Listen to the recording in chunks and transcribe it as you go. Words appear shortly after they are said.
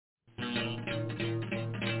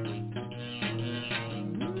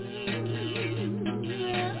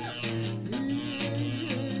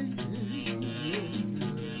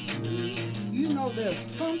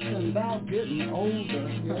there's something about getting older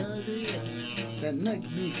that makes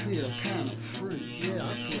me feel kind of free. Yeah,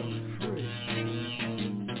 I feel free.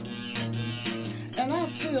 And I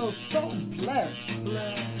feel so blessed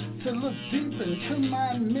to look deep into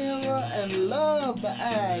my mirror and love the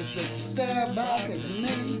eyes that stare back at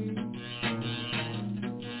me.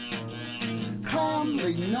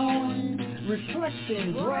 Calmly knowing,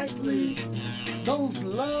 reflecting brightly, those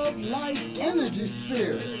love, life, energy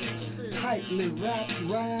spirits tightly wrapped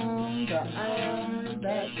round the eye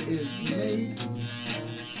that is me.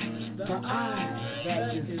 The eye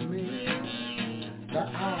that is me. The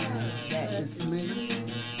eye that is me.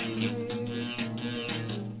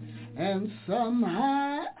 And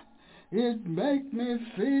somehow it make me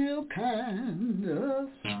feel kind of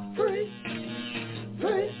free.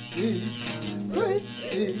 Free, free,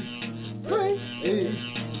 free,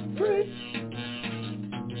 free.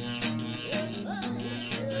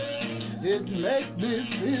 It make me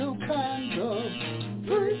feel kind of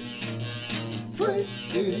free, free,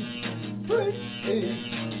 free,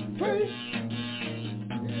 free.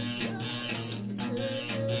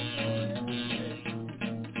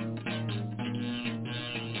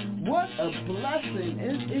 What a blessing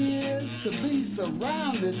it is to be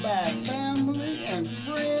surrounded by family and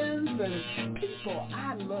friends and people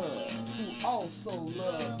I love who also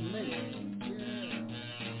love me.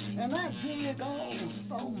 And I dig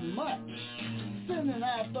so much, sending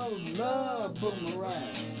out those love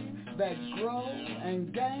boomerangs that grow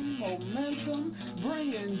and gain momentum,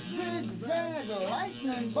 bringing zigzag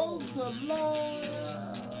lightning bolts of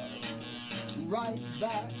love right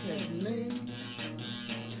back at me.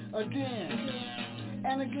 Again,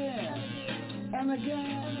 and again, and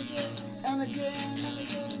again, and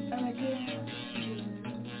again, and again.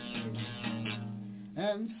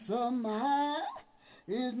 And somehow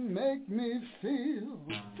it make me feel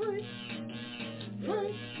free,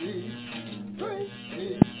 free, free,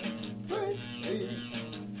 free, free,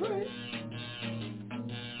 free.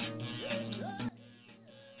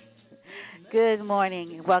 Good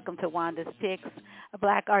morning and welcome to Wanda's Picks, a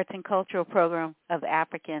Black Arts and Cultural program of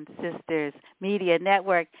African Sisters Media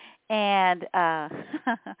Network. And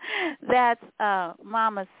that's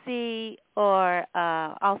Mama C, or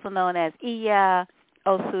also known as Iya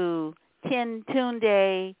Osu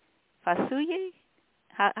Tunde Fasuye.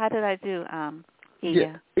 How did I do,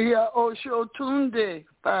 Iya? Iya Osu Tunde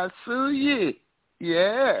Fasuye.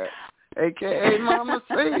 Yeah, a.k.a. Mama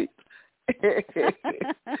C.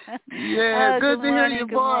 Yeah, good to hear your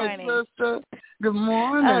voice, sister. Good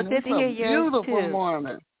morning. Oh, good to hear yours, beautiful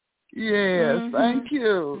morning. Yes, thank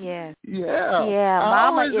you. Yes. Yeah. I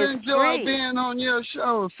Mama always is enjoy free. being on your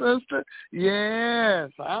show, sister. Yes,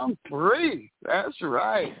 I'm free. That's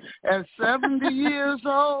right. At 70 years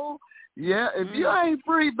old, yeah, if you ain't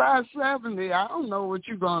free by 70, I don't know what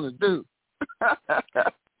you're going to do.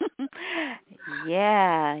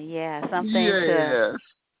 Yeah, something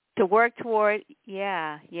to work toward.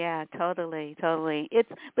 Yeah, totally.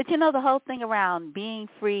 But you know, the whole thing around being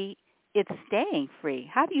free, it's staying free.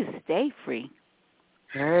 How do you stay free?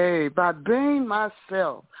 Hey, by being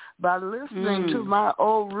myself, by listening to my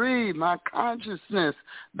Ori, my consciousness,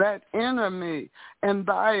 that inner me, and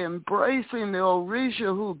by embracing the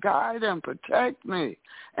Orisha who guide and protect me,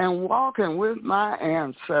 and walking with my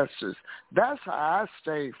ancestors. That's how I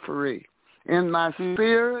stay free, in my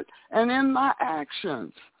spirit and in my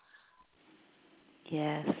actions.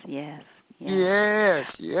 Yes.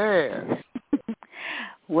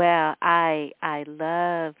 Well, I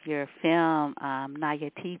love your film,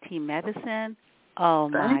 Nayatiti Medicine. Oh,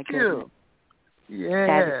 my goodness.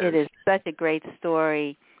 Yes. It is such a great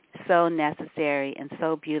story, so necessary and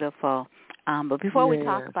so beautiful. But before we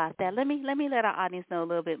talk about that, let me let our audience know a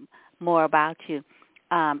little bit more about you.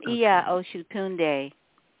 Iya Osu Tunde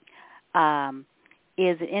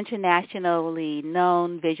is an internationally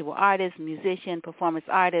known visual artist, musician, performance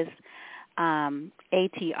artist,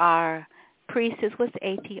 ATR priestess. What's the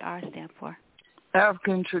ATR stand for?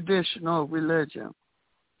 African Traditional Religion.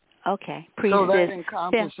 Okay, priestess. So that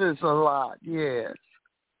encompasses a lot, yes.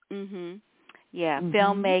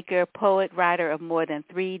 Filmmaker, poet, writer of more than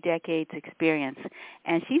 3 decades experience.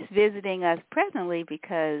 And she's visiting us presently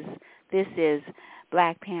because this is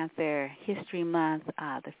Black Panther History Month.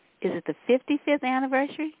 Is it the 55th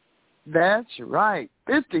anniversary? That's right.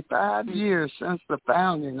 55 years since the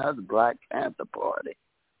founding of the Black Panther Party.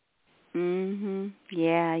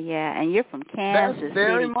 Yeah. And you're from Kansas That's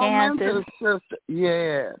very City, momentous, Kansas. sister.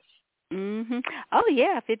 Yes. Oh,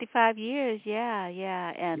 yeah, 55 years, yeah.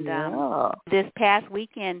 And this past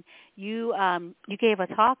weekend, you gave a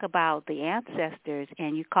talk about the ancestors,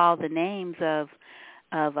 and you called the names of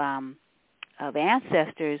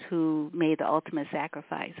ancestors who made the ultimate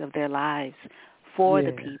sacrifice of their lives for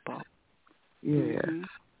the people. Yes.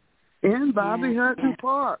 In Bobby Hutton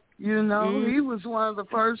Park, he was one of the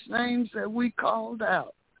first names that we called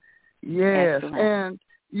out. Yes. Excellent. And,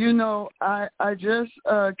 I just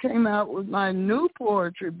came out with my new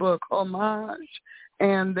poetry book, Homage,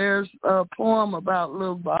 and there's a poem about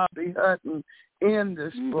little Bobby Hutton in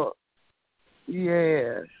this book.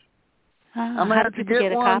 Yes. I'm going to have to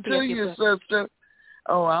get one to you, sister.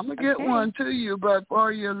 Oh, I'm going to get one to you, but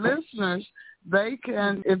for your listeners, they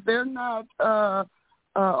can, if they're not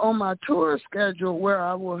on my tour schedule where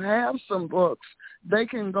I will have some books, they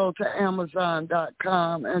can go to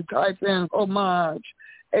Amazon.com and type in Homage,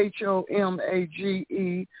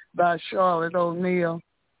 Homage, by Charlotte O'Neill,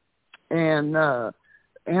 and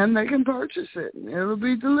they can purchase it, and it'll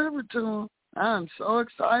be delivered to them. I'm so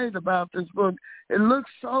excited about this book. It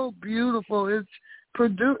looks so beautiful. It's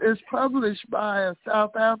published by a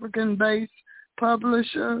South African-based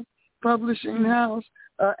publishing house,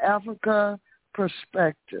 African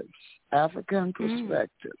Perspectives.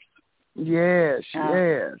 Yes,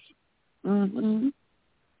 yes. Mm-hmm.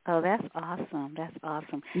 Oh, that's awesome. That's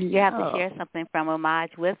awesome. You have to share something from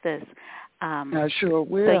Homage with us. I sure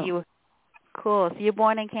will. Cool. So you're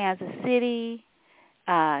born in Kansas City,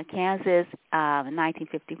 Kansas, in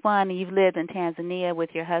 1951. And you've lived in Tanzania with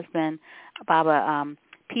your husband, Baba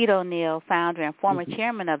Pete O'Neill, founder and former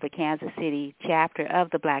chairman of the Kansas City chapter of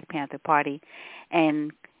the Black Panther Party,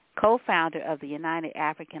 and co-founder of the United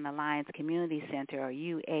African Alliance Community Center, or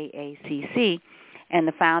UAACC, and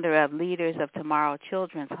the founder of Leaders of Tomorrow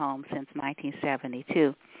Children's Home since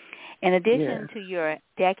 1972. In addition to your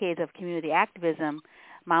decades of community activism,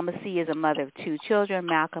 Mama C is a mother of two children,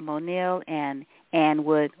 Malcolm O'Neill and Ann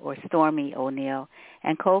Wood, or Stormy O'Neill,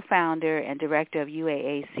 and co-founder and director of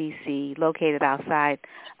UAACC, located outside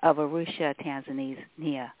of Arusha,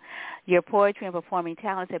 Tanzania. Your poetry and performing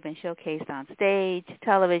talents have been showcased on stage,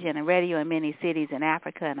 television, and radio in many cities in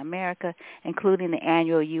Africa and America, including the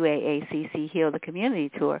annual UAACC Heal the Community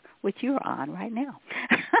Tour, which you're on right now.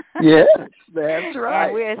 Yes, that's right.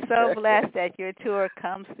 And we're so blessed that your tour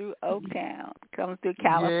comes through Oaktown, comes through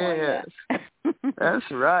California. Yes,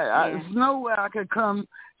 that's right. There's no way I could come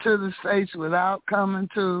to the States without coming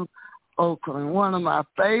to Oakland, one of my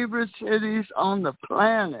favorite cities on the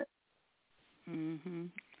planet. Mm-hmm.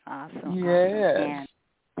 Awesome. Yes.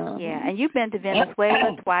 Awesome. And you've been to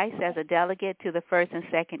Venezuela twice as a delegate to the first and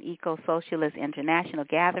second Eco-Socialist International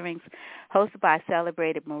gatherings hosted by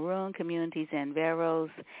celebrated Maroon communities in Veros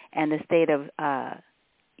and the state of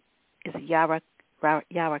is it Yarak?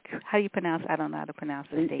 How do you pronounce? I don't know how to pronounce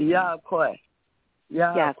the state. Yaquay.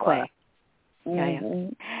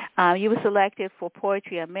 Mm-hmm. You were selected for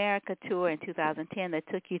Poetry America tour in 2010 that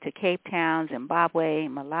took you to Cape Town, Zimbabwe,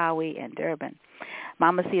 Malawi, and Durban.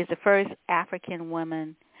 Mama C is the first African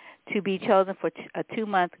woman to be chosen for a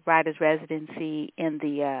 2-month writer's residency in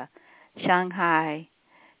the Shanghai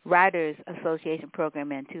Writers Association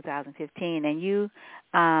program in 2015, and you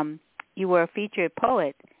were a featured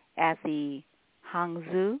poet at the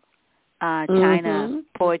Hangzhou, China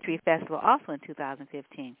Poetry Festival also in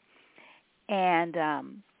 2015. And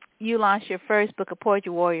you launched your first book of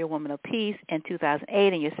poetry, Warrior Woman of Peace, in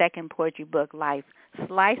 2008, and your second poetry book, Life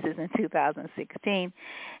Slices, in 2016.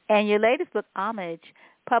 And your latest book, Homage,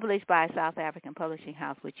 published by a South African publishing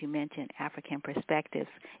house, which you mentioned, African Perspectives,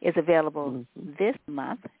 is available this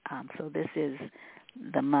month. So this is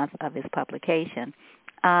the month of its publication.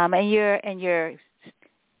 And you're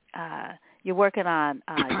working on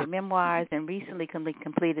your memoirs, and recently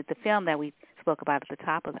completed the film that we spoke about at the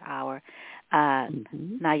top of the hour,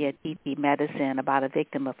 Naya Titi Medicine, about a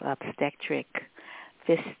victim of obstetric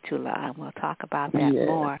fistula. We'll talk about that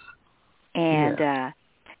more. And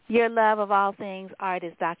your love of all things art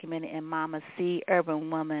is documented in Mama C, Urban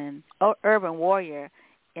Warrior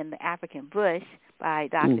in the African Bush by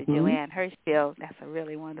Dr. Joanne Hirschfield. That's a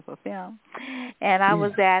really wonderful film. And I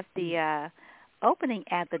was at the opening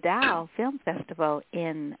at the Dow Film Festival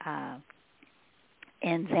in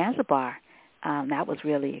Zanzibar. That was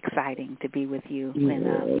really exciting to be with you,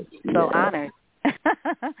 and so honored.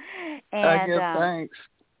 And I give thanks.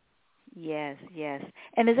 Yes.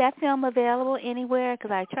 And is that film available anywhere?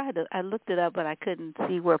 Because I looked it up, but I couldn't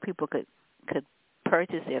see where people could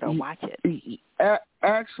purchase it or watch it.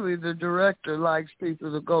 Actually, the director likes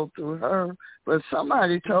people to go through her, but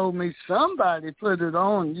somebody told me somebody put it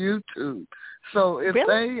on YouTube. So if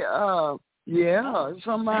they,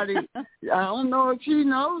 somebody, I don't know if she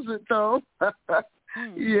knows it though.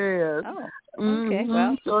 Yes. Oh, okay.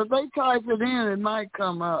 Well, so if they type it in, it might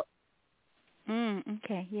come up.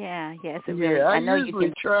 Okay. Yeah. Yeah. It's a Yeah, really. I I know you usually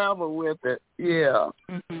can. travel with it. Yeah.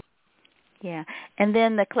 Mm-hmm. Yeah, and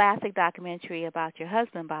then the classic documentary about your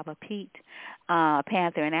husband, Baba Pete,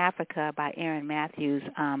 Panther in Africa by Aaron Matthews,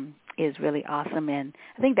 is really awesome, and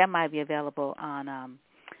I think that might be available on I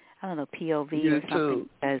don't know, POV YouTube. or something.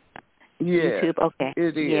 Yes, YouTube. Okay.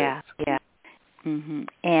 it is. Yeah. Yeah.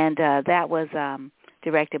 And that was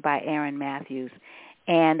directed by Aaron Matthews.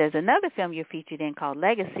 And there's another film you're featured in called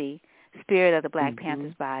Legacy, Spirit of the Black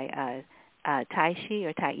Panthers by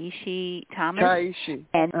Taishi Thomas. Taishi.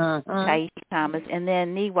 And Taishi Thomas. And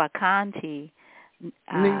then Niwakati.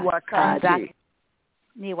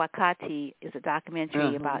 Niwakati is a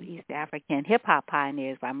documentary about East African hip-hop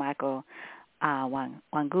pioneers by Michael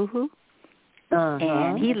Wanguhu.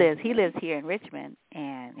 And he lives here in Richmond,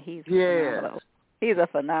 and he's phenomenal. He's a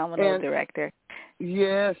phenomenal director.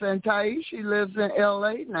 Yes, and Taishi lives in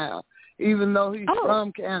L.A. now, even though he's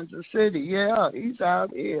from Kansas City. Yeah, he's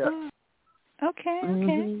out here. Okay.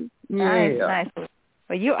 Yeah. Nice.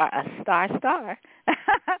 Well, you are a star.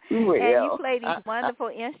 Well, and you play these wonderful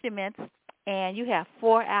instruments, and you have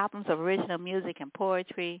 4 albums of original music and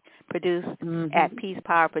poetry produced at Peace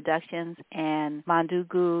Power Productions and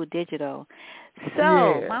Mandugu Digital.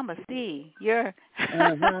 So, Mama C, you're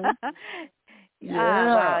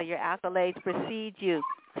wow, your accolades precede you.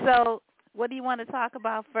 So, what do you want to talk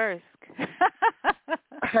about first?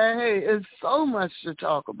 Hey, it's so much to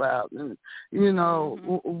talk about. And,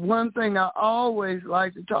 one thing I always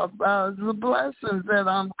like to talk about is the blessings that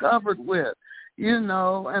I'm covered with,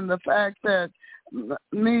 and the fact that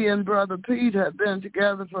me and Brother Pete have been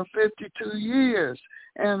together for 52 years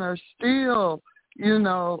and are still,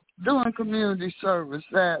 doing community service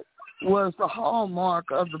that was the hallmark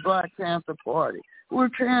of the Black Panther Party. We're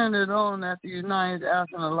carrying it on at the United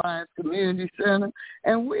African Alliance Community Center,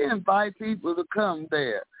 and we invite people to come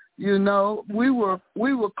there. We were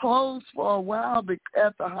closed for a while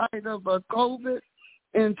at the height of COVID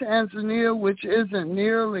in Tanzania, which isn't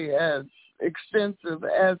nearly as extensive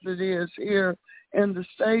as it is here in the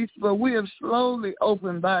States, but we have slowly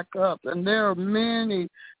opened back up, and there are many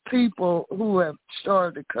people who have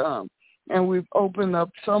started to come. And we've opened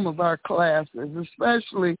up some of our classes,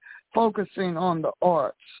 especially focusing on the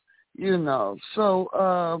arts, So,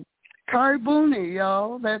 Karibuni,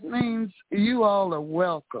 y'all, that means you all are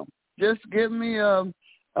welcome. Just give me a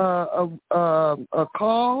call,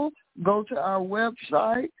 go to our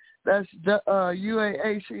website, that's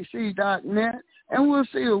uaacc.net, and we'll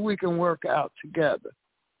see what we can work out together.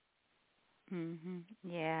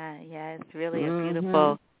 Yeah, it's really a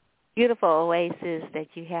beautiful oasis that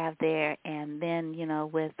you have there. And then,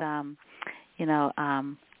 with,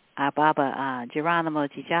 Baba Geronimo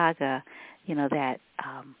Jijaga, that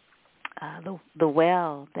the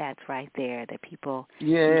well that's right there that people can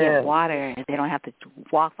get water and they don't have to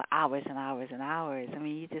walk for hours and hours and hours. I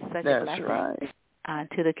mean, you're just such a blessing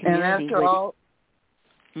to the community. And after all,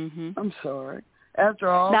 I'm sorry. After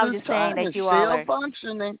all this time, it's still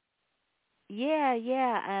functioning. Yeah,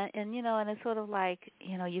 and and it's sort of like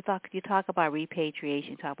you talk about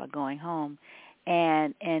repatriation, you talk about going home,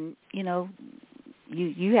 and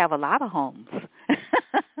you have a lot of homes.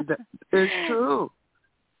 It's true.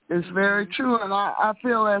 It's very true, and I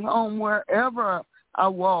feel at home wherever I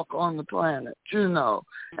walk on the planet,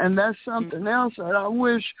 and that's something else that I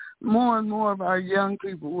wish more and more of our young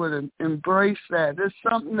people would embrace that. It's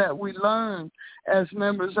something that we learn as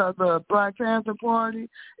members of the Black Panther Party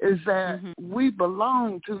is that we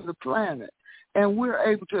belong to the planet, and we're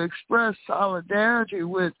able to express solidarity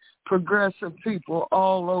with progressive people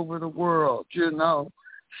all over the world,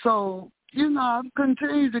 So, I've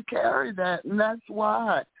continued to carry that, and that's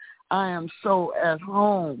why I am so at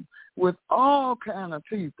home with all kind of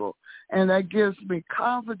people, and that gives me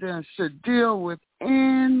confidence to deal with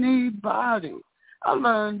anybody. I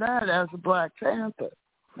learned that as a Black Panther.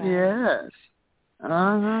 Right. Yes.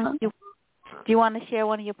 Do you want to share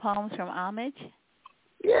one of your poems from Homage?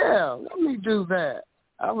 Yeah, let me do that.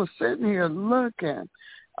 I was sitting here looking.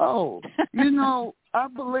 Oh, I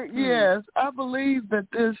believe that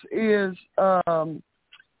this is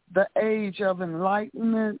the age of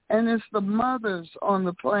enlightenment, and it's the mothers on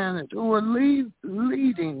the planet who are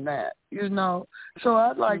leading that, So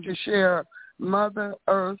I'd like to share Mother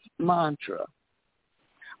Earth mantra.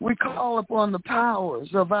 We call upon the powers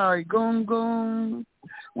of our Igungun.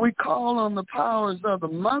 We call on the powers of the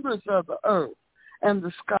mothers of the earth and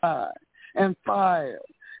the sky and fire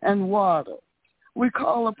and water. We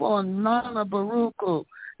call upon Nana Baruku,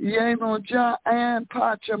 Yemoja, and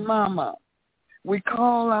Pachamama. We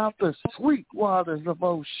call out the sweet waters of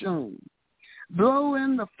Oshun. Blow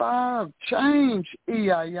in the fire of change,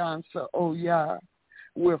 Iayansa Oya.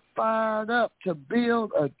 We're fired up to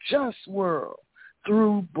build a just world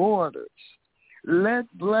through borders. Let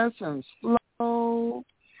blessings flow,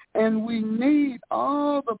 and we need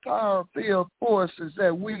all the power-filled forces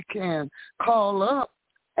that we can call up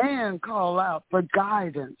and call out for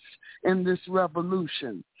guidance in this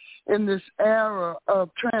revolution, in this era of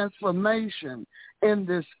transformation, in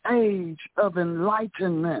this age of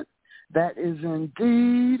enlightenment that is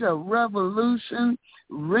indeed a revolution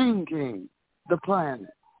ringing the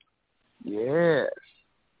planet. Yes.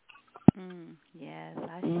 Yes,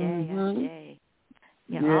 Ashe.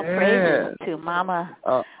 Yeah, all praises to Mama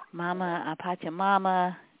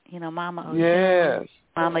Pachamama, Mama Oshun, yes.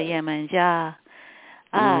 Mama Yemanja.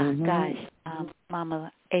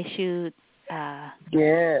 Mama Eshu.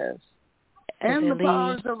 Yes. And the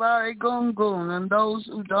powers of our Egungun, and those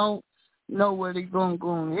who don't know what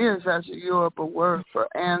Egungun is, that's a Yoruba word for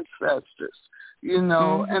ancestors,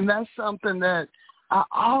 and that's something that I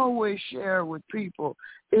always share with people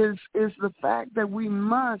is the fact that we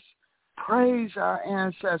must praise our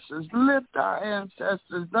ancestors, lift our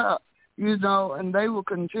ancestors up, and they will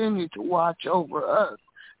continue to watch over us.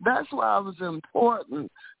 That's why it was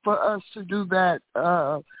important for us to do that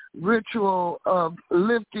ritual of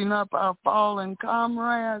lifting up our fallen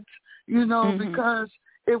comrades, because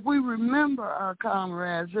if we remember our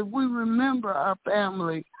comrades, if we remember our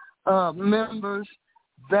family members,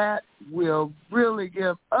 that will really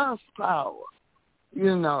give us power,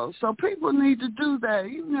 So people need to do that,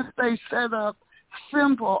 even if they set up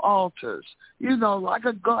simple altars, like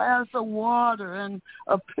a glass of water and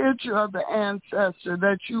a picture of the ancestor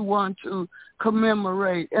that you want to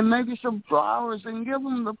commemorate, and maybe some flowers, and give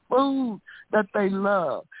them the food that they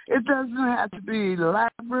love. It doesn't have to be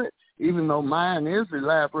elaborate, even though mine is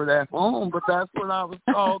elaborate at home, but that's what I was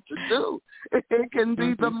called to do. It can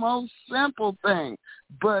be the most simple thing,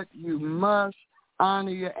 but you must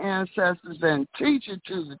honor your ancestors and teach it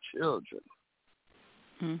to the children.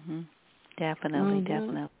 Definitely.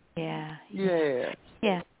 Yeah.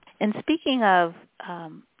 And speaking of,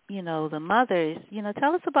 the mothers,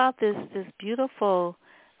 tell us about this beautiful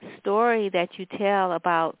story that you tell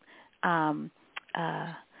about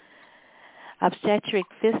obstetric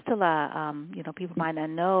fistula. People might not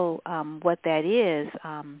know what that is.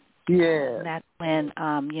 That's when,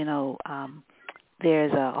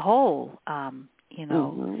 there's a hole,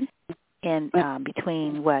 in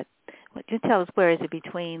between what you tell us, where is it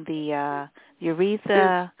between the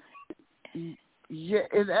urethra?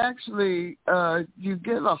 It actually you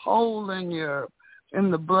get a hole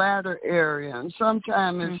in the bladder area, and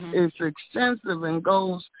sometimes it's extensive and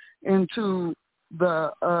goes into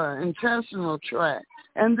the intestinal tract.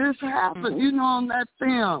 And this happened, on that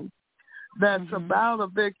film that's about a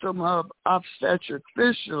victim of obstetric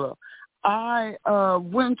fistula. I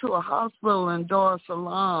went to a hospital in Dar es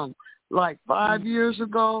Salaam like 5 years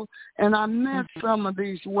ago, and I met some of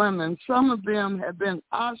these women. Some of them had been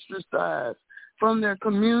ostracized from their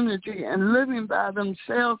community and living by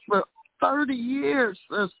themselves for 30 years,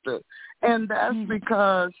 sister. And that's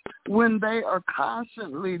because when they are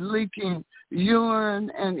constantly leaking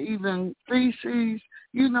urine and even feces,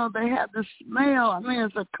 they have the smell. I mean,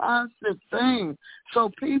 it's a constant thing. So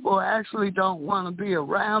people actually don't want to be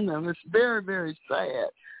around them. It's very, very sad,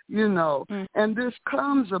 And this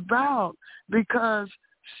comes about because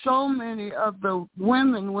so many of the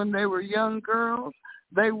women, when they were young girls,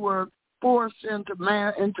 they were forced into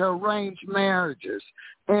arranged marriages,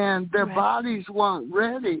 and their bodies weren't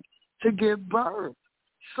ready to give birth.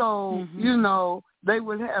 So, they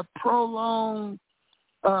would have prolonged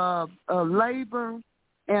labor,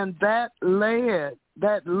 and that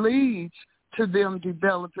leads to them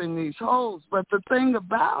developing these holes. But the thing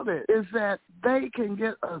about it is that they can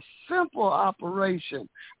get a simple operation,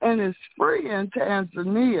 and it's free in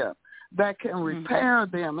Tanzania, that can repair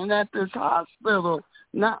them. And at this hospital,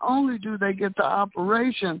 not only do they get the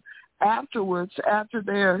operation, afterwards, after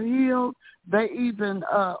they're healed, they even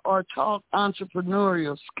are taught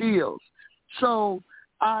entrepreneurial skills. So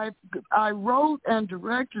I wrote and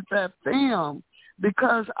directed that film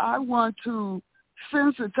because I want to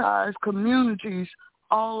sensitize communities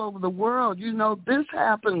all over the world. This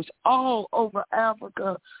happens all over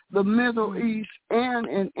Africa, the Middle East, and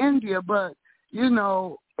in India, but,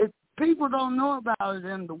 people don't know about it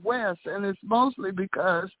in the West, and it's mostly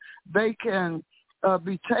because they can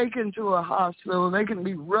be taken to a hospital. They can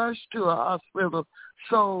be rushed to a hospital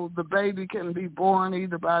so the baby can be born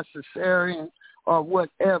either by cesarean or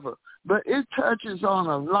whatever. But it touches on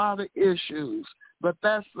a lot of issues but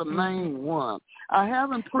that's the main one. I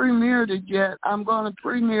haven't premiered it yet. I'm going to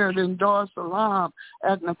premiere it in Dar es Salaam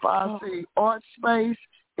at Nafasi Art Space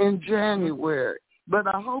in January. But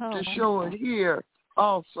I hope to show it here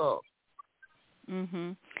also.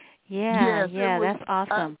 Mhm. Yeah, that's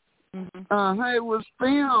awesome. It was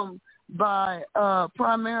filmed by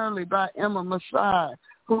primarily by Emma Masai,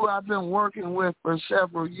 who I've been working with for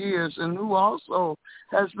several years, and who also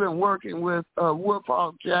has been working with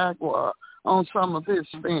Wolfhawk Jaguar on some of his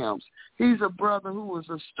films. He's a brother who was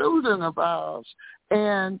a student of ours,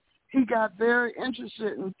 and he got very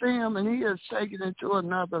interested in film, and he has taken it to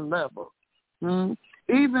another level.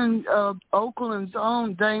 Even Oakland's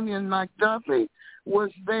own Damian McDuffie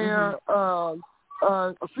was there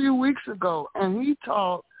a few weeks ago, and he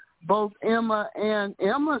taught both Emma and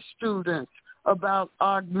Emma's students about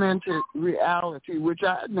augmented reality, which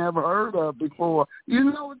I had never heard of before. You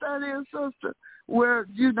know what that is, sister? Where,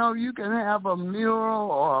 you know, you can have a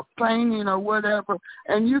mural or a painting or whatever,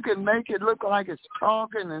 and you can make it look like it's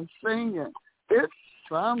talking and singing. It's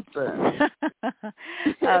something.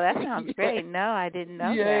 That sounds great. No, I didn't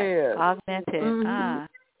know that. Augmented.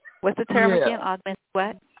 What's the term again? Augmented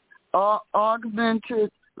what?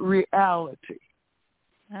 Augmented reality.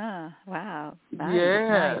 Oh, wow. Nice.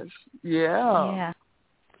 Yes. Nice. Yeah.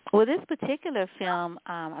 Well, this particular film,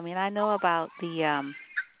 I know about the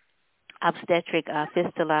obstetric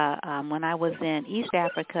fistula when I was in East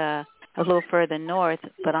Africa, a little further north,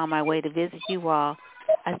 but on my way to visit you all,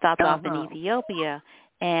 I stopped off in Ethiopia,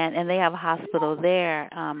 and they have a hospital there.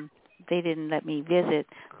 They didn't let me visit,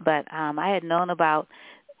 but I had known about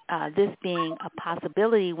this being a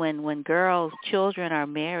possibility when children are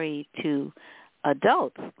married to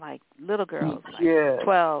adults, like little girls, like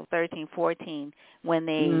 12, 13, 14, when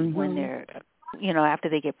they're, after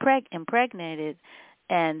they get impregnated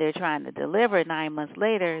and they're trying to deliver 9 months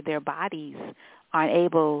later, their bodies aren't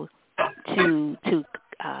able to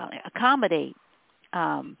accommodate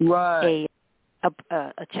a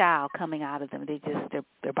child coming out of them. They just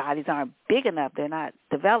their bodies aren't big enough. They're not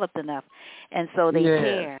developed enough, and so they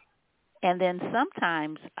tear. And then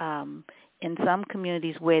sometimes in some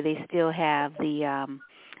communities where they still have the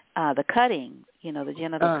cutting, the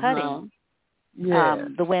genital cutting,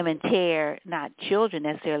 the women tear, not children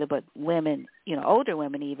necessarily, but women, older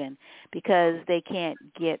women even, because they can't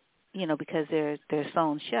get, because they're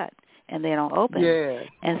sewn shut and they don't open.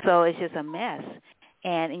 And so it's just a mess.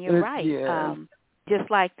 And you're right. Just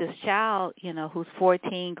like this child, who's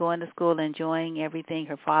 14, going to school, enjoying everything.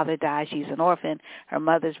 Her father dies. She's an orphan. Her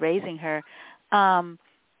mother's raising her.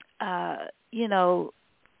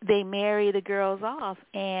 They marry the girls off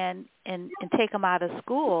and take them out of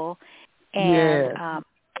school. And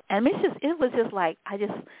it was just like I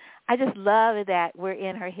just love that we're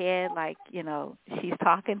in her head, like she's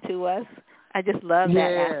talking to us. I just love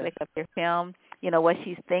that aspect of your film. What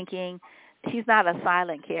she's thinking. She's not a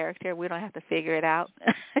silent character. We don't have to figure it out.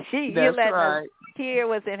 You let us hear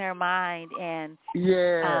what's in her mind, and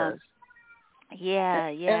And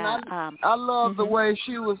I love the way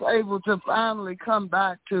she was able to finally come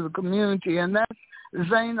back to the community, and that's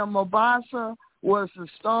Zaina Mobasa was the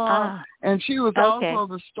star, and she was also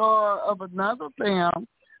the star of another film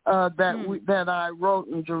that I wrote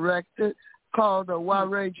and directed called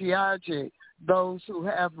Ware Giaji, Those Who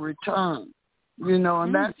Have Returned.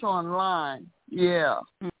 And that's online. Yeah.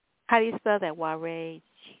 How do you spell that, Ware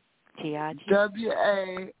Giaji?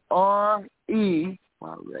 Ware,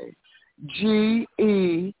 Ware,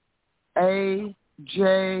 G-E-A-J,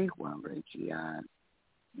 Ware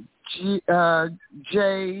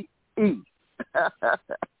G-J-E.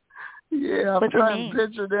 I'm trying to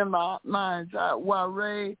picture it in my mind's eye.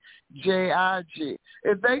 Ware J-I-G.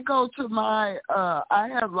 If they go to my, I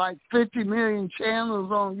have like 50 million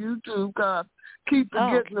channels on YouTube because keep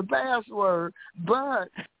forgetting the password, but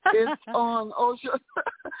it's on Osha.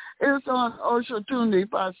 It's on Oshotunde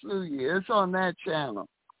Fasuye. It's on that channel.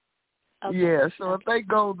 So if they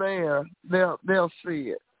go there, they'll see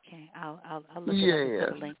it. Okay, I'll look it up and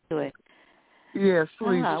put a link to it. Yes,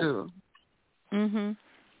 please do.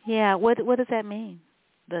 Yeah, what does that mean?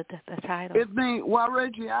 The title. It means Ware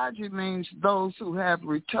Giaji means those who have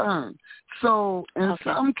returned. So in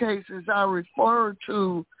some cases, I refer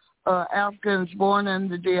to Africans born in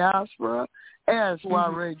the diaspora as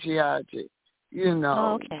Ware Giaji,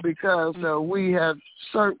 because we have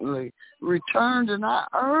certainly returned, and I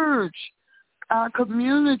urge our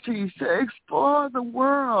communities to explore the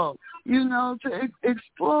world, to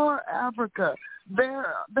explore Africa. There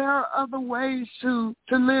are other ways to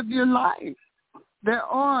live your life. There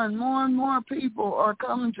are, and more people are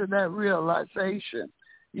coming to that realization,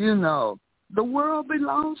 The world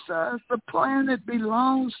belongs to us. The planet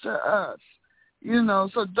belongs to us.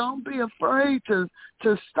 So don't be afraid to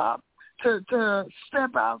stop, to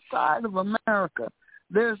step outside of America.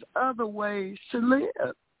 There's other ways to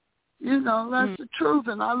live. That's the truth.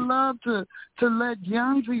 And I love to let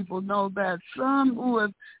young people know that, some who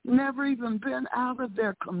have never even been out of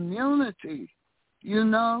their community,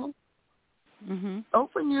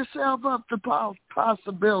 Open yourself up to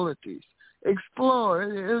possibilities. Explore.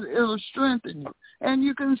 It'll strengthen you. And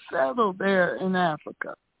you can settle there in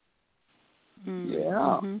Africa.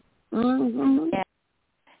 Yeah.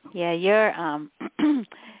 Yeah,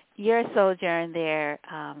 your sojourn there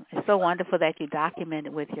is so wonderful that you document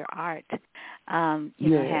it with your art.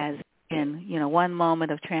 Has been, one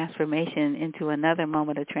moment of transformation into another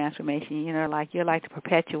moment of transformation. You're like the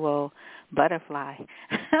perpetual butterfly.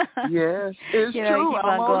 Yes, it's you true. Keep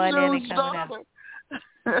I'm on going in and coming out.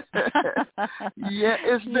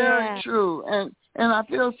 It's very true. And I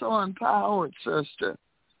feel so empowered, sister.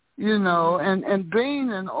 And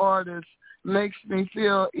being an artist makes me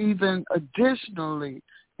feel even additionally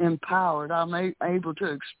empowered. I'm able to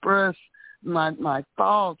express my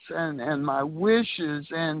thoughts and my wishes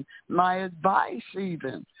and my advice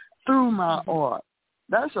even through my art.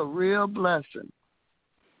 That's a real blessing.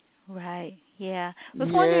 Right. Yeah. I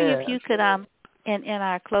was wondering if you could, in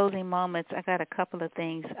our closing moments, I got a couple of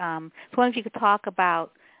things. I was wondering if you could talk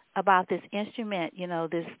about this instrument.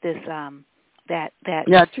 That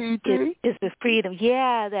TT? is the freedom.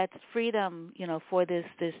 Yeah, that's freedom. For this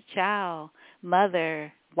child,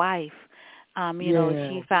 mother, wife.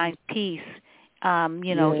 She finds peace.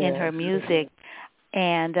 In her music,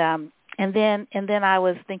 and then I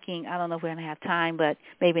was thinking, I don't know if we're gonna have time, but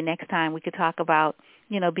maybe next time we could talk about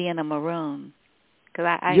being a maroon, because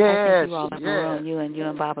I think you all are maroon. You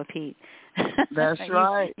and Baba Pete. That's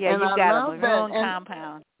right. Yeah, and you've I got love a maroon that.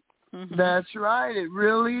 compound. That's right. It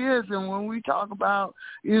really is. And when we talk about,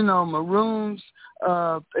 maroons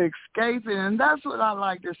escaping, and that's what I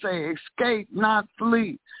like to say, escape, not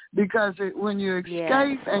flee, because when you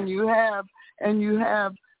escape and you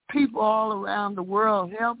have people all around the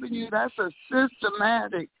world helping you, that's a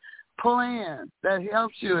systematic plan that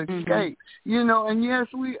helps you escape. And yes,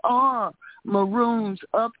 we are maroons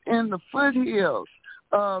up in the foothills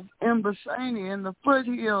of Mbasani, in the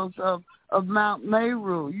foothills of Mount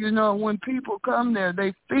Meru. When people come there,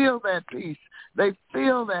 they feel that peace. They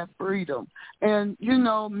feel that freedom. And,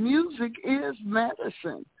 music is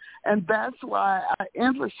medicine. And that's why I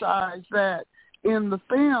emphasize that in the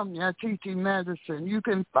film, Nyatiti Medicine. You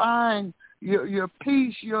can find your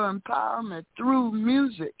peace, your empowerment through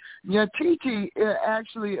music. Nyatiti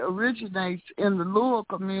actually originates in the Luo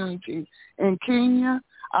community in Kenya.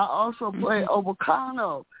 I also play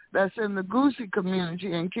Obokano, that's in the Gusi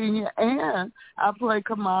community in Kenya, and I play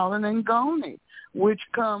Kamala and Ngoni, which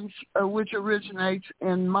originates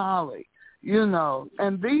in Mali.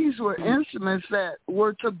 And these were instruments that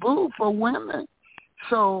were taboo for women.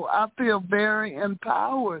 So I feel very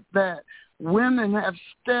empowered that women have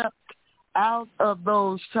stepped out of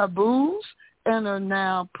those taboos and are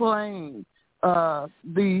now playing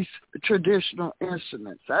these traditional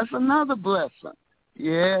instruments. That's another blessing.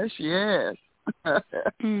 Yes. Yeah.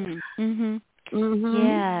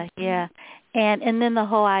 And then the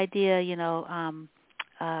whole idea,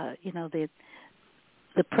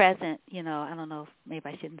 the present, I don't know if maybe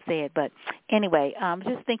I shouldn't say it, but anyway,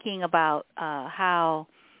 just thinking about how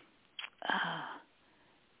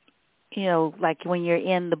like when you're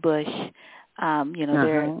in the bush,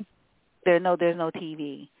 there's no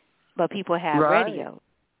TV, but people have radio,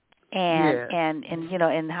 and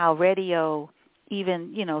and how radio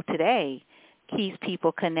even today keeps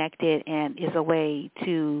people connected and is a way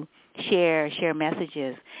to share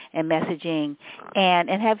messages and messaging. And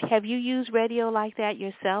have you used radio like that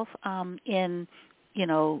yourself in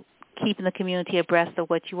keeping the community abreast of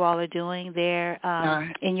what you all are doing there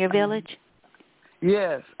in your village?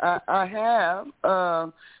 Yes, I have,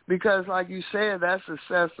 because like you said, that's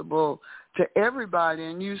accessible to everybody.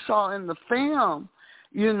 And you saw in the film,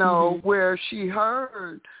 where she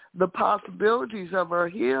heard the possibilities of her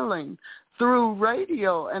healing through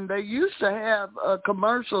radio. And they used to have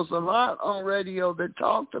commercials a lot on radio that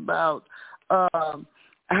talked about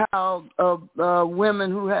how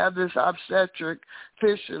women who have this obstetric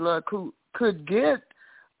fistula could get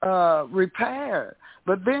repaired.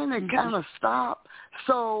 But then it kind of stopped.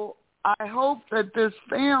 So I hope that this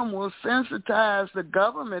film will sensitize the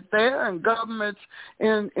government there and governments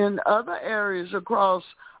in other areas across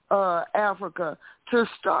Africa to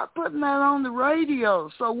start putting that on the radio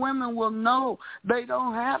so women will know they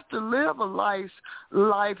don't have to live a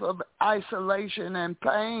life of isolation and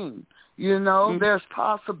pain. You know, there's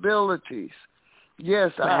possibilities.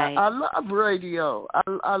 Yes, right. I love radio.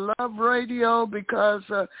 I love radio because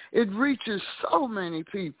it reaches so many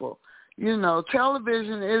people. You know,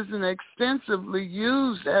 television isn't extensively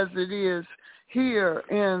used as it is here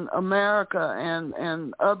in America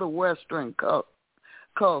and other Western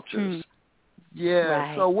cultures. Yeah,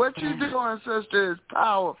 right. so what you're doing, sister, is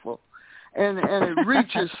powerful. And it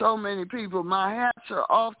reaches so many people. My hats are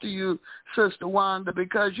off to you, Sister Wanda,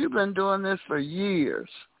 because you've been doing this for years.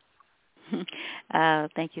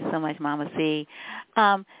 Thank you so much, Mama C.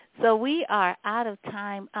 So we are out of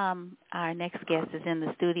time. Our next guest is in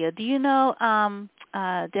the studio. Do you know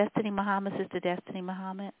Destiny Muhammad, Sister Destiny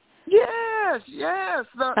Muhammad? Yes,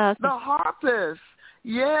 the harpist.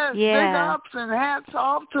 Yes, big Yeah. ups and hats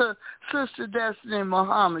off to Sister Destiny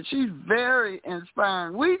Muhammad. She's very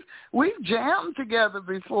inspiring. We've jammed together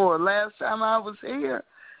before. Last time I was here.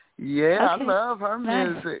 Yeah, Okay. I love her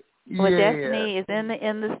music. Well, yes. Destiny is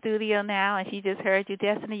in the studio now, and she just heard you.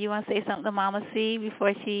 Destiny, you want to say something to Mama C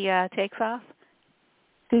before she takes off?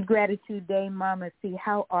 Good Gratitude Day, Mama C.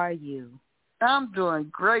 How are you? I'm doing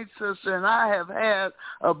great, sister, and I have had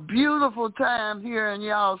a beautiful time here in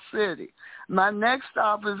y'all city. My next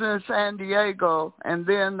stop is in San Diego, and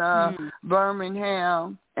then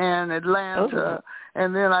Birmingham and Atlanta,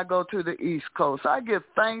 and then I go to the East Coast. I give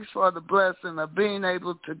thanks for the blessing of being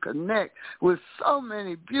able to connect with so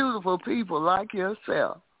many beautiful people like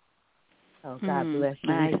yourself. Oh, God bless you.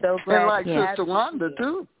 Nice. So glad and like to Sister Wanda,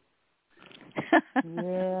 too.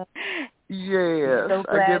 Yeah. Yes, so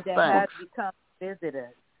glad I give to thanks. have you come visit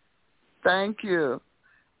us. Thank you.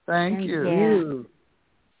 Thank you. You.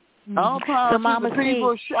 All power So, to Mama the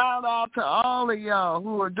people. C. Shout out to all of y'all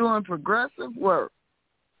who are doing progressive work.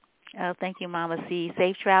 Oh, thank you, Mama C.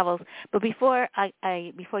 Safe travels. But before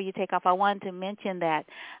before you take off, I wanted to mention that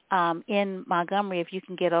in Montgomery, if you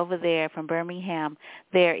can get over there from Birmingham,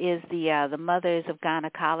 there is the Mothers of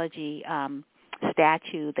Gynecology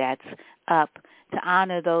statue that's up to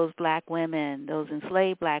honor those black women, those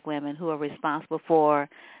enslaved black women who are responsible for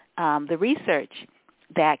the research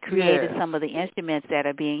that created some of the instruments that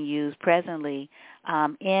are being used presently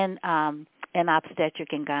in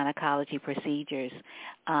obstetric and gynecology procedures.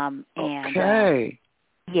 And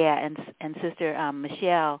Sister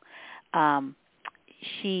Michelle,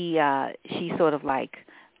 she sort of like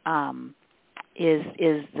is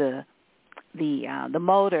the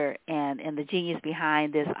motor and the genius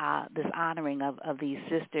behind this honoring of these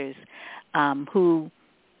sisters who,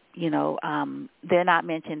 you know, they're not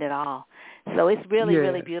mentioned at all. So it's really,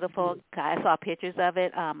 really beautiful. I saw pictures of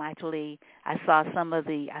it. Actually, I saw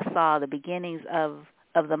the beginnings of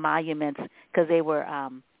the monuments because they were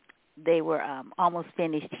almost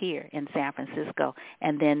finished here in San Francisco,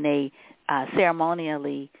 and then they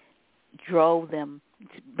ceremonially drove them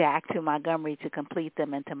back to Montgomery to complete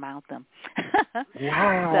them and to mount them.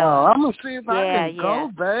 Wow! So, I'm gonna see if I can go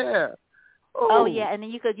there. Ooh. Oh yeah, and then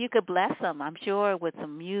you could bless them. I'm sure with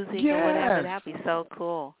some music or whatever. That'd be so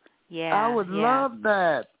cool. Yeah, I would love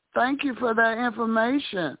that. Thank you for that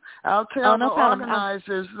information. I'll tell the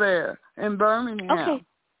organizers there in Birmingham. Okay,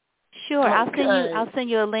 sure. Okay. I'll send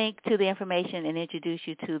you a link to the information and introduce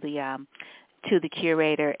you to the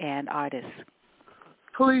curator and artist.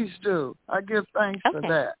 Please do. I give thanks for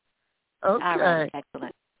that. Okay. All right.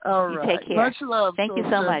 Excellent. All right. You take care. Much love. Thank you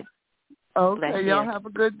so much. Okay. Y'all have a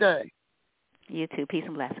good day. You too. Peace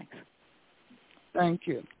and blessings. Thank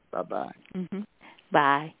you. Bye-bye. Mm-hmm.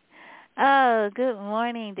 Bye. Oh, good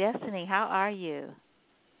morning, Destiny. How are you?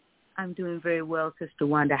 I'm doing very well, Sister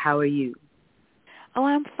Wanda. How are you? Oh,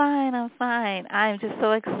 I'm fine. I'm just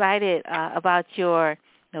so excited about your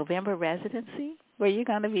November residency, where you're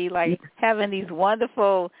going to be having these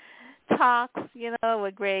wonderful talks, you know,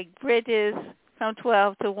 with Greg Bridges from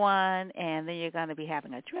 12 to 1, and then you're going to be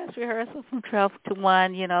having a dress rehearsal from 12 to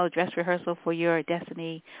 1, you know, dress rehearsal for your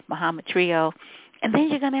Destiny Muhammad Trio. And then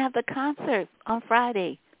you're going to have the concert on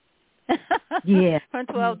Friday. From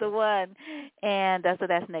 12 to 1. And so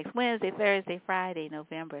that's next Wednesday, Thursday, Friday,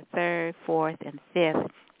 November 3rd, 4th, and 5th.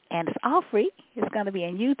 And it's all free. It's going to be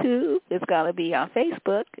on YouTube. It's going to be on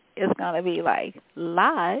Facebook. It's going to be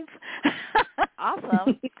live.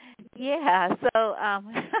 Awesome. Yeah. So,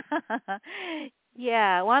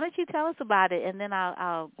 yeah. Why don't you tell us about it, and then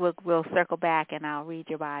we'll circle back and I'll read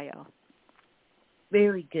your bio.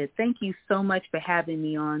 Very good. Thank you so much for having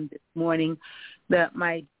me on this morning.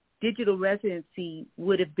 My digital residency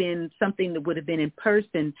would have been something that would have been in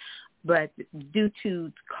person, but due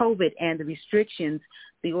to COVID and the restrictions,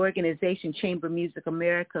 the organization Chamber Music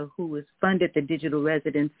America, who has funded the digital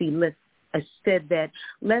residency, said that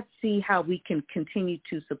let's see how we can continue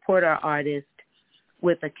to support our artists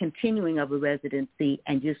with a continuing of a residency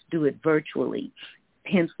and just do it virtually,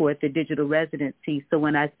 henceforth the digital residency. So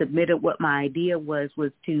when I submitted what my idea was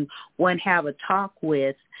to, one, have a talk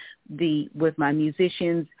with my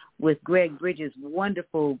musicians, with Greg Bridges'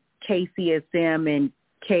 wonderful KCSM and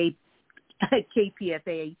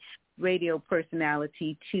KPFA radio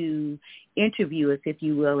personality, to interview us, if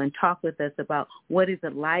you will, and talk with us about what is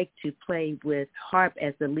it like to play with harp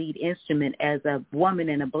as the lead instrument, as a woman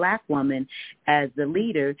and a Black woman as the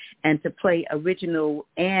leader, and to play original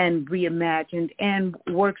and reimagined and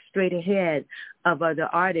work straight ahead of other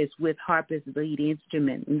artists with harp as the lead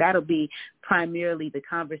instrument. And that'll be primarily the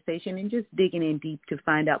conversation, and just digging in deep to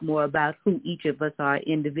find out more about who each of us are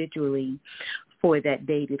individually. For that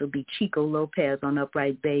date, it'll be Chico Lopez on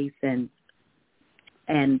upright bass and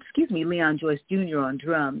Leon Joyce Jr. on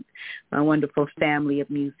drums, my wonderful family of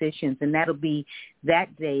musicians. And that'll be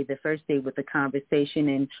that day, the first day, with the conversation.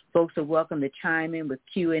 And folks are welcome to chime in with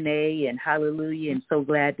Q&A and hallelujah, and so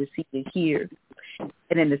glad to see you here.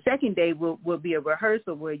 And then the second day will be a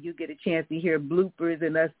rehearsal where you get a chance to hear bloopers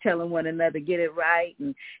and us telling one another, get it right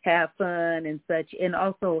and have fun and such. And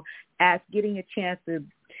also getting a chance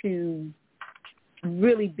to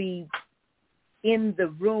really be in the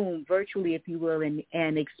room virtually, if you will,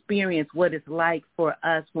 and experience what it's like for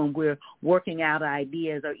us when we're working out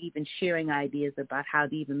ideas or even sharing ideas about how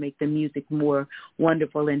to even make the music more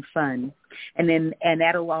wonderful and fun. And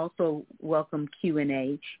that'll also welcome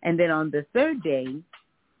Q&A. And then on the third day,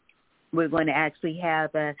 we're going to actually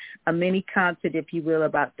have a mini concert, if you will,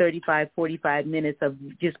 about 35, 45 minutes of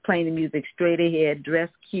just playing the music straight ahead,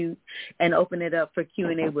 dressed cute, and open it up for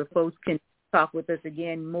Q&A where folks can talk with us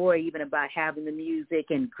again more even about having the music,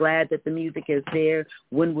 and glad that the music is there.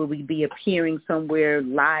 When will we be appearing somewhere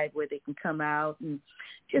live where they can come out, and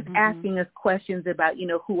just asking us questions about,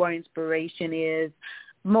 who our inspiration is,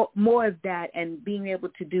 more of that, and being able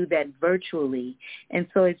to do that virtually. And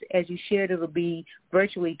so as you shared, it'll be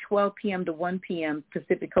virtually 12 p.m. to 1 p.m.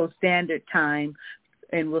 Pacific Coast Standard Time,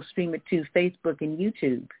 and we'll stream it to Facebook and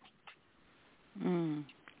YouTube.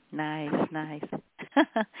 Nice.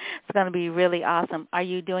 It's going to be really awesome. Are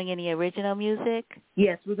you doing any original music?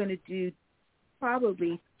 Yes, we're going to do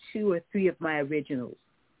probably 2 or 3 of my originals.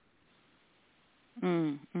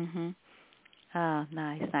 Oh,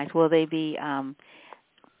 nice. Will they be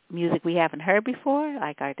music we haven't heard before?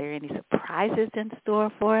 Like, are there any surprises in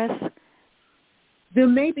store for us? There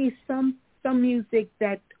may be some music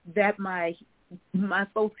that my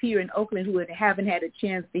folks here in Oakland who haven't had a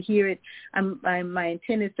chance to hear it. My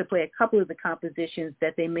intent is to play a couple of the compositions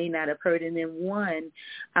that they may not have heard, and then one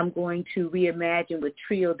I'm going to reimagine with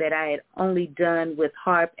trio that I had only done with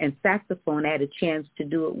harp and saxophone. I had a chance to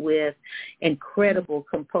do it with incredible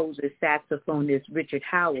composer, saxophonist Richard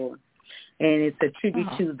Howell, and it's a tribute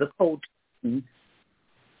to the Coltrane.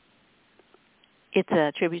 It's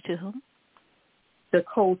a tribute to whom? The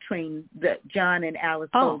Coltrane, the John and Alice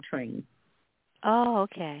Coltrane. Oh,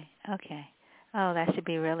 okay. Oh, that should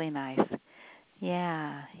be really nice.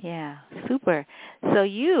 Yeah, super. So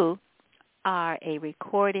you are a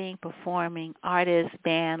recording, performing artist,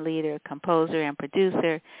 band leader, composer, and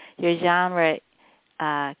producer. Your genre,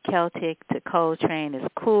 Celtic to Coltrane, is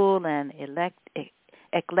cool and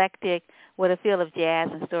eclectic, with a feel of jazz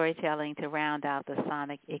and storytelling to round out the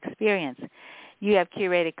sonic experience. You have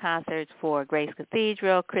curated concerts for Grace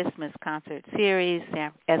Cathedral, Christmas Concert Series,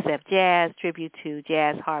 SF Jazz, tribute to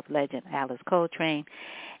jazz harp legend Alice Coltrane,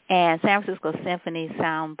 and San Francisco Symphony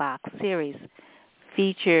Soundbox Series.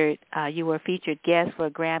 You were featured guest for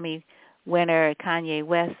Grammy winner Kanye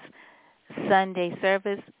West's Sunday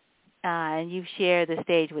service, and you've shared the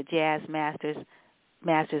stage with jazz masters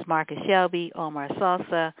Marcus Shelby, Omar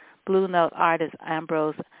Salsa, Blue Note artist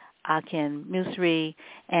Ambrose Akin Musri,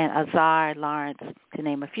 and Azar Lawrence, to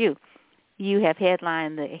name a few. You have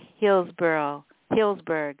headlined the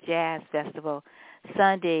Hillsburg Jazz Festival,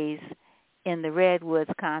 Sundays in the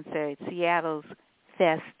Redwoods Concert, Seattle's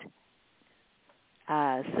Fest,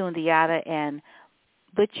 Sundiata, and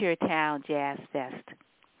Butchertown Jazz Fest.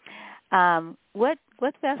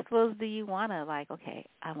 What festivals do you want to, like, okay,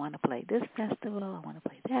 I want to play this festival, I want to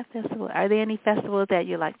play that festival? Are there any festivals that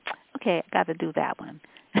you're like, okay, I got to do that one?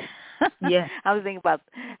 Yeah. I was thinking about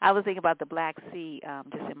the Black Sea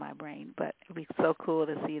just in my brain, but it would be so cool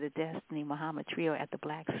to see the Destiny Muhammad Trio at the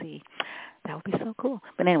Black Sea. That would be so cool.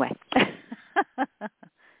 But anyway.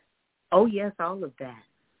 Oh, yes, all of that.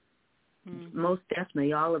 Most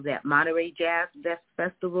definitely, all of that. Monterey Jazz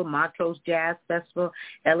Festival, Montrose Jazz Festival,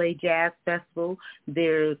 LA Jazz Festival.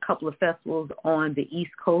 There are a couple of festivals on the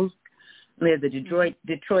East Coast. There's the Detroit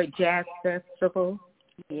Jazz Festival.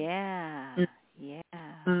 Yeah.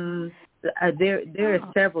 There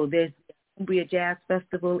are several. There's the Umbria Jazz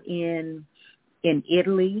Festival in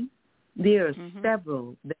Italy. There are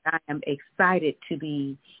several that I am excited to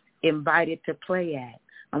be invited to play at.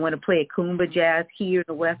 I want to play at Kumba Jazz here in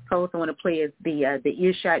the West Coast. I want to play at the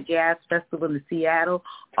Earshot Jazz Festival in Seattle.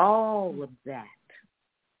 All of that.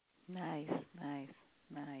 Nice.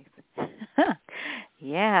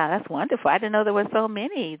 Yeah, that's wonderful. I didn't know there were so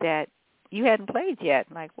many that you hadn't played yet.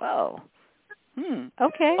 I'm like, whoa.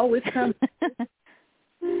 Okay. Oh, it's coming.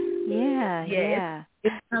 Yeah.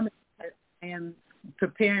 It's coming. I am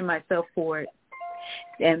preparing myself for it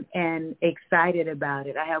and excited about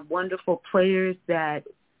it. I have wonderful players that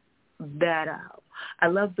I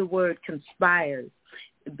love the word conspires.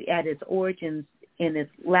 At its origins, in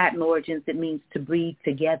its Latin origins, it means to breathe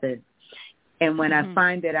together. And when I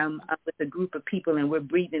find that I'm with a group of people and we're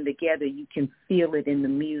breathing together, you can feel it in the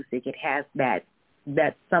music. It has that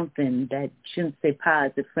something that je ne sais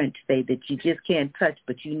pas, the French say, that you just can't touch,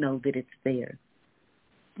 but you know that it's there.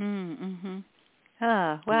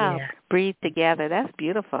 Oh, wow. Yeah. Breathe together. That's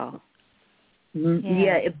beautiful.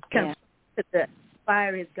 It comes. The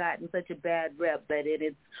fire has gotten such a bad rep that in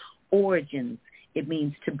its origins, it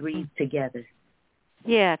means to breathe together.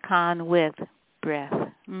 Yeah, con with breath.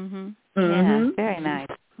 Yeah, very nice.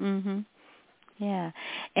 Yeah.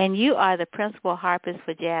 And you are the principal harpist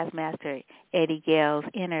for Jazz Master Eddie Gale's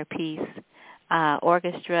Inner Peace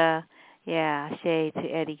Orchestra. Yeah, shade to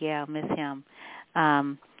Eddie Gale, miss him.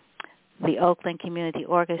 The Oakland Community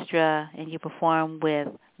Orchestra, and you perform with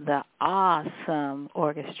the Awesome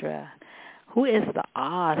Orchestra. Who is the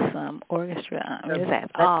Awesome Orchestra? Is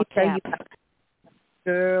that all caps?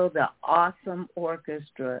 Girl, the Awesome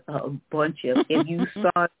Orchestra, a bunch of, if you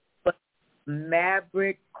saw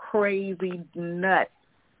maverick, crazy nuts,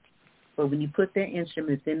 but when you put their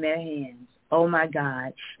instruments in their hands, oh my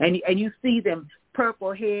God, and you see them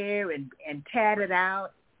purple hair and tatted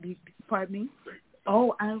out. Pardon me.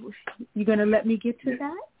 Oh, you're gonna let me get to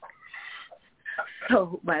that?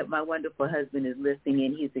 So my wonderful husband is listening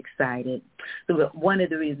and he's excited. So one of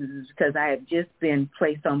the reasons is because I have just been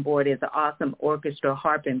placed on board as an Awesome Orchestra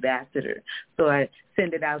harp ambassador. So I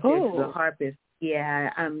send it out there to the harpists.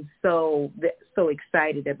 Yeah, I'm so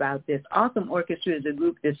excited about this. Awesome Orchestra is a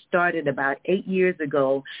group that started about 8 years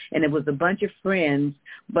ago, and it was a bunch of friends,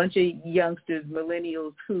 bunch of youngsters,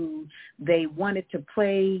 millennials, who they wanted to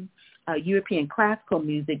play European classical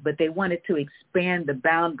music, but they wanted to expand the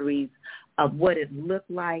boundaries of what it looked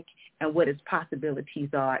like and what its possibilities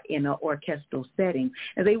are in an orchestral setting.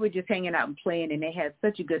 And they were just hanging out and playing, and they had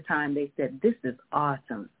such a good time. They said, this is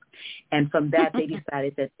awesome. And from that, they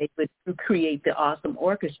decided that they would create the Awesome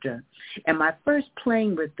Orchestra. And my first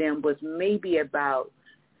playing with them was maybe about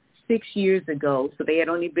 6 years ago. So they had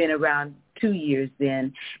only been around 2 years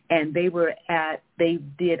then. And they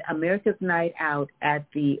did America's Night Out at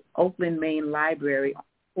the Oakland Main Library on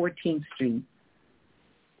 14th Street.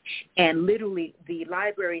 And literally the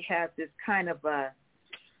library has this kind of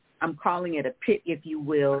I'm calling it a pit, if you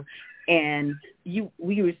will. And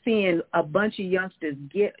we were seeing a bunch of youngsters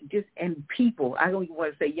and people, I don't even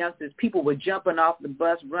want to say youngsters, people were jumping off the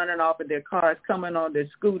bus, running off of their cars, coming on their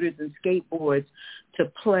scooters and skateboards to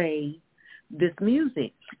play this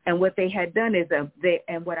music. And what they had done is,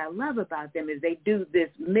 and what I love about them is they do this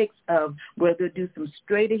mix of where they'll do some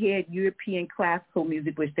straight ahead European classical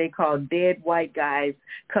music, which they call dead white guys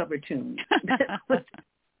cover tunes.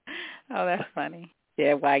 Oh, that's funny.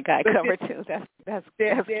 Dead white guy cover tunes. That's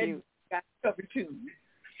cute. Cover tunes.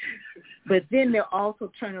 But then they'll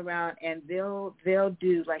also turn around and they'll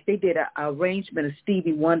do, like they did an arrangement of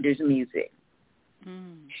Stevie Wonder's music.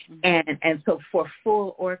 And so for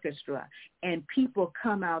full orchestra, and people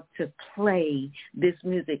come out to play this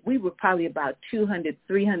music. We were probably about 200,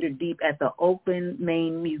 300 deep at the Oakland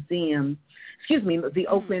Main Museum, the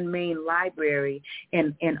Oakland Main Library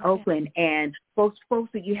in Oakland. And folks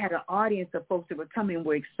that you had an audience of folks that were coming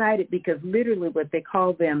were excited because literally what they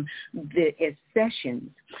call them is sessions.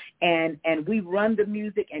 And we run the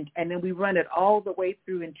music and then we run it all the way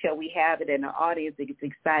through until we have it and the audience gets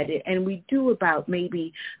excited. And we do about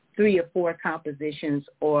maybe 3 or 4 compositions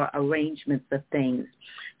or arrangements of things.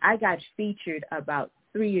 I got featured about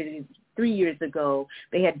 3 years ago.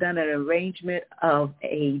 They had done an arrangement of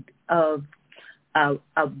a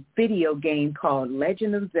video game called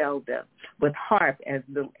Legend of Zelda with harp as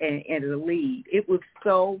the lead. It was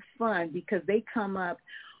so fun because they come up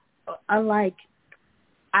unlike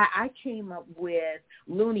I came up with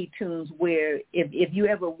Looney Tunes where if you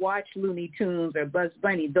ever watch Looney Tunes or Bugs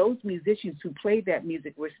Bunny, those musicians who played that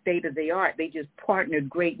music were state of the art. They just partnered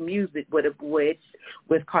great music with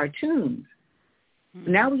cartoons.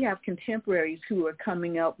 Now we have contemporaries who are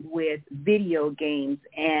coming up with video games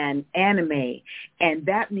and anime, and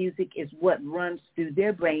that music is what runs through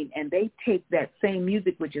their brain, and they take that same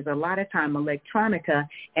music, which is a lot of time electronica,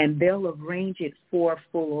 and they'll arrange it for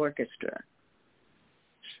full orchestra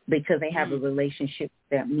because they have a relationship with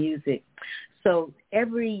that music. So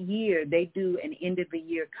every year they do an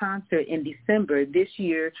end-of-the-year concert in December. This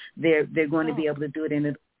year they're going to be able to do it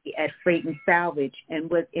at Freight and Salvage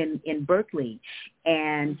and in Berkeley.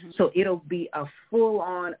 And so it'll be a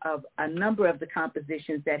full-on of a number of the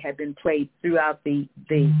compositions that have been played throughout the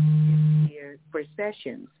year for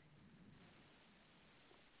sessions.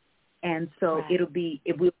 And so it will be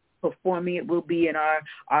performing. It will be in our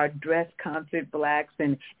dress concert blacks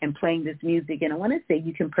and playing this music. And I want to say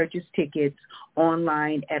you can purchase tickets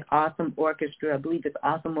online at Awesome Orchestra. I believe it's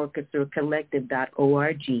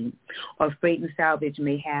awesomeorchestracollective.org, or Freight and Salvage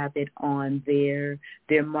may have it on their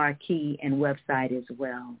marquee and website as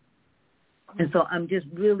well. And so I'm just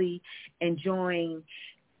really enjoying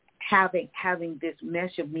having this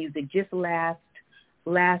mesh of music. Just last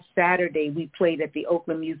Saturday we played at the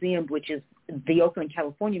Oakland Museum, which is the Oakland,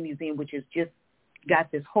 California Museum, which has just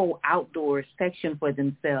got this whole outdoor section for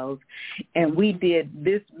themselves. And we did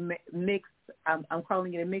this mix. I'm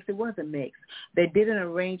calling it a mix. It was a mix. They did an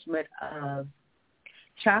arrangement of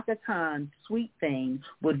Chaka Khan's Sweet Thing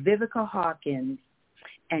with Vivica Hawkins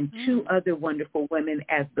and two other wonderful women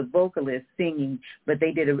as the vocalists singing. But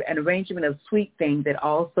they did an arrangement of Sweet Thing that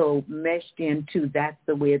also meshed into That's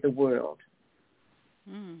the Way of the World.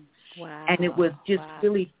 Wow. And it was just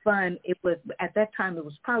really fun. It was, at that time, it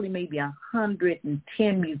was probably maybe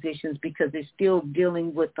 110 musicians because they're still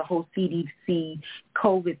dealing with the whole CDC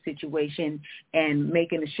COVID situation and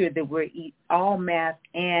making sure that we're all masked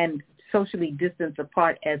and socially distanced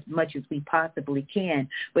apart as much as we possibly can.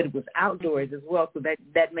 But it was outdoors as well, so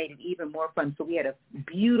that made it even more fun. So we had a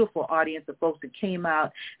beautiful audience of folks that came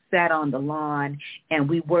out, sat on the lawn, and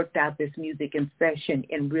we worked out this music in session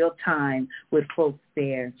in real time with folks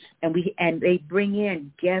there. And they bring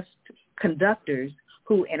in guest conductors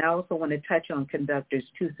who, and I also want to touch on conductors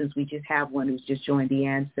too, since we just have one who's just joined the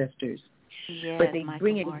Ancestors. Yes, but they Michael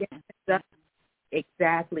bring in Morgan. guest conductors,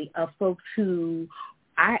 exactly, of folks who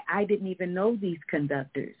I didn't even know these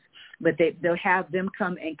conductors, but they'll have them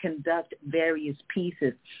come and conduct various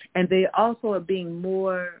pieces. And they also are being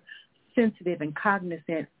more sensitive and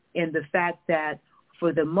cognizant in the fact that,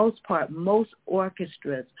 for the most part, most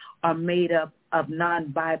orchestras are made up of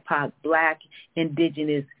non-BIPOC, Black,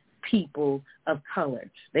 Indigenous people of color.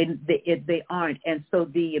 They aren't. And so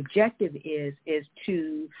the objective is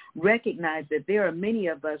to recognize that there are many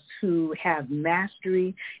of us who have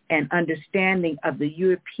mastery and understanding of the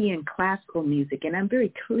European classical music. And I'm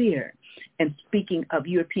very clear in speaking of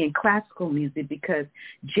European classical music because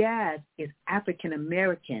jazz is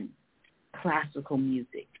African-American classical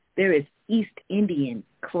music. There is East Indian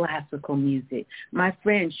classical music. My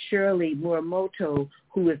friend Shirley Muramoto,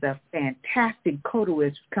 who is a fantastic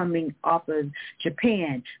kodoist coming off of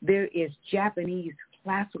Japan, there is Japanese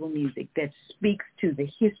classical music that speaks to the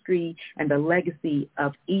history and the legacy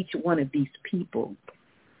of each one of these people.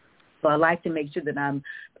 So I like to make sure that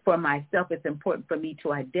for myself, it's important for me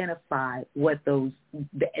to identify to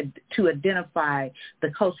identify the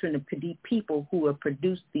culture and the people who have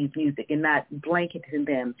produced these music and not blanketing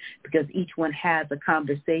them, because each one has a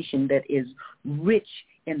conversation that is rich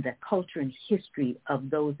in the culture and history of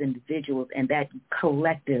those individuals and that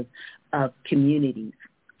collective of communities.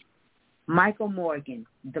 Michael Morgan,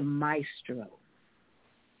 the maestro.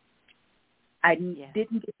 I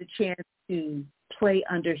didn't get the chance to play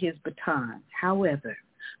under his baton. However,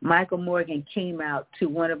 Michael Morgan came out to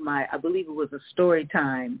one of my, I believe it was a story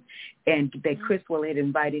time, and that Chris Will had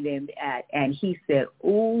invited him at, and he said,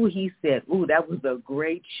 ooh, that was a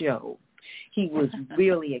great show. He was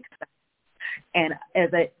really excited. And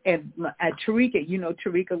Tarika,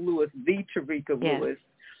 Tarika Lewis, the Tarika Lewis,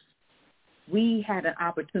 we had an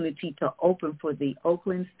opportunity to open for the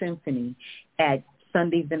Oakland Symphony at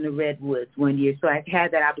Sundays in the Redwoods one year. So I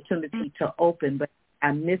had that opportunity to open, but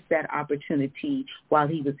I missed that opportunity while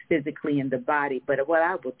he was physically in the body. But what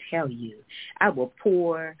I will tell you, I will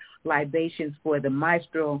pour libations for the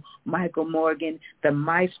maestro Michael Morgan, the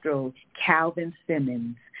maestro Calvin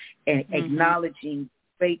Simmons, and acknowledging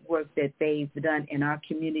great work that they've done in our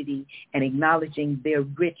community and acknowledging their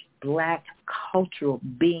rich Black cultural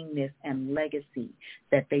beingness and legacy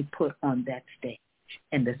that they put on that stage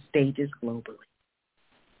and the stages globally.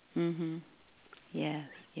 Yes.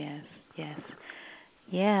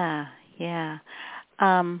 Yeah.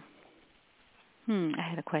 I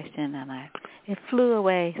had a question and it flew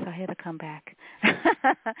away, so I had to come back.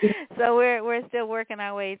 So we're still working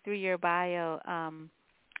our way through your bio,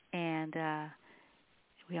 and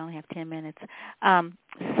we only have 10 minutes.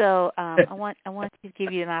 So I want to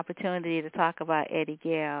give you an opportunity to talk about Eddie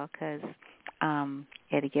Gale, because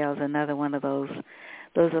Eddie Gale is another one of those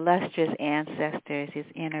illustrious ancestors. His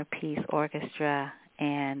Inner Peace Orchestra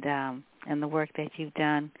and the work that you've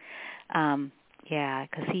done. Yeah,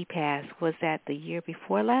 because he passed. Was that the year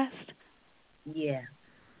before last? Yeah.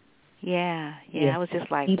 Yeah. I was just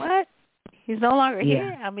like, what? He's no longer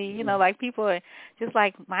here? I mean, like people are just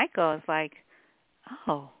like Michael. It's like,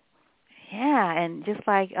 oh, yeah. And just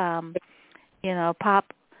like, Papa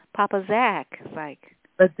Zach. It's like,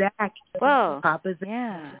 Zach. whoa. Papa Zach.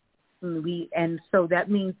 Yeah. And so that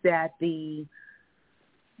means that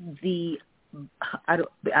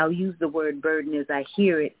I'll use the word burden as I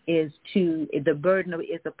hear it, the burden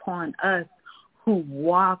is upon us who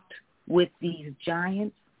walked with these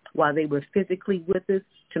giants while they were physically with us,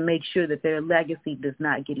 to make sure that their legacy does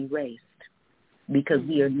not get erased, because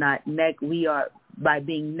we are by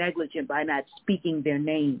being negligent, by not speaking their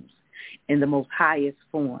names in the most highest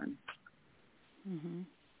form. Mm-hmm.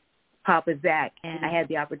 Papa Zach, I had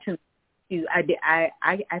the opportunity. I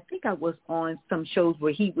think I was on some shows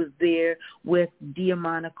where he was there with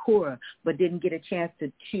Diamana Cora, but didn't get a chance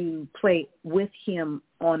to play with him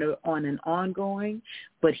on an ongoing.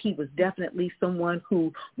 But he was definitely someone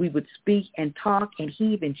who we would speak and talk, and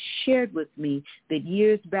he even shared with me that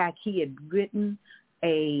years back he had written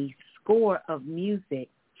a score of music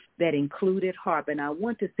that included harp, and I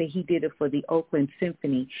want to say he did it for the Oakland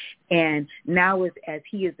Symphony. And now as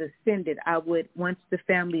he has ascended, once the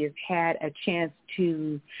family has had a chance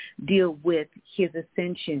to deal with his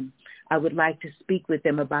ascension, I would like to speak with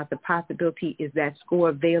them about the possibility, is that score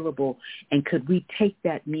available, and could we take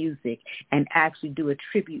that music and actually do a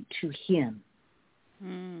tribute to him?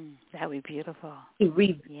 That would be beautiful. To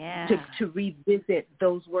revisit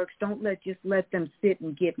those works. Don't just let them sit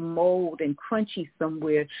and get mold and crunchy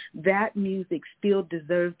somewhere. That music still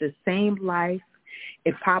deserves the same life.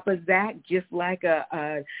 If Papa Zach, just like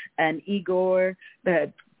an Igor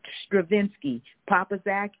Stravinsky, Papa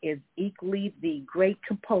Zach is equally the great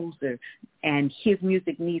composer, and his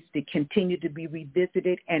music needs to continue to be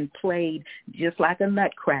revisited and played just like a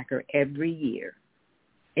nutcracker every year.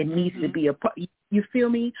 It needs to be a part. You feel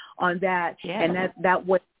me on that? Yeah. And that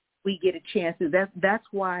what we get a chance to. That's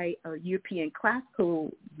why European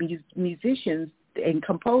classical musicians and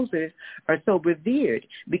composers are so revered,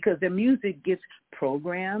 because their music gets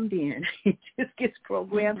programmed in. It just gets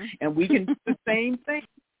programmed, and we can do the same thing.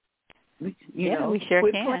 We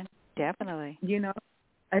sure can. Definitely.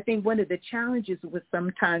 I think one of the challenges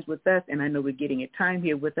sometimes with us, and I know we're getting at time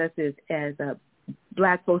here with us, is as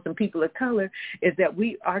Black folks and people of color, is that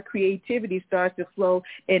our creativity starts to flow,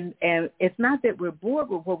 and it's not that we're bored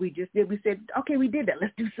with what we just did. We said, okay, we did that.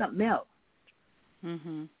 Let's do something else.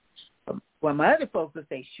 Mm-hmm. Well, my other folks will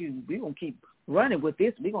say, shoot, we're going to keep running with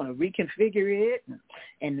this. We're going to reconfigure it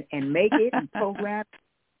and make it and program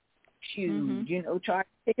to, charge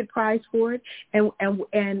a ticket price for it.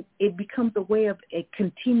 And it becomes a way of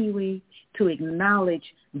continuing to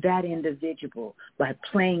acknowledge that individual by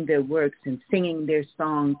playing their works and singing their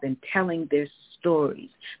songs and telling their stories.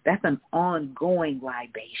 That's an ongoing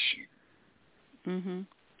libation. Mm-hmm.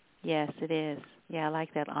 Yes, it is. Yeah, I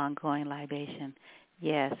like that ongoing libation.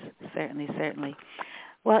 Yes, certainly.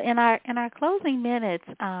 Well, in our closing minutes,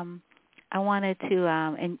 I wanted to,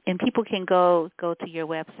 and people can go to your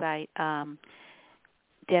website,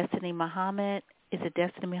 Destiny Muhammad. Is it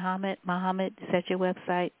Destiny Muhammad? Muhammad, is that your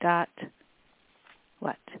website?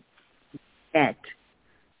 What? At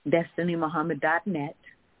DestinyMuhammad.net.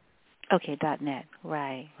 Okay, .net.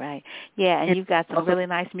 Right. Yeah, and you've got some really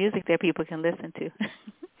nice music there people can listen to.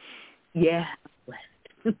 Yeah.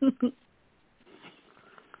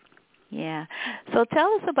 Yeah. So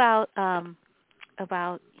tell us about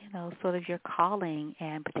sort of your calling,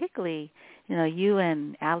 and particularly, you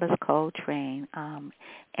and Alice Coltrane,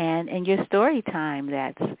 and your story time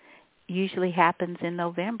that usually happens in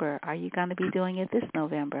November. Are you going to be doing it this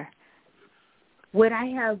November? What I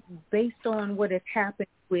have, based on what has happened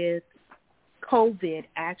with COVID,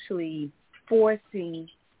 actually forcing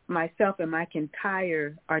myself and my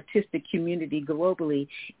entire artistic community globally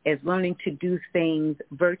is learning to do things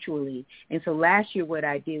virtually. And so last year what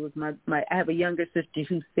I did was I have a younger sister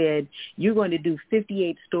who said, you're going to do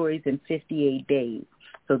 58 stories in 58 days.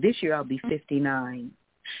 So this year I'll be 59.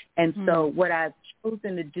 And so what I've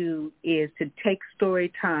chosen to do is to take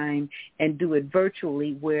story time and do it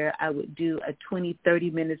virtually, where I would do a 20,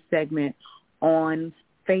 30-minute segment on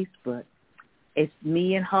Facebook. It's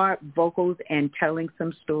me and harp, vocals, and telling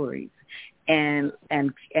some stories, and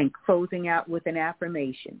closing out with an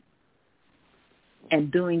affirmation,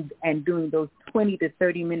 and doing those 20 to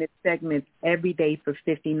 30 minute segments every day for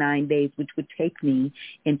 59 days, which would take me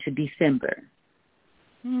into December.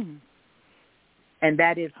 And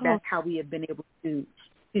that's how we have been able to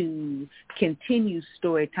continue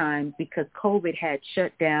story time, because COVID had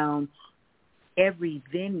shut down every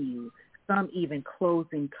venue, some even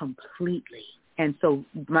closing completely. And so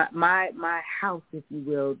my house, if you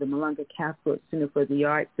will, the Malunga Castle Center for the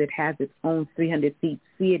Arts, that has its own 300-seat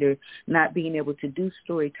theater, not being able to do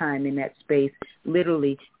story time in that space,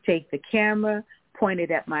 literally take the camera, point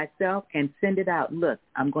it at myself, and send it out. Look,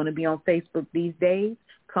 I'm going to be on Facebook these days.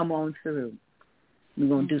 Come on through. We're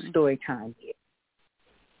going to do story time here.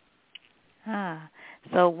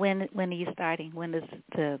 So when are you starting? When is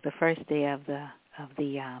the first day of the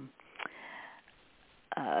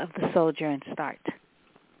Sojourn start?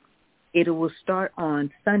 It will start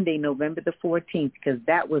on Sunday, November the 14th, because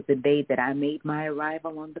that was the day that I made my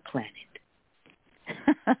arrival on the planet.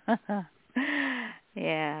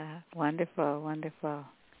 Yeah, wonderful, wonderful.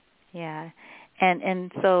 Yeah,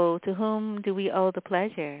 and so to whom do we owe the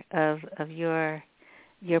pleasure of your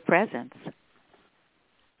presence?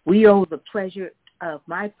 We owe the pleasure of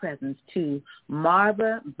my presence to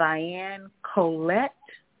Marva Vianne Colette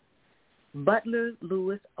Butler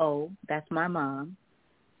Lewis O., that's my mom,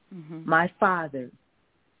 my father,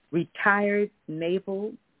 retired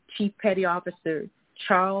Naval Chief Petty Officer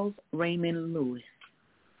Charles Raymond Lewis.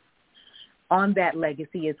 On that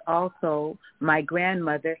legacy is also my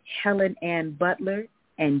grandmother, Helen Ann Butler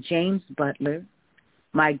and James Butler,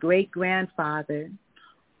 my great-grandfather,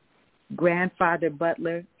 Grandfather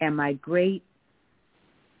Butler, and my great-aunt,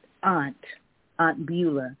 Aunt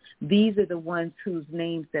Beulah. These are the ones whose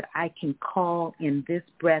names that I can call in this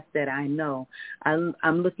breath that I know. I'm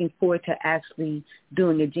looking forward to actually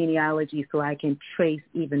doing a genealogy so I can trace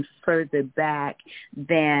even further back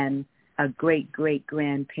than a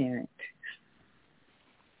great-great-grandparent.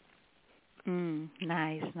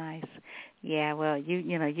 Nice. Yeah, well,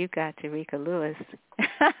 you got Tarika Lewis.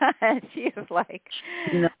 She is like,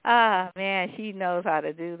 man, she knows how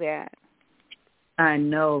to do that. I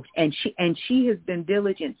know, and she has been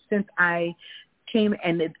diligent since I came.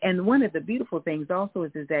 And one of the beautiful things also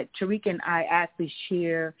is that Tarika and I actually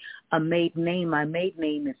share a maiden name. My maiden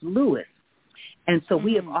name is Lewis, and so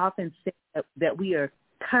we have often said that we are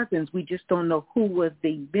cousins. We just don't know who was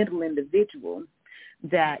the middle individual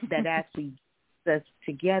that actually us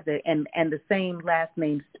together, and the same last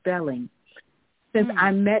name spelling. Since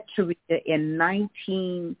I met Tarika in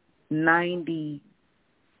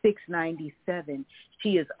 1996, 97,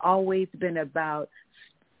 she has always been about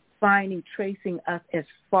tracing us as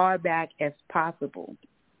far back as possible.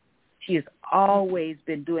 She has always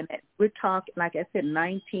been doing that. We're talking, like I said,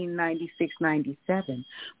 1996, 97,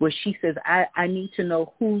 where she says, I need to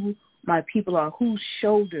know who my people are, whose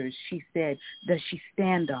shoulders, she said, does she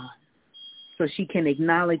stand on, so she can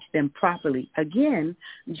acknowledge them properly. Again,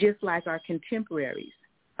 just like our contemporaries,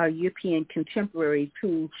 our European contemporaries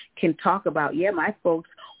who can talk about, my folks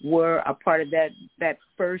were a part of that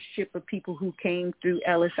first ship of people who came through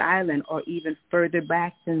Ellis Island, or even further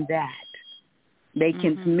back than that. They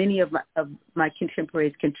can, many of my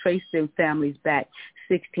contemporaries can trace their families back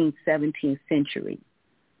 16th, 17th century.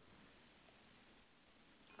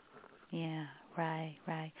 Yeah, right.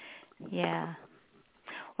 Yeah.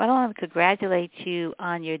 Well, I want to congratulate you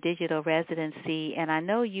on your digital residency, and I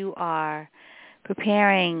know you are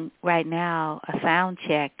preparing right now a sound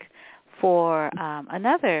check for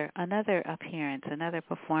another appearance, another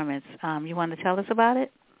performance. You want to tell us about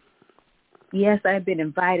it? Yes, I've been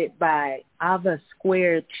invited by Ava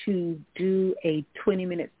Square to do a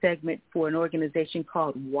 20-minute segment for an organization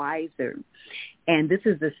called Wiser. And this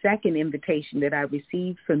is the second invitation that I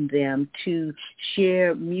received from them to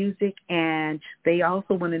share music, and they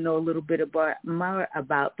also want to know a little bit more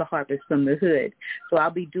about the Harvest from the Hood. So I'll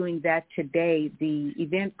be doing that today. The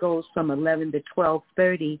event goes from 11 to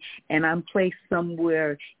 12:30, and I'm placed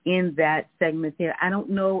somewhere in that segment there. I don't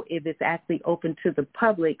know if it's actually open to the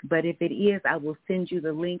public, but if it is, I will send you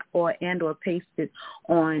the link or paste it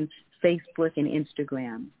on Facebook and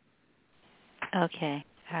Instagram. Okay.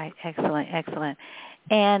 All right. Excellent.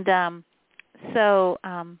 And so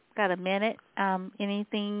got a minute.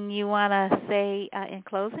 Anything you want to say in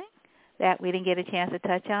closing that we didn't get a chance to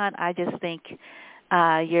touch on? I just think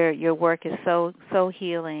your work is so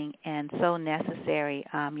healing and so necessary.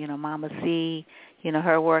 Mama C,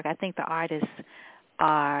 her work. I think the artists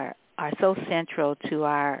are so central to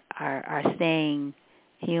our staying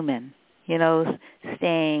human.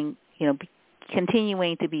 Staying,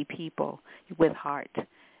 continuing to be people with heart.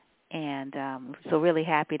 And so really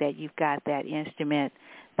happy that you've got that instrument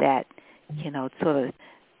that, sort of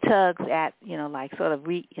tugs at, like sort of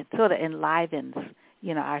it sort of enlivens,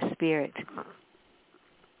 our spirit.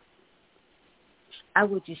 I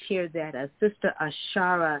would just share that Sister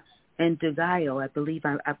Ashara and Degayo, I believe,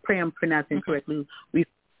 I pray I'm pronouncing correctly, refer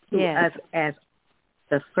to us as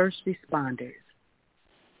the first responders.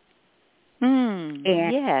 And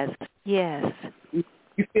yes.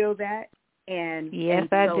 You feel that? And yes,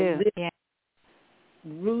 and I so do. Yeah.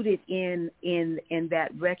 Rooted in that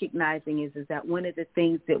recognizing is that one of the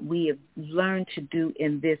things that we have learned to do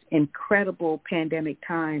in this incredible pandemic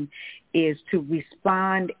time is to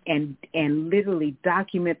respond and literally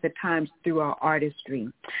document the times through our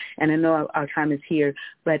artistry. And I know our time is here,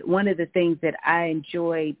 but one of the things that I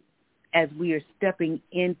enjoy as we are stepping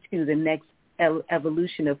into the next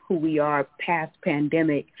evolution of who we are past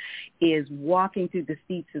pandemic is walking through the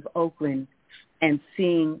streets of Oakland and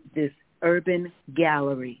seeing this urban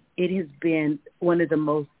gallery. It has been one of the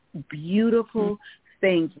most beautiful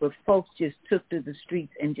things where folks just took to the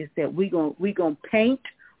streets and just said, we're gonna paint,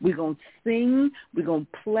 we're going to sing, we're going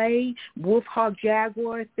to play. Wolf Hawk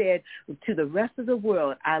Jaguar said to the rest of the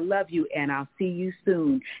world, I love you and I'll see you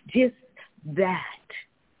soon. Just that.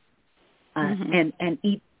 And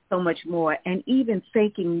eat so much more. And even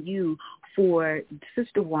thanking you for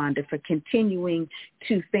Sister Wanda for continuing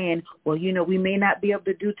to saying, well, we may not be able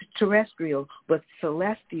to do terrestrial, but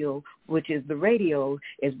celestial, which is the radio,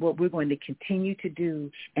 is what we're going to continue to do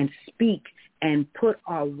and speak and put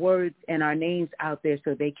our words and our names out there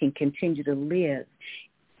so they can continue to live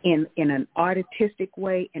in an artistic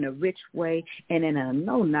way, in a rich way, and in a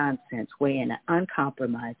no-nonsense way, in an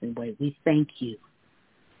uncompromising way. We thank you.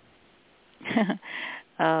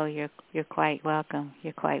 Oh, you're quite welcome.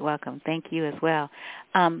 You're quite welcome. Thank you as well.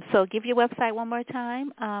 So give your website one more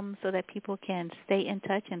time so that people can stay in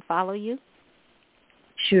touch and follow you.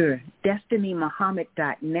 Sure.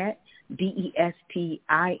 DestinyMuhammad.net,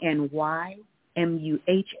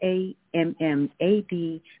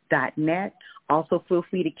 DestinyMuhammad.net. Also feel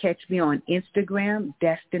free to catch me on Instagram,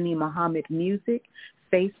 Destiny Muhammad Music,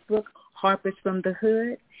 Facebook, Harper's from the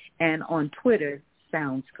Hood, and on Twitter,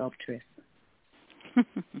 Sound Sculptress.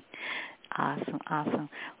 Awesome.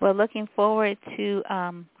 Well, looking forward to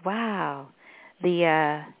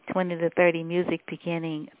the 20 to 30 music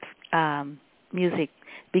beginning on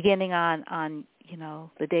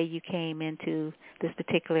the day you came into this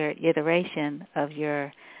particular iteration of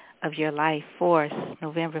your life force,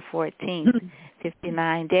 November 14th,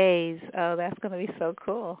 59 days. Oh, that's going to be so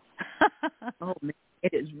cool. Oh man.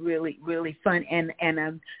 It is really, really fun, and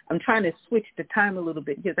I'm trying to switch the time a little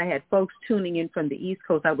bit because I had folks tuning in from the East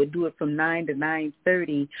Coast. I would do it from 9 to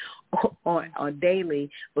 9:30 on daily,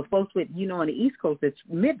 but folks would, on the East Coast it's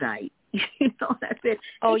midnight. That's it.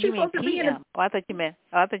 Oh, you mean PM? I thought you meant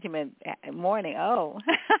morning. Oh,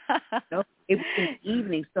 no, it was in the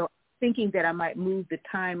evening. So I'm thinking that I might move the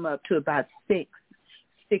time up to about 6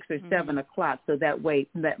 or 7 o'clock, so that way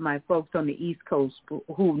that my folks on the East Coast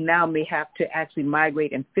who now may have to actually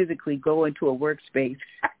migrate and physically go into a workspace,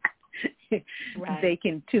 right. They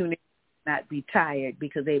can tune in, not be tired,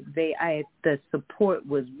 because the support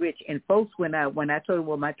was rich. And folks, when I told them,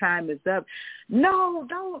 well, my time is up, no,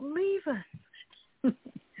 don't leave us.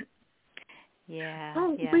 Yeah,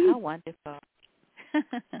 don't yeah, leave. how wonderful.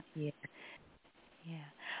 Yeah.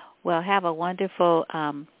 Well, have a wonderful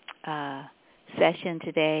session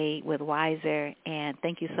today with Wiser, and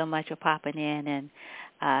thank you so much for popping in,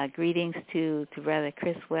 and greetings to Brother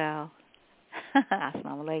Chriswell.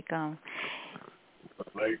 Assalamu alaikum.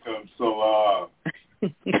 Alaikum salam.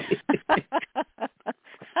 It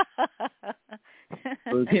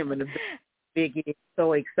was him and the big,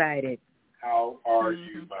 so excited. How are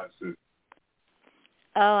you, my sister?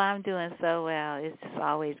 Oh, I'm doing so well. It's just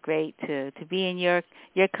always great to be in your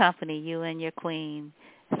company, you and your queen.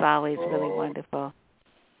 It's always really wonderful.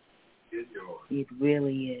 It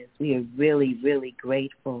really is. We are really, really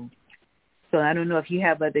grateful. So I don't know if you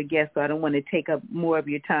have other guests, so I don't want to take up more of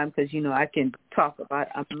your time because, I can talk about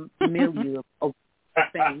a million of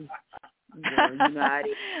things. I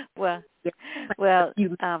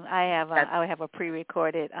have a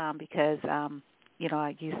pre-recorded because, you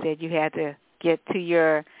said you had to get to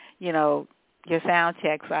your sound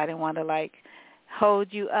check, so I didn't want to,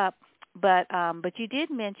 hold you up. But you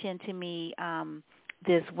did mention to me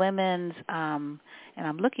this women's, and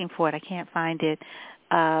I'm looking for it. I can't find it.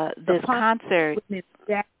 This concert. Women's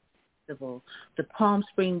Jazz Festival, the Palm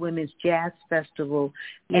Spring Women's Jazz Festival,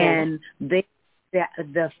 yes. And they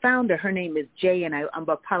the founder, her name is Jay, and I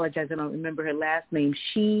apologize, I don't remember her last name.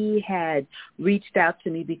 She had reached out to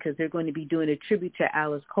me because they're going to be doing a tribute to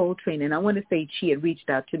Alice Coltrane, and I want to say she had reached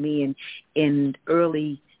out to me in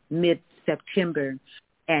early mid-September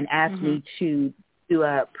and asked me to do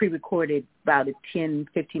a pre-recorded, about a 10,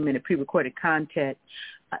 15-minute pre-recorded content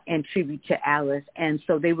and tribute to Alice. And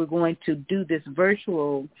so they were going to do this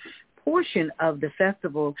virtual portion of the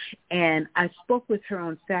festival, and I spoke with her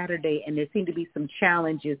on Saturday, and there seemed to be some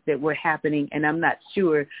challenges that were happening, and I'm not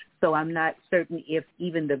sure, so I'm not certain if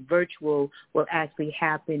even the virtual will actually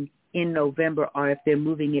happen in November or if they're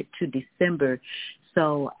moving it to December.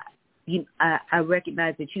 So I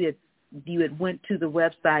recognize that you had went to the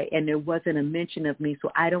website and there wasn't a mention of me, so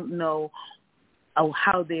I don't know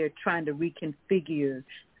how they're trying to reconfigure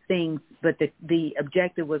things, but the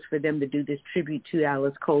objective was for them to do this tribute to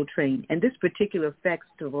Alice Coltrane. And this particular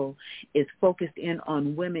festival is focused in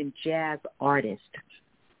on women jazz artists.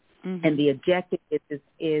 And the objective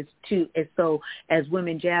is so as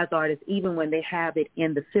women jazz artists, even when they have it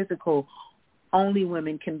in the physical, only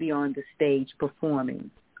women can be on the stage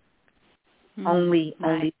performing. Only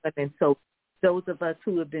women. So those of us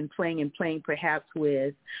who have been playing perhaps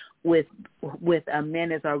with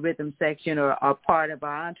men as our rhythm section or are part of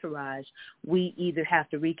our entourage, we either have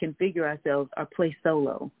to reconfigure ourselves or play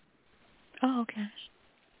solo. Oh, okay.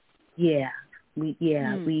 Yeah. We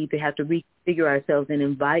either have to reconfigure ourselves and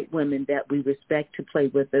invite women that we respect to play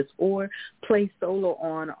with us, or play solo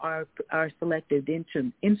on our selected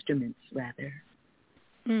instruments, rather.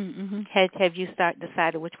 Mm-hmm. Have you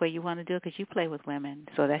decided which way you want to do it? Because you play with women,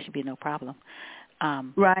 so that should be no problem.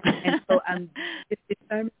 Right, and so I'm just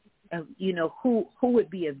determining, who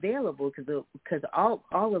would be available, because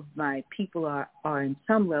all of my people are in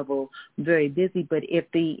some level very busy. But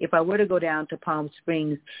if I were to go down to Palm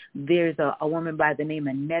Springs, there's a woman by the name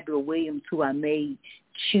of Nedra Williams who I may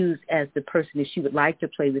choose as the person that she would like to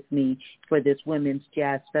play with me for this women's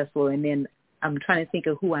jazz festival, and then I'm trying to think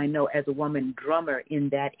of who I know as a woman drummer in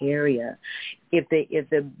that area. If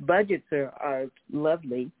the budgets are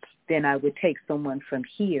lovely, then I would take someone from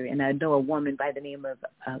here. And I know a woman by the name of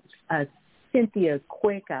Cynthia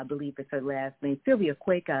Cueca, I believe is her last name. Sylvia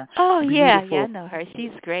Cueca. Oh, yeah, I know her.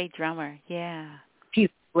 She's a great drummer, yeah. She's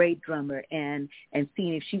a great drummer, and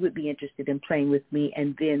seeing if she would be interested in playing with me.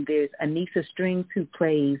 And then there's Anissa Strings, who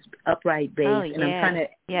plays upright bass. Oh, and I'm trying to,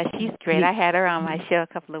 yeah, she's great. I had her on my show a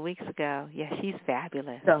couple of weeks ago. Yeah, she's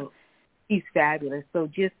fabulous. So she's fabulous. So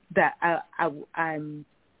just that I'm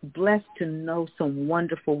blessed to know some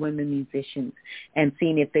wonderful women musicians, and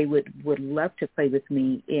seeing if they would love to play with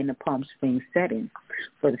me in a Palm Springs setting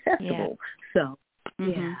for the festival. Yeah. So,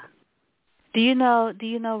 yeah. Do you know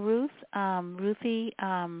Ruth? Ruthie?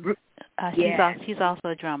 She's also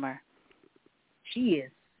a drummer. She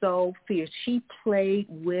is so fierce. She played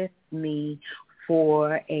with me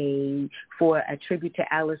for a tribute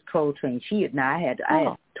to Alice Coltrane. I had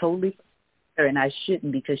totally, and I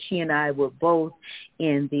shouldn't, because she and I were both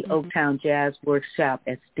in the Oaktown Jazz Workshop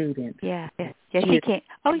as students. Yeah, she came.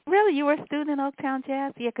 Oh, really? You were a student in Oaktown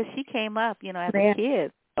Jazz? Yeah, because she came up, as a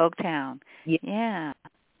kid, Oaktown. Yeah.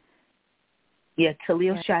 Yeah,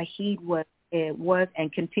 Khalil Shaheed was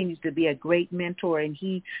and continues to be a great mentor, and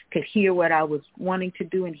he could hear what I was wanting to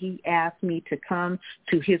do, and he asked me to come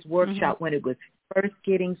to his workshop when it was first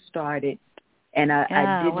getting started, and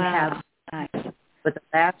I didn't have time. But the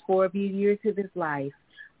last 4 years of his life,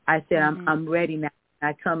 I said, I'm ready now.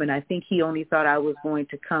 I come, and I think he only thought I was going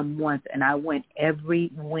to come once, and I went every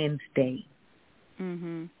Wednesday.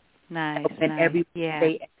 Nice. And every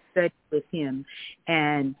Wednesday I studied with him.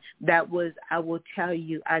 And that was, I will tell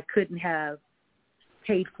you, I couldn't have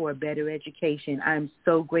paid for a better education. I'm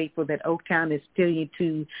so grateful that Oaktown is still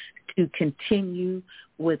to continue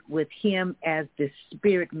with him as the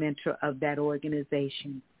spirit mentor of that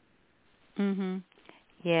organization.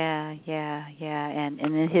 Yeah. And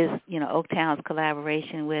in his, Oaktown's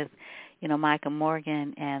collaboration with, Michael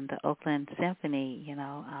Morgan and the Oakland Symphony,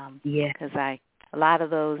 because a lot of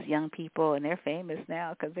those young people, and they're famous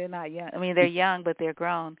now because they're not young. I mean, they're young, but they're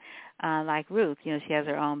grown. Like Ruth, she has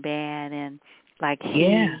her own band, and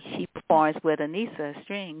she performs with Anissa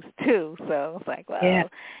Strings too. So it's like, wow.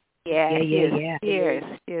 She is fierce.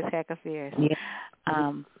 She is heck of fierce. Yeah.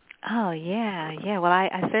 Well,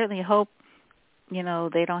 I certainly hope,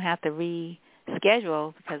 they don't have to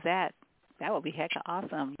reschedule, because that would be heck of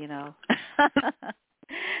awesome,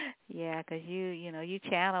 Yeah, because you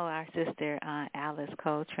channel our sister Alice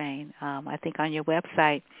Coltrane. I think on your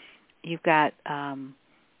website you've got a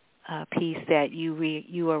piece that you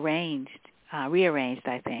rearranged,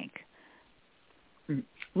 I think.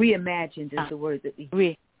 Reimagined is the word that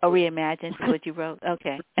we Oh, reimagined is what you wrote?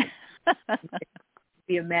 Okay. I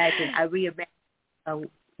reimagined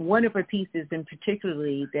one of her pieces in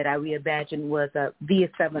particularly that I reimagined was Via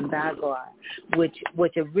Savandagua, which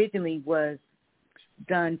originally was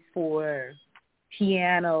done for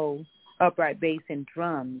piano, upright bass, and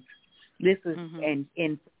drums. This was and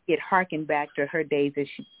it harkened back to her days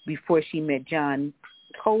before she met John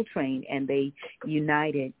Coltrane, and they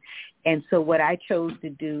united. And so what I chose to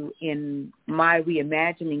do in my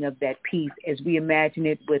reimagining of that piece is reimagine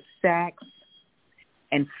it with sax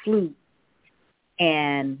and flute,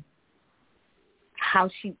 and how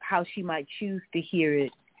she might choose to hear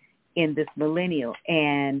it in this millennial.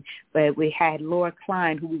 But we had Laura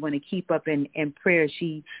Klein, who we want to keep up in prayer.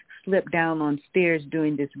 She slipped down on stairs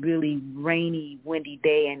during this really rainy, windy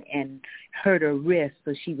day and hurt her wrist,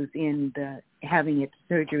 so she was having its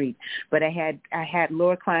surgery. But I had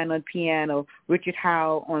Laura Klein on piano, Richard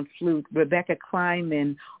Howell on flute, Rebecca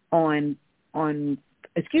Kleinman on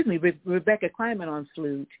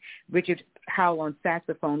flute, Richard Howell on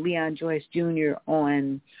saxophone, Leon Joyce Jr.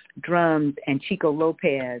 on drums, and Chico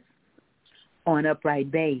Lopez on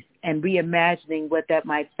upright bass, and reimagining what that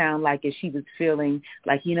might sound like as she was feeling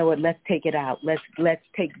like, you know what, let's take it out. Let's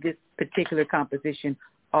take this particular composition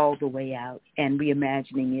all the way out, and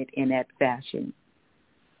reimagining it in that fashion.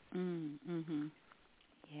 Mm-hmm.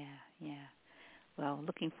 Yeah. Well,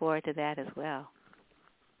 looking forward to that as well.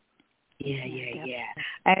 Yeah.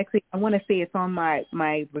 Actually, I want to say it's on my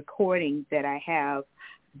recording that I have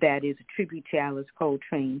that is a tribute to Alice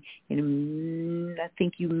Coltrane, and I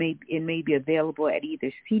think it may be available at either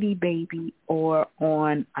CD Baby or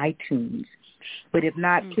on iTunes. But if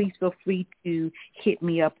not, please feel free to hit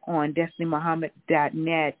me up on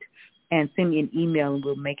destinymuhammad.net and send me an email, and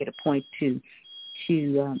we'll make it a point to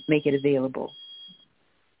make it available.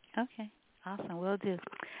 Okay. Awesome. Will do.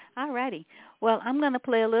 All righty. Well, I'm going to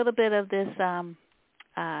play a little bit of this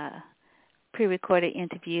pre-recorded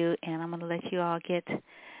interview, and I'm going to let you all get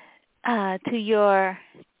to your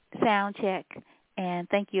sound check. And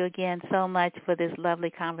thank you again so much for this lovely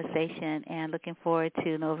conversation, and looking forward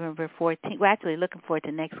to November 14th. Well, actually, looking forward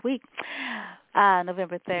to next week,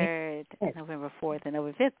 November 3rd, November 4th, and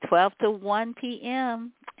November 5th, 12 to 1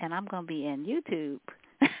 p.m., and I'm going to be in YouTube.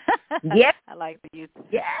 Yep. I like the YouTube.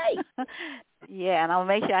 Yay! Yeah, and I'll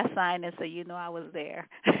make sure I sign it so you know I was there.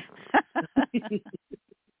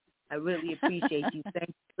 I really appreciate you. Thank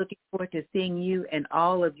you. Looking forward to seeing you and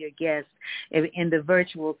all of your guests in the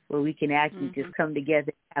virtual, where we can actually just come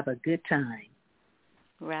together and have a good time.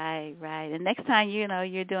 Right. And next time,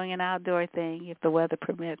 you're doing an outdoor thing, if the weather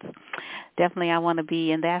permits, definitely I want to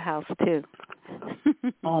be in that house too.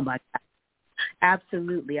 Oh my God.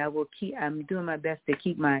 Absolutely. I'm doing my best to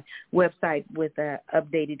keep my website with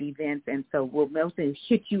updated events, and so we'll mostly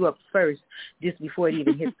hit you up first just before it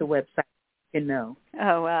even hits the website. Oh,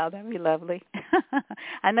 wow, that'd be lovely.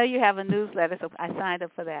 I know you have a newsletter, so I signed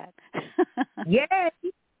up for that. Yay!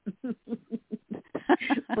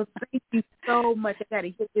 Well, thank you so much. I got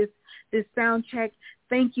to hit this sound check.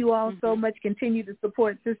 Thank you all so much. Continue to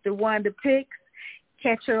support Sister Wanda Picks.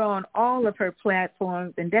 Catch her on all of her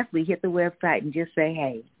platforms, and definitely hit the website and just say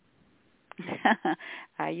hey. All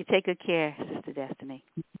right, you take good care, Sister Destiny.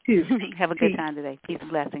 You too. Have a good time today. Peace and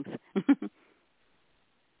blessings.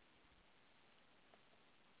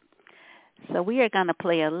 So we are going to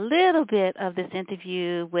play a little bit of this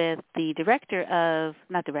interview with the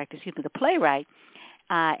the playwright,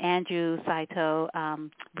 Andrew Saito,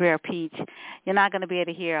 Brer Peach. You're not going to be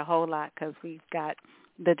able to hear a whole lot because we've got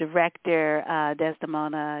the director,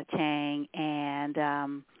 Desdemona Chang, and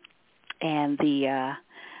the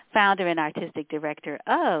founder and artistic director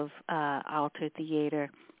of Alter Theater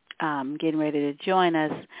getting ready to join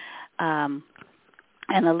us in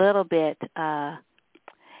a little bit.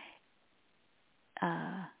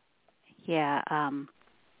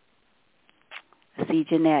 See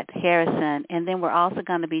Jeanette Harrison, and then we're also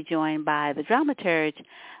going to be joined by the dramaturge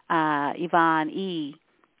Yvonne E.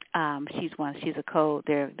 She's a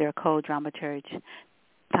co-dramaturge.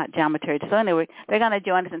 So anyway, they're going to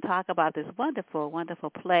join us and talk about this wonderful,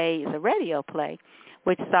 wonderful play. It's a radio play,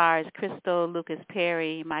 which stars Crystal Lucas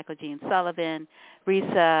Perry, Michael Jean Sullivan,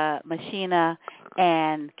 Risa Machina,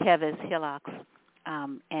 and Kevis Hillocks.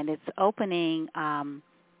 And it's opening,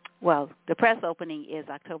 the press opening is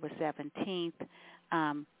October 17th.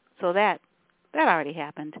 So that already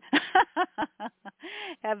happened.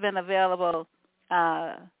 Have been available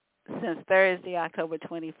since Thursday, October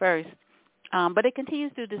 21st. But it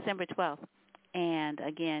continues through December 12th. And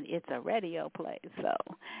again, it's a radio play. So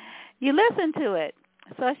you listen to it.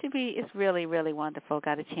 So it's really, really wonderful.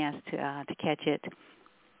 Got a chance to catch it.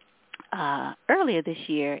 earlier this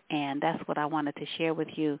year, and that's what I wanted to share with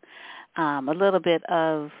you, a little bit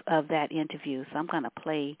of that interview. So I'm going to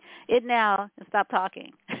play it now and stop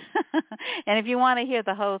talking. And if you want to hear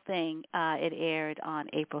the whole thing, it aired on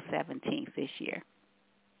April 17th this year.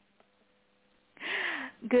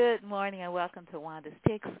 Good morning and welcome to Wanda's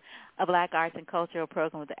Picks, a Black Arts and Cultural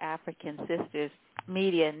program with the African Sisters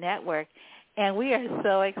Media Network. And we are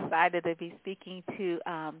so excited to be speaking to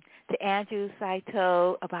Andrew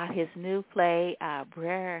Saito about his new play,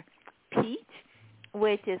 Brer Peach,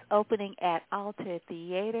 which is opening at Alter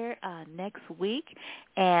Theater next week.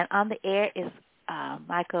 And on the air is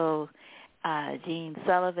Michael Jean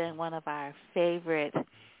Sullivan, one of our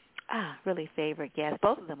really favorite guests.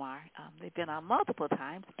 Both of them are. They've been on multiple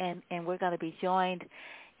times. And we're going to be joined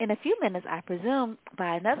in a few minutes, I presume,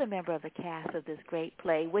 by another member of the cast of this great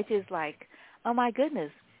play, which is like, oh, my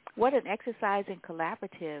goodness, what an exercise in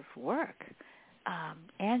collaborative work.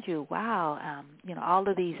 Andrew, wow, all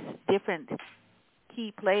of these different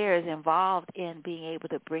key players involved in being able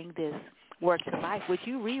to bring this work to life, which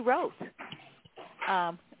you rewrote,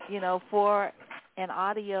 for an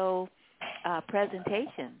audio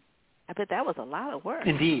presentation. I bet that was a lot of work.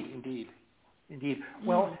 Indeed.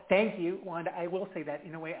 Well, thank you, Wanda. I will say that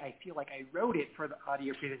in a way I feel like I wrote it for the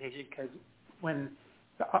audio presentation because when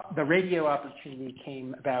the radio opportunity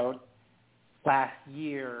came about last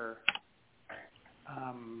year,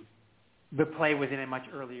 the play was in a much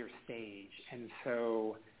earlier stage. And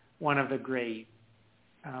so one of the great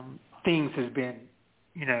things has been,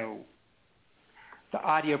 the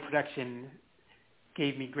audio production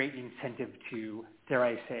gave me great incentive to, dare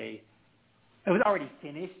I say, it was already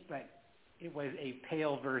finished, but it was a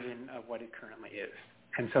pale version of what it currently is.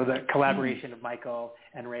 And so the collaboration of Michael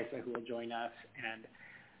and Reza, who will join us, and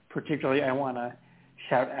particularly I want to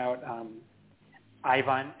shout out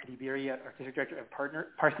Ivan Adibiria, Artistic Director of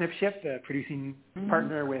Parsnipship, the producing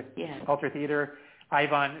partner with Alter Theater.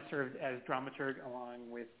 Ivan served as dramaturg along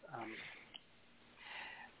with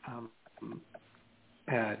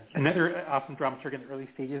another awesome dramaturg in the early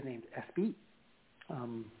stages named SB.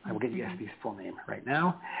 I will get you SB's full name right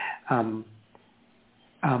now.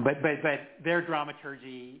 But their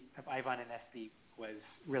dramaturgy of Ivan and SB was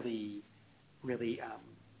really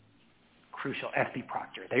crucial. SB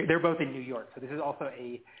Proctor. They're both in New York, so this is also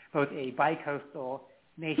both a bi-coastal,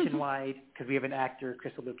 nationwide, because we have an actor,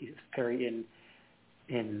 Crystal Lucas Perry,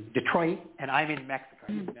 in Detroit, and I'm in Mexico. I've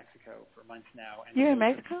been in Mexico for months now. And you're in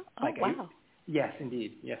Mexico? Oh, wow. Yes,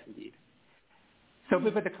 indeed. So,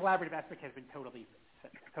 but the collaborative aspect has been totally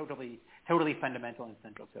fundamental and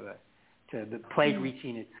central to the play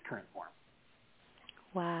reaching its current form.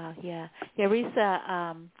 Wow, yeah. Risa,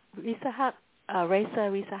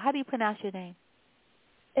 how do you pronounce your name?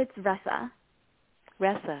 It's Ressa.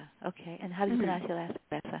 Ressa, okay. And how do you pronounce your last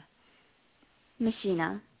name, Ressa?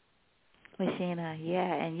 Machina,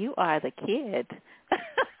 yeah. And you are the kid.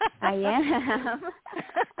 I am.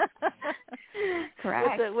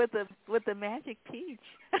 Correct. With the magic peach.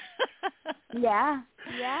 Yeah,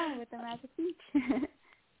 with the magic peach.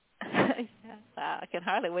 Wow, I can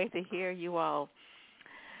hardly wait to hear you all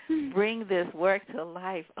bring this work to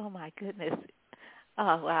life. Oh my goodness.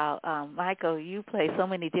 Oh wow, Michael, you play so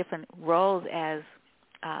many different roles as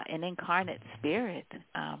an incarnate spirit.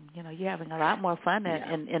 You're having a lot more fun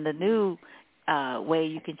in the new way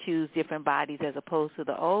you can choose different bodies as opposed to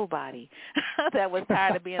the old body that was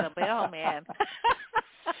tired of being a mailman.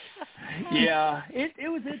 Yeah, it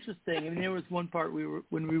was interesting. I mean, there was one part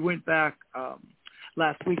when we went back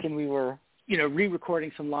last week and we were,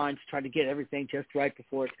 re-recording some lines to try to get everything just right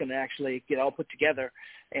before it's going to actually get all put together.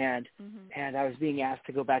 And I was being asked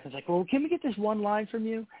to go back. I was like, well, can we get this one line from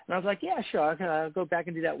you? And I was like, yeah, sure. I'll go back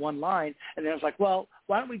and do that one line. And then I was like, well,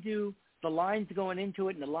 why don't we do the lines going into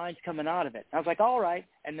it and the lines coming out of it? And I was like, all right.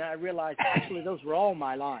 And then I realized, actually, those were all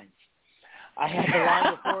my lines. I had the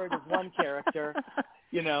line before it as one character,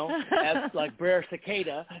 as like Brer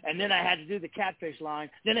Cicada, and then I had to do the catfish line.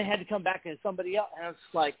 Then I had to come back as somebody else, and I was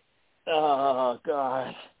like, oh,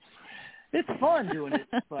 God. It's fun doing it,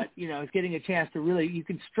 but, it's getting a chance to really, you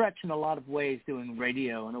can stretch in a lot of ways doing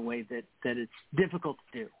radio in a way that it's difficult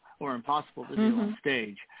to do or impossible to do on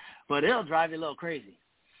stage. But it'll drive you a little crazy.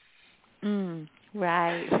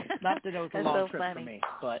 Right. Not that it was a long trip for me,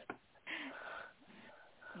 but...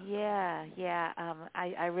 Yeah.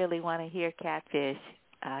 I really want to hear catfish.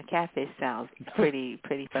 Catfish sounds pretty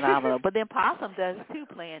phenomenal. But then possum does too,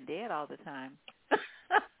 playing dead all the time.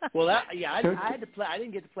 Well, I had to play. I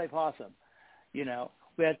didn't get to play possum. We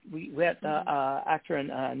had actor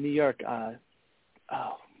in New York.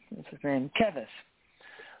 What's his name? Kevis,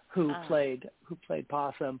 who played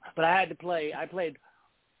possum. But I had to play. I played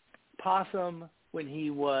possum when he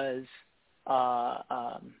was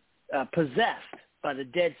possessed by the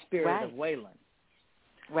dead spirit of Waylon.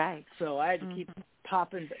 Right. So I had to keep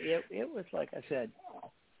popping. It was, like I said,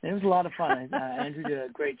 it was a lot of fun. Andrew did a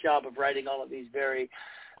great job of writing all of these very,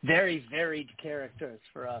 very varied characters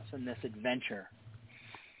for us in this adventure.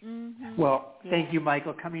 Mm-hmm. Well, thank you,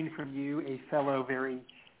 Michael. Coming from you, a fellow very,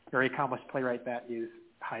 very accomplished playwright, that is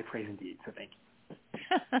high praise indeed. So thank you.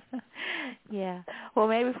 Yeah. Well,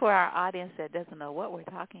 maybe for our audience that doesn't know what we're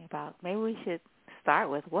talking about, maybe we should start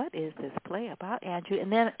with what is this play about, Andrew,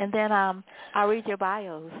 and then I'll read your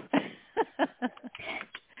bios.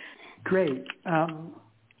 Great.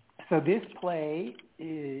 So this play,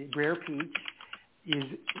 Rare Peach, is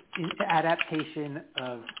an adaptation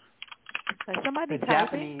of somebody the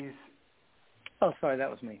Japanese. Oh, sorry, that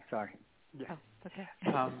was me. Sorry. Yeah. Oh, okay.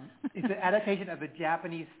 It's an adaptation of the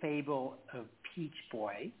Japanese fable of Peach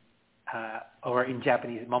Boy, or in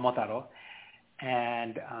Japanese, Momotaro.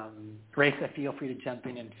 And Raisa, feel free to jump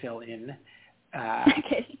in and fill in.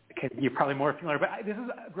 Okay. Because you're probably more familiar. But this is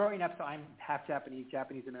growing up, so I'm half Japanese,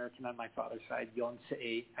 Japanese American on my father's side.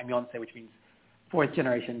 Yonsei, I'm Yonsei, which means fourth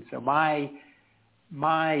generation. So my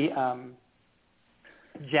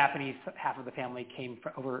Japanese half of the family came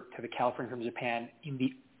over to the California from Japan in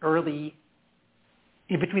between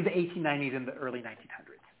the 1890s and the early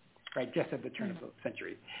 1900s, right, just at the turn of the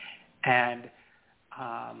century. And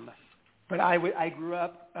but I grew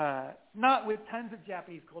up not with tons of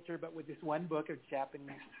Japanese culture, but with this one book of Japanese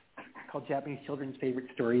called Japanese Children's Favorite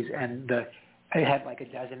Stories, and I had like a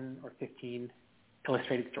dozen or 15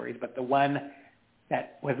 illustrated stories, but the one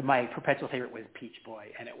that was my perpetual favorite was Peach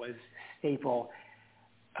Boy, and it was a staple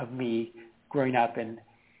of me growing up. And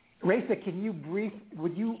Raisa,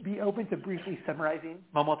 would you be open to briefly summarizing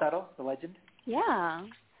Momotaro, the legend? Yeah.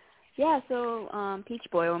 So Peach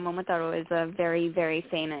Boy or Momotaro is a very, very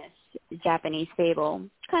famous Japanese fable,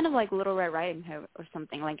 kind of like Little Red Riding Hood or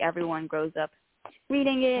something. Like everyone grows up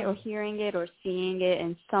reading it or hearing it or seeing it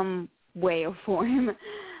in some way or form.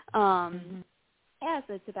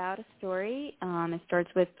 So it's about a story. It starts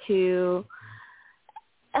with two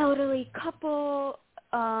elderly couple,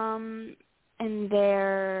 and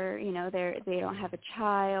they don't have a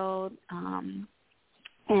child.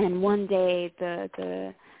 And one day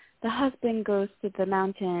the husband goes to the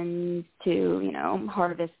mountains to,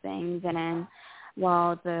 harvest things, and then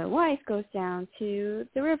while the wife goes down to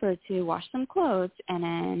the river to wash some clothes, and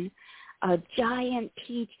then a giant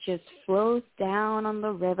peach just flows down on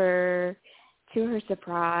the river. To her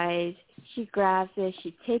surprise, she grabs it,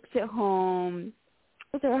 she takes it home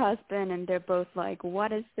with her husband, and they're both like,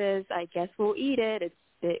 "What is this? I guess we'll eat it.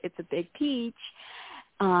 It's a big peach."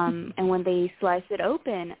 And when they slice it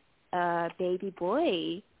open, a baby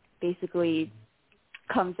boy basically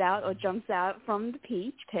comes out or jumps out from the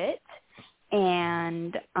peach pit,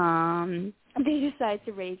 and they decide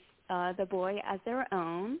to raise the boy as their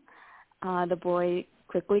own. The boy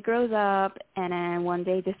quickly grows up, and then one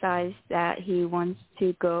day decides that he wants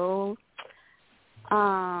to go,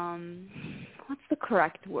 what's the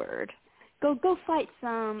correct word? Go fight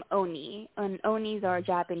some oni. And onis are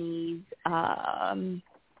Japanese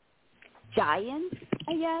giants,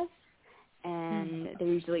 I guess. And they're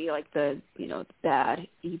usually like the bad,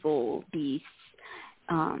 evil beasts.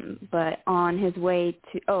 But on his way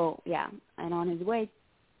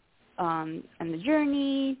on the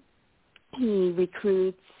journey, he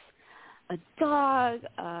recruits a dog,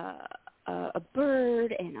 a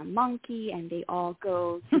bird, and a monkey, and they all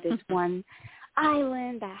go to this one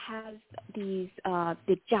island that has these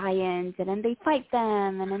big giants, and then they fight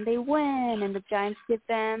them, and then they win, and the giants give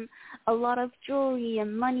them a lot of jewelry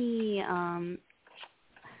and money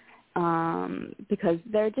because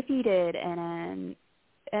they're defeated, and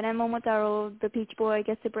then Momotaro, the Peach Boy,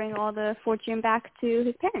 gets to bring all the fortune back to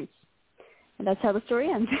his parents, and that's how the story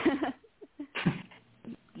ends.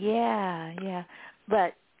 Yeah.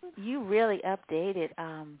 But you really updated,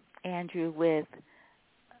 Andrew, with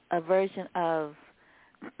a version of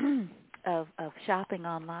shopping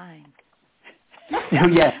online. Oh,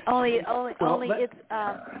 yes. Only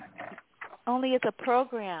it's a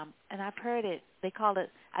program, and I've heard it. They call it.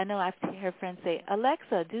 I know I've heard friends say,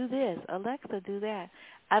 "Alexa, do this. Alexa, do that."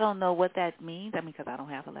 I don't know what that means. I mean, because I don't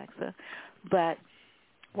have Alexa. But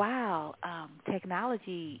wow,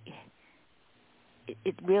 technology.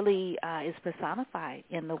 It really is personified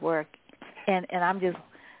in the work, and I'm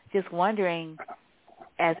just wondering,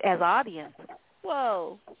 as audience,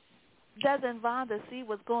 whoa, doesn't Wanda see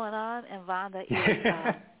what's going on? And Wanda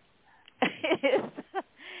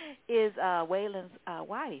is Waylon's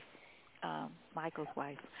wife, Michael's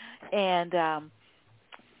wife, and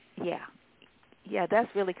Yeah, that's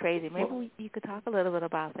really crazy. Maybe you could talk a little bit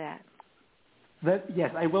about that.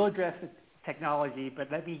 Yes, I will address the technology,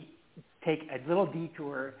 but let me take a little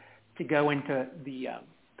detour to go into the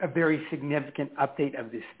a very significant update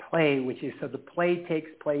of this play, which is, so the play takes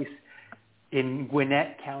place in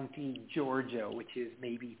Gwinnett County, Georgia, which is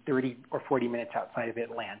maybe 30 or 40 minutes outside of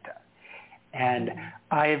Atlanta. And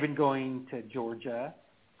I have been going to Georgia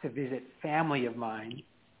to visit family of mine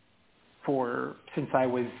since I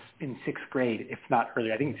was in 6th grade, if not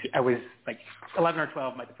earlier. I think I was like 11 or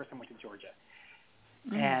 12 the first time I went to Georgia.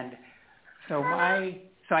 And so I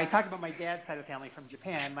talked about my dad's side of the family from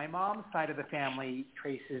Japan. My mom's side of the family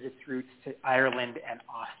traces its roots to Ireland and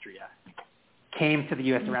Austria. Came to the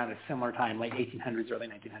U.S. around a similar time, late 1800s, early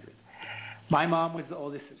 1900s. My mom was the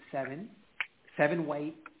oldest of seven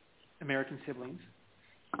white American siblings.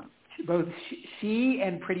 Both she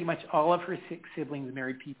and pretty much all of her 6 siblings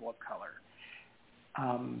married people of color.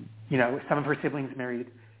 Some of her siblings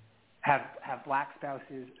have black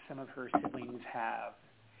spouses. Some of her siblings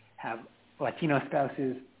have Latino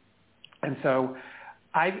spouses. And so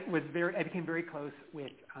I became very close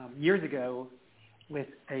with years ago with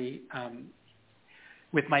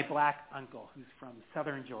with my black uncle who's from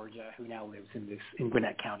southern Georgia, who now lives in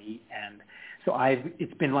Gwinnett County. And so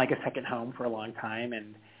it's been like a second home for a long time.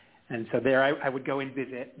 And so there I would go and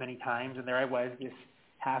visit many times. And there I was, this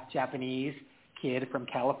half Japanese kid from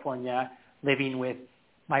California, living with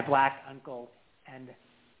my black uncle and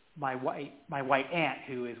my white aunt,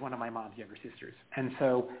 who is one of my mom's younger sisters. And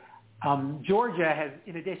so Georgia has,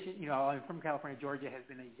 in addition, I'm from California, Georgia has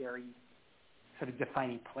been a very sort of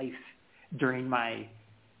defining place during my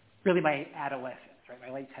adolescence, right?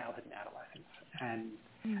 My late childhood and adolescence. And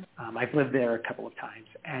I've lived there a couple of times.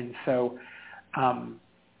 And so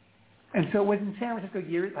it was in San Francisco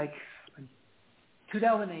like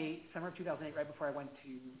 2008, summer of 2008, right before I went to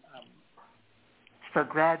for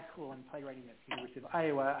grad school in playwriting at the University of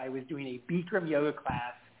Iowa. I was doing a Bikram yoga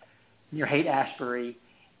class near Haight-Ashbury,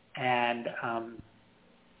 and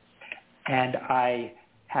I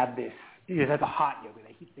had this. It was a hot yoga.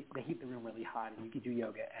 They heat the room really hot, and you could do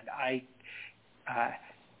yoga. And I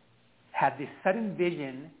had this sudden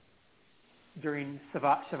vision during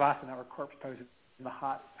Shavasana, or corpse pose, in the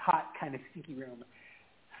hot kind of stinky room,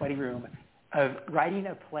 sweaty room, of writing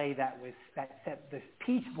a play that set this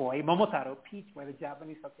Peach Boy, Momotaro, Peach Boy, the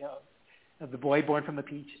Japanese tale of the boy born from the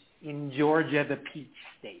peach in Georgia, the Peach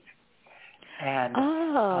State. And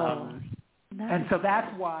nice. And so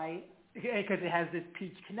that's why, because it has this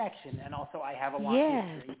peach connection, and also I have a long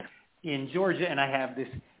history in Georgia, and I have this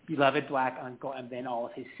beloved black uncle, and then all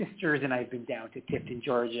of his sisters, and I've been down to Tifton,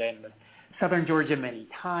 Georgia, and southern Georgia many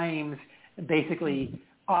times, basically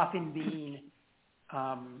often being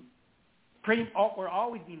or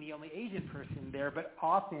always being the only Asian person there, but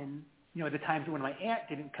often, the times when my aunt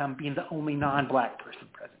didn't come, being the only non-black person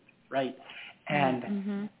present, right?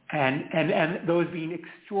 And and those being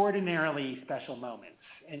extraordinarily special moments,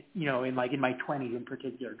 and in my 20s in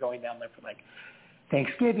particular, going down there for like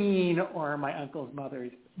Thanksgiving or my uncle's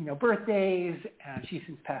mother's birthdays. She's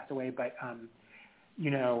since passed away, but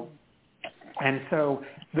and so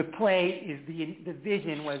the play is the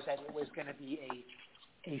vision was that it was going to be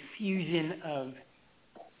a fusion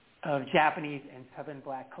of Japanese and Southern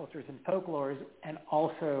black cultures and folklores, and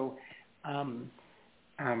also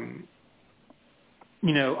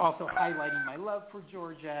also highlighting my love for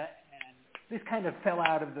Georgia. And this kind of fell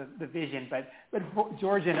out of the vision, but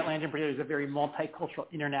Georgia and Atlanta in particular is a very multicultural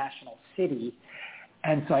international city,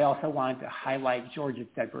 and so I also wanted to highlight Georgia's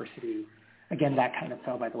diversity. Again, that kind of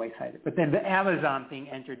fell by the wayside. But then the Amazon thing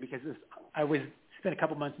entered because I spent a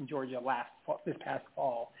couple months in Georgia this past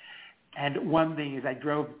fall, and one thing is a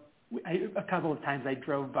couple of times I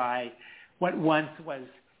drove by what once was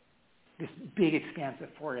this big expanse of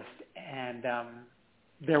forest, and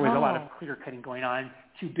there was a lot of clear cutting going on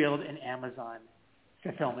to build an Amazon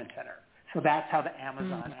fulfillment center. So that's how the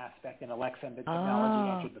Amazon aspect and Alexa and the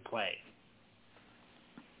technology entered the play.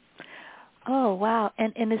 Oh, wow.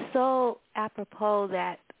 And it's so apropos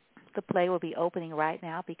that the play will be opening right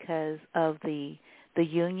now because of the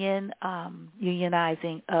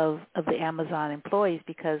unionizing of the Amazon employees,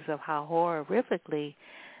 because of how horrifically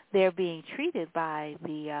they're being treated by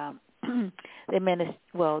the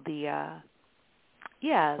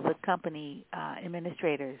company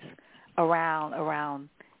administrators around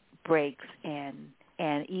breaks and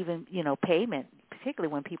even payment,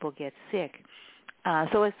 particularly when people get sick.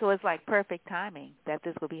 So it's like perfect timing that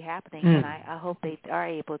this will be happening, and I hope they are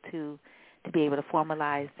able to be able to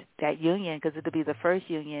formalize that union, because it'll be the first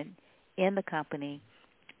union in the company,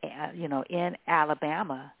 in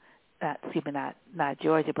Alabama, not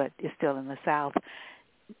Georgia, but it's still in the South,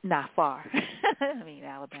 not far. I mean,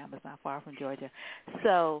 Alabama's not far from Georgia.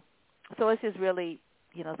 So it's just really,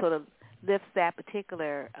 sort of lifts that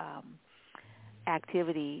particular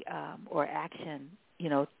activity or action,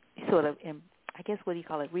 sort of, I guess, what do you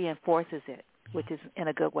call it, reinforces it, which is in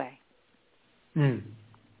a good way.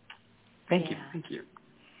 Thank you.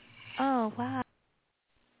 Oh, wow.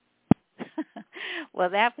 Well,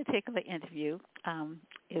 that particular interview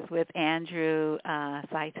is with Andrew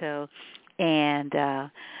Saito, and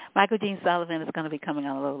Michael Gene Sullivan is going to be coming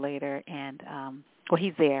on a little later, and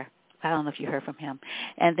he's there. I don't know if you heard from him.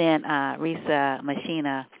 And then Risa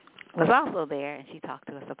Machina was also there, and she talked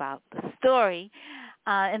to us about the story.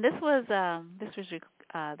 And this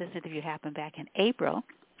interview happened back in April.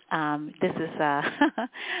 This is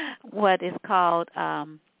what is called a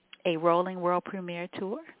rolling world premiere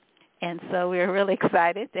tour. And so we're really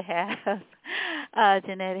excited to have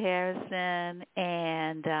Jeanette Harrison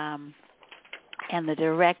and the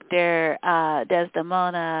director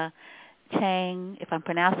Desdemona Chang, if I'm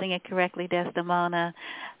pronouncing it correctly, Desdemona.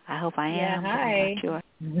 I hope I am. Yeah, hi. I'm not sure.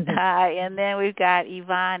 Hi. And then we've got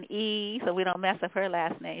Yvonne E., so we don't mess up her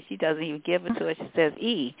last name. She doesn't even give it to us. She says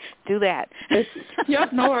E. Do that.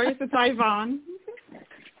 Yep, no worries. It's Yvonne.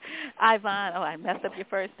 Yvonne. Oh, I messed up your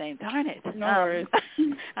first name. Darn it. No worries.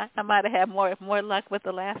 I might have had more luck with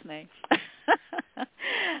the last name.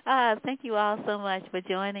 Thank you all so much for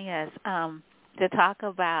joining us to talk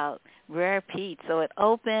about Rare Peach. So it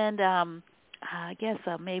opened, I guess,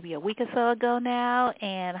 maybe a week or so ago now.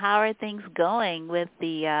 And how are things going with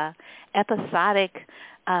the episodic,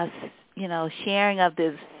 sharing of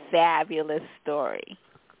this fabulous story?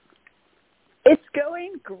 It's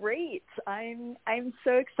going great. I'm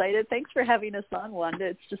so excited. Thanks for having us on, Wanda.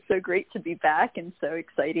 It's just so great to be back and so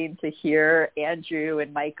exciting to hear Andrew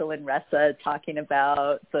and Michael and Ressa talking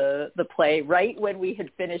about the play right when we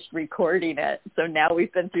had finished recording it. So now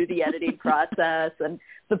we've been through the editing process and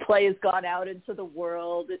the play has gone out into the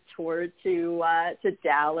world. It toured to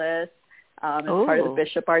Dallas as part of the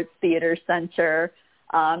Bishop Arts Theater Center.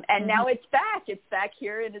 And now it's back. It's back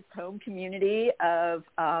here in its home community of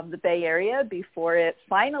the Bay Area before it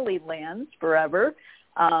finally lands forever,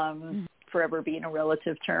 forever being a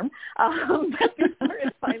relative term, but before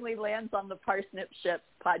it finally lands on the Parsnip Ships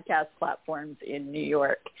podcast platforms in New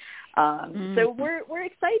York. So we're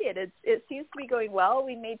excited. It seems to be going well.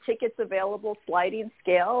 We made tickets available sliding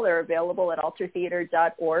scale. They're available at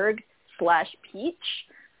altertheater.org/peach.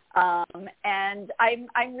 And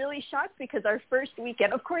I'm really shocked because our first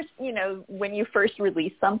weekend, of course, when you first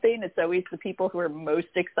release something, it's always the people who are most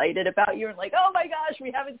excited about you and like, oh my gosh,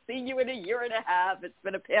 we haven't seen you in a year and a half. It's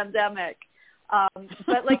been a pandemic.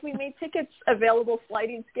 But we made tickets available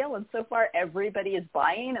sliding scale, and so far everybody is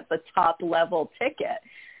buying at the top level ticket.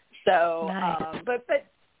 So, nice.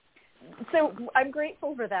 So I'm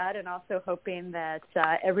grateful for that, and also hoping that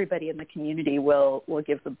everybody in the community will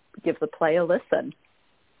give the play a listen.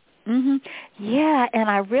 Yeah, and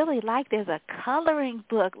I really like there's a coloring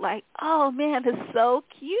book. Oh man, it's so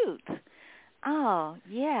cute. Oh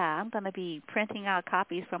yeah, I'm going to be printing out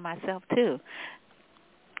copies for myself too,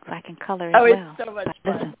 so I can color as well. Oh, it's so much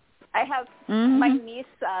fun. I have my niece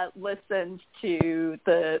listens to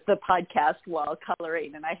the podcast while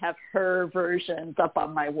coloring, and I have her versions up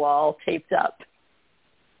on my wall taped up.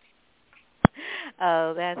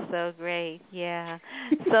 Oh, that's so great. Yeah.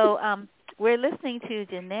 So we're listening to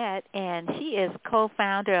Jeanette, and she is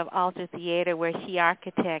co-founder of Alter Theater, where she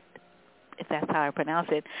architected, if that's how I pronounce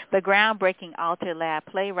it, the groundbreaking Alter Lab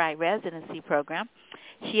Playwright Residency Program.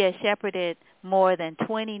 She has shepherded more than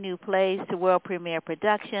 20 new plays to world premiere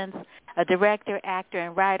productions. A director, actor,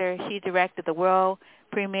 and writer, she directed the world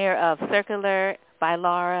premiere of Circular by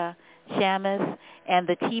Laura Shamus and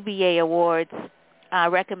the TBA Awards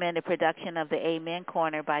recommended production of The Amen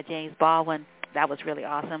Corner by James Baldwin. That was really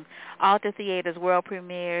awesome. Alter Theater's world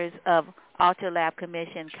premieres of Alter Lab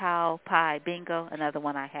Commission Cow Pie Bingo, another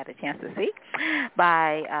one I had a chance to see,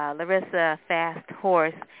 by Larissa Fast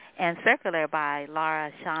Horse, and Circular by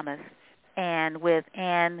Laura Shamus. And with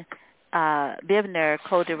Anne Bivner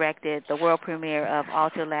co-directed the world premiere of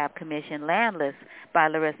Alter Lab Commission Landless by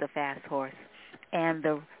Larissa Fast Horse, and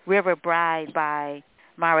The River Bride by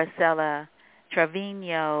Maricela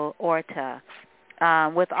Trevino Orta.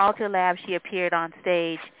 With Alter Lab, she appeared on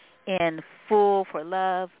stage in Fool for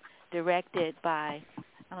Love, directed by,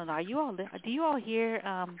 I don't know, do you all hear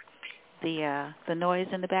the noise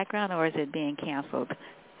in the background, or is it being canceled?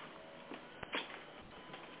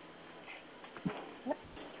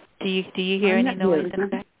 Do you hear any noise in the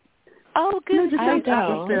background? Oh, good. No, just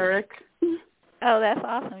atmospheric. Oh, that's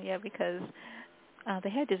awesome. Yeah, because The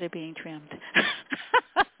hedges are being trimmed.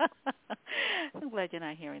 I'm glad you're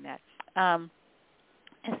not hearing that.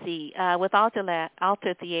 Let's see. With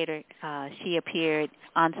Alta Theater, she appeared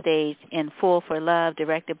on stage in Fool for Love,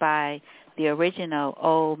 directed by the original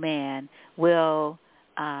old man, Will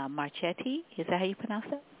Marchetti. Is that how you pronounce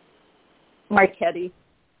it? Marchetti.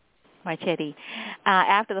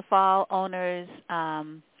 After the fall, owners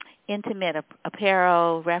intimate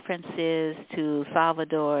apparel references to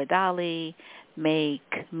Salvador Dali,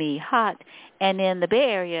 Make Me Hot, and in the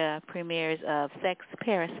Bay Area, premieres of Sex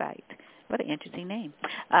Parasite. What an interesting name.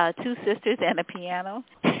 Two Sisters and a Piano.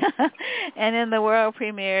 And in the world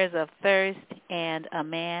premieres of Thirst and A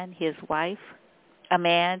Man, His Wife,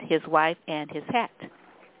 and His Hat.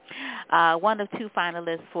 One of two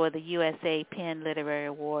finalists for the USA Penn Literary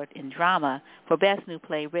Award in Drama for Best New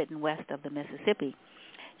Play Written West of the Mississippi.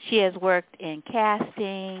 She has worked in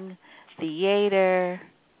casting, theater,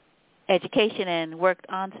 education, and worked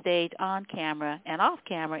on stage, on camera, and off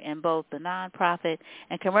camera in both the nonprofit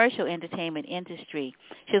and commercial entertainment industry.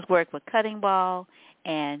 She's worked with Cutting Ball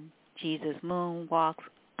and Jesus Moonwalks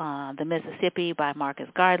the Mississippi by Marcus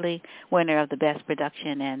Gardley, winner of the Best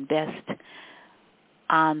Production and Best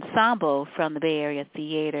Ensemble from the Bay Area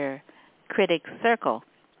Theater Critics Circle,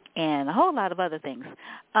 and a whole lot of other things.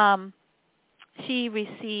 She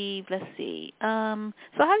received, so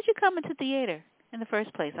how did you come into theater in the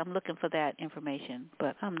first place? I'm looking for that information,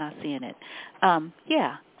 but I'm not seeing it.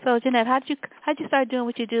 So Jeanette, how'd you start doing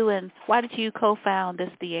what you do, and why did you co-found this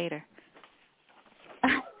theater?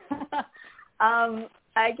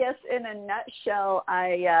 I guess in a nutshell,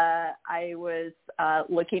 I was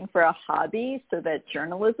looking for a hobby so that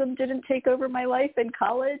journalism didn't take over my life in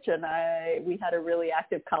college, and we had a really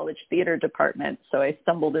active college theater department, so I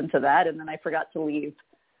stumbled into that, and then I forgot to leave.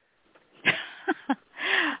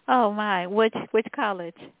 Oh my! Which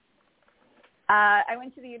college? I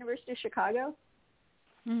went to the University of Chicago.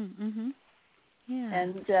 Mm-hmm. Yeah.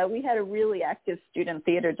 And we had a really active student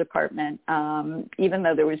theater department, even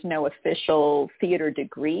though there was no official theater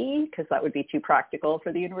degree, because that would be too practical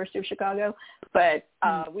for the University of Chicago. But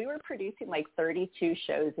we were producing like 32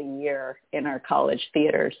 shows a year in our college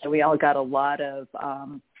theater. So we all got a lot of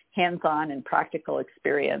hands-on and practical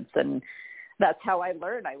experience. And that's how I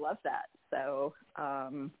learned. I love that. So,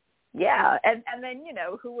 yeah. And then,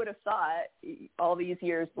 who would have thought all these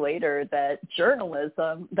years later that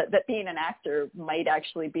journalism, that being an actor might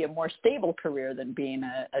actually be a more stable career than being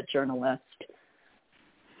a journalist.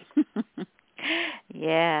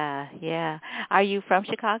 Yeah. Are you from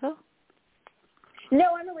Chicago?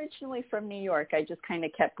 No, I'm originally from New York. I just kind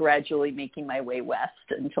of kept gradually making my way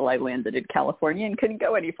west until I landed in California and couldn't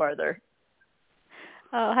go any farther.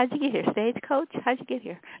 Oh, how'd you get here? Stagecoach? How'd you get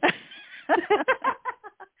here?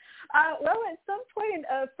 Well, at some point,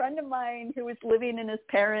 a friend of mine who was living in his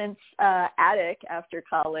parents' attic after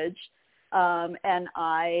college, and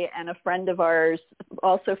I and a friend of ours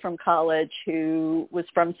also from college who was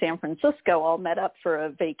from San Francisco all met up for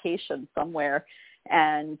a vacation somewhere.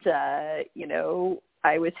 And,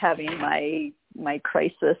 I was having my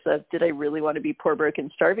crisis of, did I really want to be poor, broke,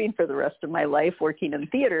 and starving for the rest of my life working in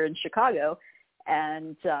theater in Chicago?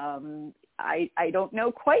 And I don't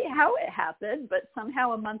know quite how it happened, but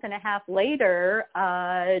somehow a month and a half later,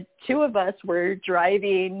 two of us were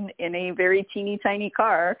driving in a very teeny tiny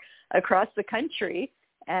car across the country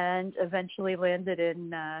and eventually landed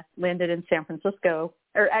in San Francisco,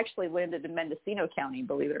 or actually landed in Mendocino County,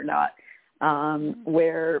 believe it or not,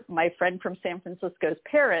 where my friend from San Francisco's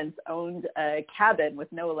parents owned a cabin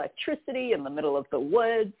with no electricity in the middle of the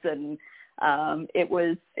woods, and it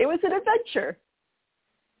was an adventure.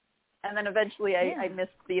 And then eventually I missed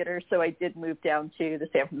theater, so I did move down to the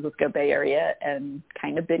San Francisco Bay Area and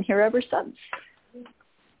kind of been here ever since.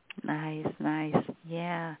 Nice.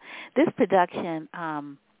 Yeah. This production,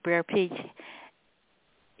 Brer Peach,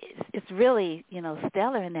 it's really,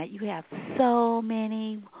 stellar in that you have so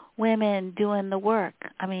many women doing the work.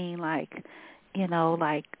 I mean, like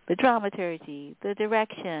the dramaturgy, the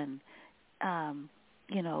direction,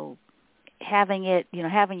 having you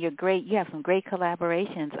have some great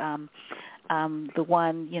collaborations. The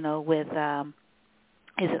one, with,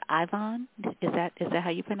 is it Ivan? Is that how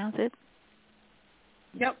you pronounce it?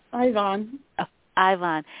 Yep, Ivan. Oh,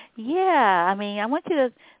 Ivan. Yeah, I mean, I want you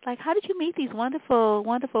to, how did you meet these wonderful,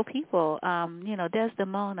 wonderful people?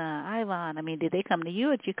 Desdemona, Ivan. I mean, did they come to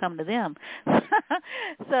you or did you come to them?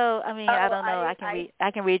 So, I mean, I don't know.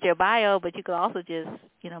 I can read your bio, but you could also just,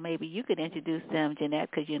 maybe you could introduce them, Jeanette,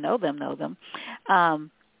 because you know them.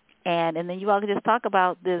 And then you all could just talk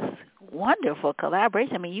about this wonderful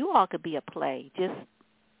collaboration. I mean, you all could be a play. Just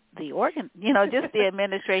the just the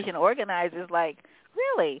administration organizers,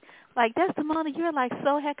 really? Like, Desdemona, you're like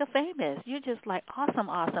so hecka famous. You're just like awesome.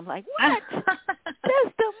 Like, what?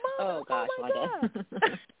 Desdemona? Oh gosh, oh my Wanda.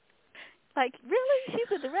 God. Like, really?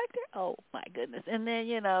 She's a director? Oh my goodness. And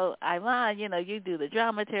then, Ivan, you do the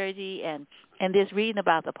dramaturgy and this reading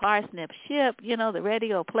about the Parsnip Ship, the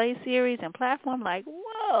radio play series and platform. Like,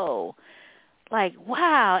 whoa. Like,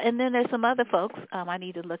 wow. And then there's some other folks. I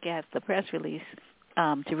need to look at the press release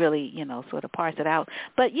to really, sort of parse it out.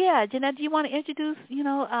 But, yeah, Jeanette, do you want to introduce,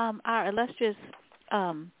 our illustrious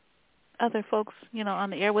other folks, on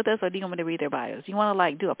the air with us, or do you want me to read their bios? You want to,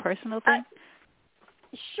 like, do a personal thing?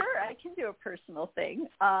 Sure, I can do a personal thing.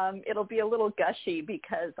 It'll be a little gushy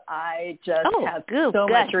because I just have so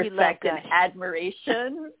much respect and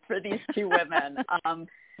admiration for these two women.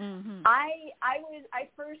 I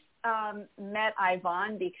first met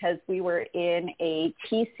Yvonne because we were in a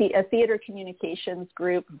theater communications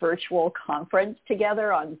group virtual conference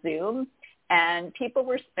together on Zoom, and people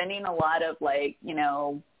were spinning a lot of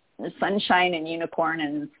sunshine and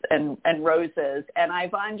unicorn and roses, and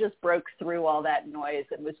Yvonne just broke through all that noise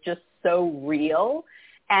and was just so real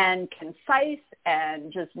and concise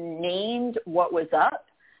and just named what was up.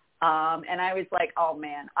 And I was like, oh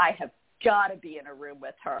man, I have got to be in a room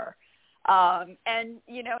with her. And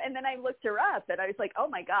then I looked her up and I was like, oh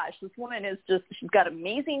my gosh, this woman she's got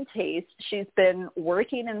amazing taste. She's been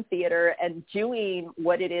working in theater and doing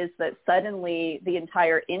what it is that suddenly the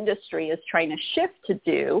entire industry is trying to shift to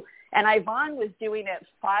do. And Yvonne was doing it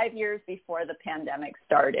 5 years before the pandemic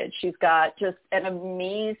started. She's got just an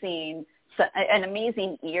amazing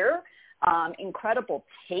ear, incredible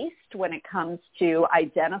taste when it comes to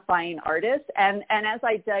identifying artists. And as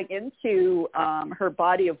I dug into her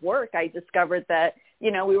body of work, I discovered that,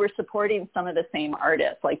 we were supporting some of the same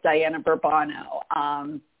artists like Diana Burbano.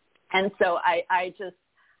 And so I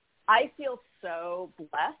feel so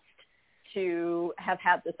blessed to have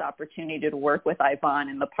had this opportunity to work with Yvonne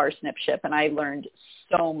in the Parsnip Ship, and I learned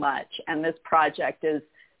so much. And this project is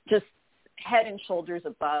just head and shoulders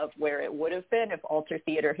above where it would have been if Alter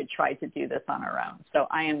Theater had tried to do this on our own. So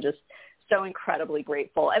I am just so incredibly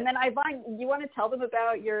grateful. And then Yvonne, you want to tell them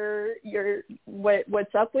about your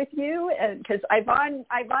what's up with you? And because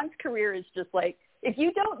Yvonne's career is just like, if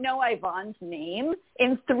you don't know Yvonne's name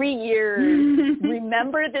in 3 years,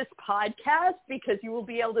 remember this podcast because you will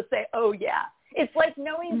be able to say, oh, yeah. It's like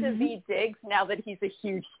knowing Daveed Diggs now that he's a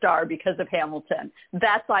huge star because of Hamilton.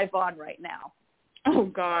 That's Yvonne right now. Oh,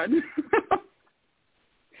 God.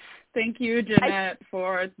 Thank you, Jeanette,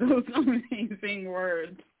 for those amazing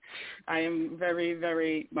words. I am very,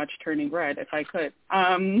 very much turning red, if I could.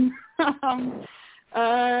 I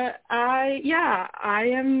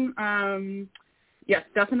am... Yes,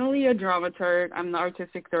 definitely a dramaturg. I'm the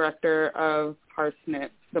artistic director of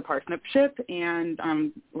the Parsnip Ship, and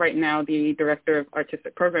I'm right now the director of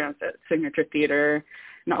artistic programs at Signature Theater,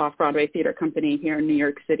 an off-Broadway theater company here in New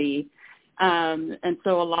York City. And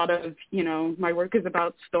so a lot of, my work is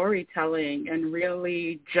about storytelling and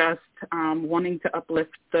really just wanting to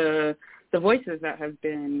uplift the voices that have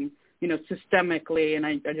been, systemically, and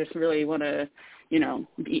I just really want to,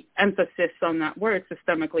 the emphasis on that word,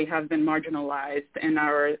 systemically, have been marginalized in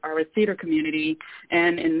our theater community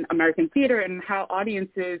and in American theater, and how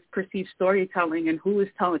audiences perceive storytelling and who is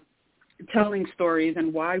telling stories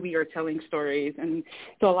and why we are telling stories. And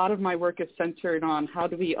so a lot of my work is centered on how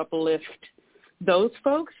do we uplift those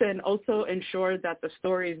folks and also ensure that the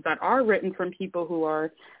stories that are written from people who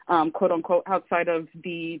are, quote unquote, outside of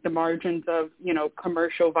the margins of,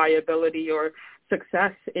 commercial viability or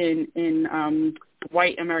success in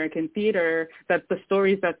white American theater, that the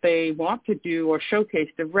stories that they want to do or showcase,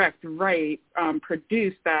 direct, write,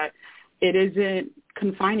 produce, that it isn't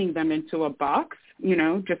confining them into a box.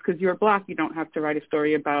 Just because you're Black, you don't have to write a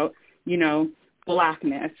story about,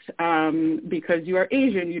 Blackness. Because you are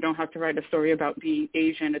Asian, you don't have to write a story about being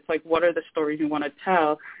Asian. It's like, what are the stories you want to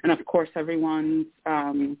tell? And of course, everyone's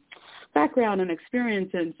background and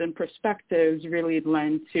experiences and perspectives really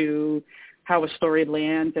lend to how a story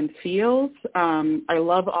lands and feels. I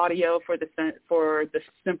love audio for the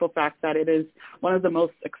simple fact that it is one of the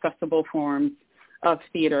most accessible forms of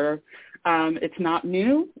theater. It's not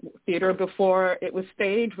new. Theater before it was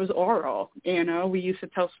staged was oral. We used to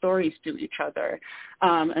tell stories to each other.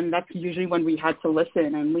 And that's usually when we had to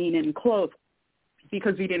listen and lean in close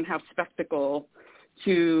because we didn't have spectacle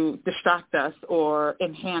to distract us or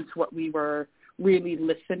enhance what we were really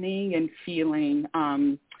listening and feeling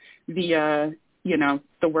via,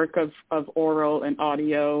 the work of oral and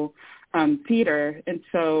audio theater. And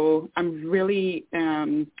so I'm really...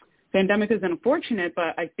 pandemic is unfortunate,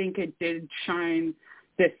 but I think it did shine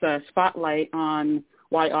this spotlight on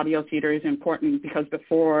why audio theater is important, because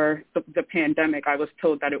before the pandemic, I was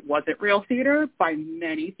told that it wasn't real theater by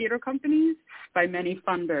many theater companies, by many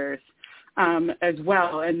funders as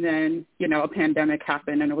well. And then, a pandemic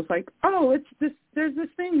happened, and it was like, oh, there's this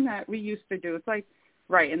thing that we used to do. It's like,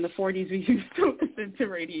 right, in the 40s, we used to listen to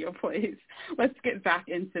radio plays. Let's get back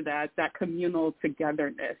into that communal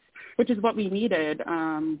togetherness, which is what we needed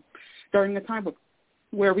during the time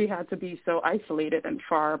where we had to be so isolated and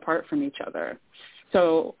far apart from each other.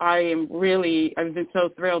 So I've been so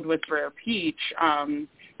thrilled with Rare Peach and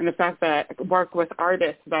the fact that I work with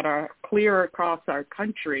artists that are clear across our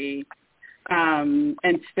country and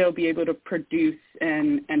still be able to produce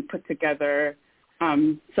and put together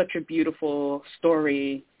such a beautiful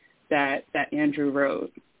story that Andrew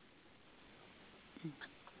wrote.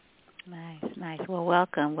 Nice. Well,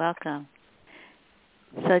 welcome.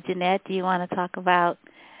 So, Jeanette, do you want to talk about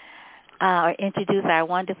or introduce our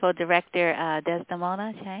wonderful director,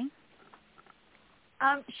 Desdemona Chang?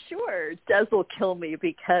 Sure. Des will kill me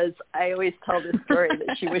because I always tell this story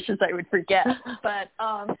that she wishes I would forget. But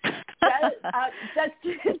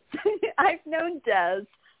I've known Des.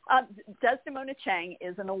 Desdemona Chang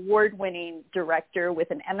is an award-winning director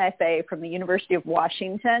with an MFA from the University of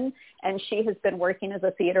Washington, and she has been working as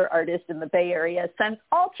a theater artist in the Bay Area since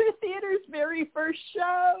Alter Theater's very first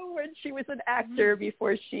show, when she was an actor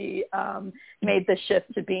before she made the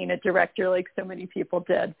shift to being a director, like so many people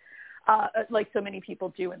did. Like so many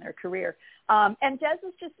people do in their career. And Des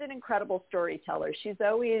is just an incredible storyteller. She's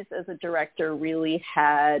always, as a director, really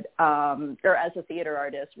had, or as a theater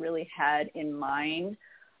artist, really had in mind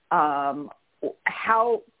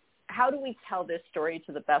how do we tell this story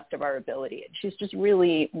to the best of our ability? And she's just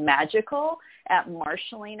really magical at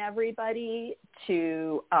marshaling everybody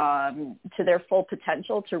to their full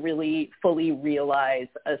potential to really fully realize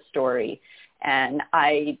a story. And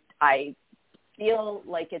I feel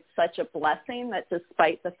like it's such a blessing that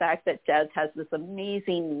despite the fact that Des has this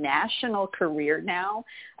amazing national career now,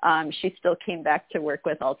 she still came back to work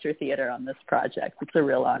with Alter Theater on this project. It's a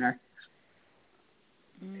real honor.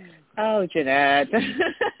 Oh, Jeanette.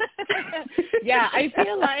 Yeah, I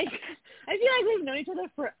feel like we've known each other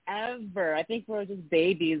forever. I think we're just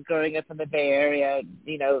babies growing up in the Bay Area,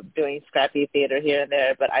 doing scrappy theater here and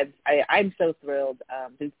there. But I'm so thrilled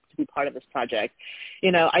to be part of this project.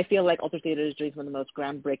 I feel like Alter Theater is doing some of the most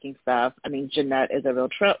groundbreaking stuff. I mean, Jeanette is a real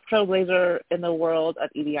trailblazer in the world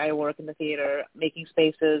of EDI work in the theater, making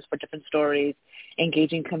spaces for different stories,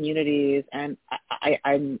 engaging communities, and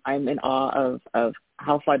I'm in awe of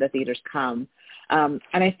how far the theater's come. And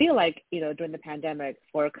I feel like, during the pandemic,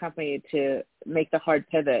 for a company to make the hard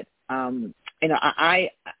pivot, so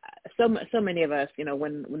many of us,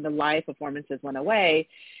 when the live performances went away,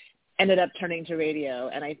 ended up turning to radio.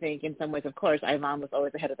 And I think in some ways, of course, Ivan was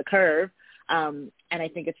always ahead of the curve. And I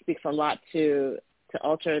think it speaks a lot to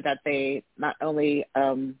Alter that they not only,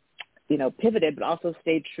 pivoted, but also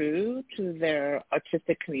stayed true to their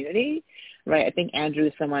artistic community, right? I think Andrew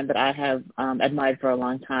is someone that I have admired for a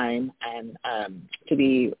long time, and to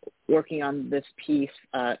be working on this piece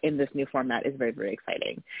in this new format is very, very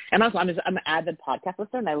exciting. And also, I'm an avid podcast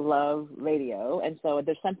listener, and I love radio, and so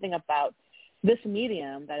there's something about this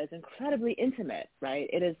medium that is incredibly intimate, right?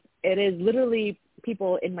 It is literally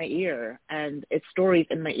people in my ear, and it's stories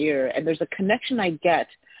in my ear, and there's a connection I get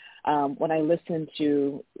when I listen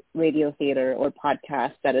to radio theater or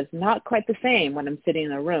podcasts that is not quite the same when I'm sitting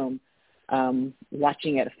in a room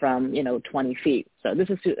watching it from 20 feet. So this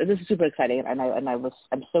is super exciting, and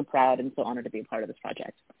I'm so proud and so honored to be a part of this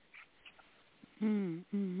project.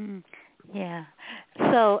 Mm-hmm. Yeah.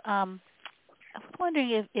 So I was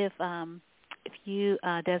wondering if you,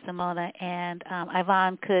 Desdemona, and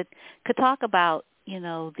Ivan could talk about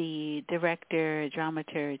the director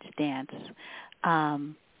dramaturge dance.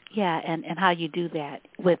 And how you do that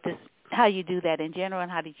with this, how you do that in general,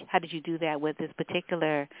 and how did you do that with this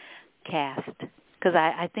particular cast? Because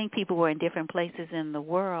I think people were in different places in the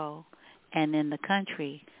world and in the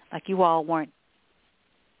country. Like, you all weren't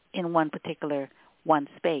in one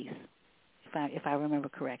space, if I remember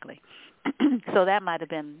correctly. So that might have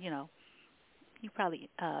been, you probably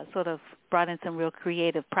sort of brought in some real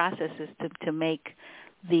creative processes to make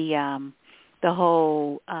the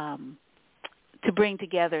whole to bring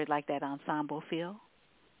together like that ensemble feel.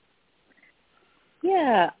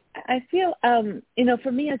 Yeah, I feel,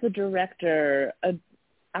 for me as a director,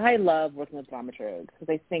 I love working with dramaturgs because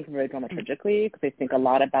they think very dramaturgically, because they think a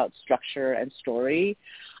lot about structure and story.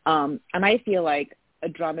 And I feel like a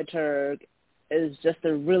dramaturg is just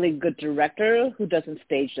a really good director who doesn't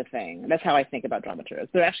stage the thing. That's how I think about dramaturgs.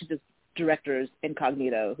 They're actually just directors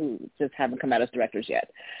incognito who just haven't come out as directors yet.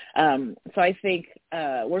 So I think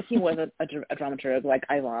working with a dramaturg like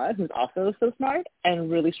Ivan, who's also so smart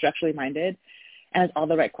and really structurally minded and has all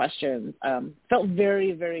the right questions, felt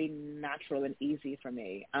very, very natural and easy for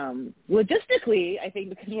me. Logistically, I think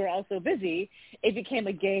because we're all so busy, it became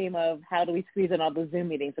a game of how do we squeeze in all the Zoom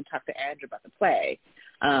meetings to talk to Andrew about the play.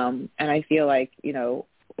 And I feel like,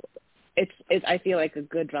 I feel like a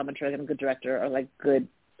good dramaturg and a good director are like good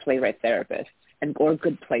playwright therapists or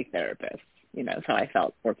good play therapists. That's how I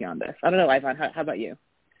felt working on this. I don't know, Ivan, how about you?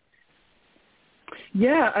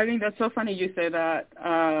 Yeah, I think that's so funny you say that,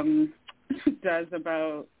 Des,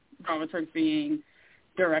 about dramaturgs being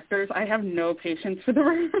directors. I have no patience for the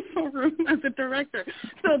rehearsal room as a director.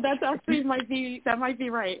 So that's actually might be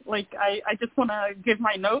right. Like I just want to give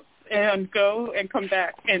my notes and go and come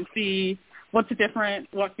back and see what's different,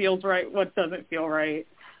 what feels right, what doesn't feel right.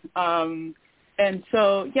 And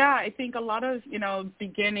so, yeah, I think a lot of,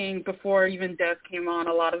 beginning before even Des came on,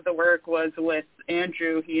 a lot of the work was with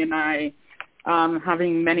Andrew, he and I,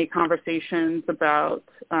 having many conversations about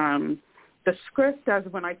the script as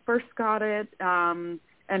when I first got it, and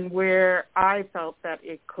where I felt that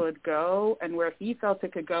it could go and where he felt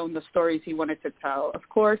it could go and the stories he wanted to tell. Of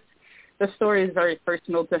course, the story is very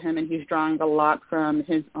personal to him, and he's drawing a lot from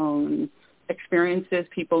his own experiences,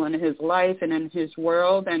 people in his life and in his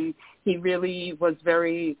world, and he really was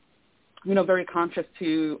very, very conscious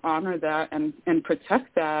to honor that and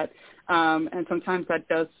protect that. And sometimes that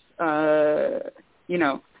does,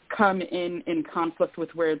 come in conflict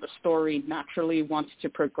with where the story naturally wants to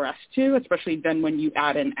progress to, especially then when you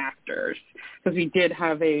add in actors. Because we did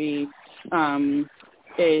have a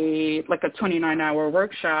 29-hour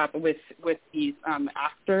workshop with these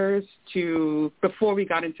actors before we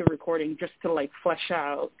got into recording, just to flesh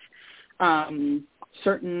out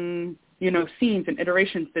certain scenes and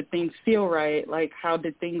iterations. Did things feel right? How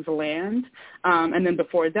did things land? And then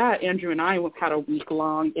before that, Andrew and I had a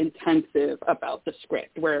week-long intensive about the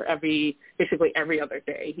script where basically every other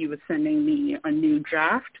day he was sending me a new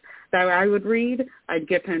draft that I would read. I'd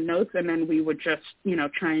give him notes, and then we would just,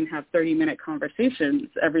 try and have 30-minute conversations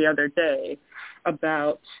every other day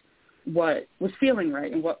about what was feeling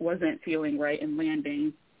right and what wasn't feeling right and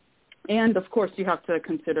landing. And, of course, you have to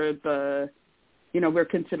consider we're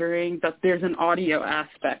considering that there's an audio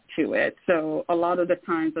aspect to it. So a lot of the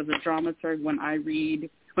times as a dramaturg, when I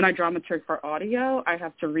dramaturg for audio, I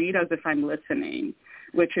have to read as if I'm listening,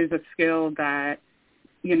 which is a skill that,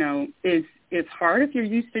 is hard if you're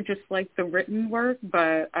used to just the written work,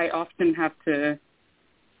 but I often have to,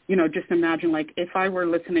 just imagine if I were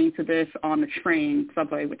listening to this on the train,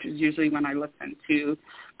 subway, which is usually when I listen to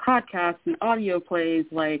podcasts and audio plays,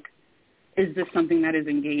 is this something that is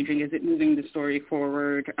engaging? Is it moving the story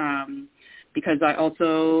forward? Because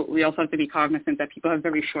we also have to be cognizant that people have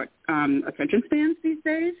very short attention spans these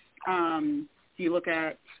days. If you look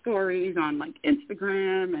at stories on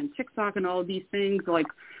Instagram and TikTok and all of these things,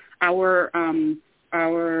 our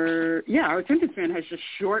attention span has just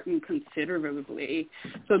shortened considerably.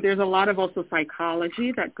 So there's a lot of also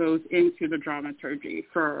psychology that goes into the dramaturgy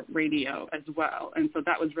for radio as well. And so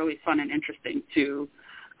that was really fun and interesting to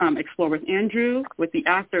explore with Andrew, with the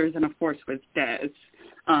actors, and of course with Des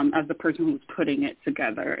as the person who's putting it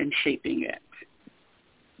together and shaping it.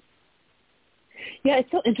 Yeah, it's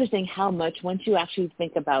so interesting how much once you actually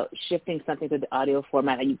think about shifting something to the audio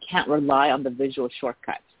format, you can't rely on the visual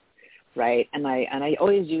shortcuts, right? And I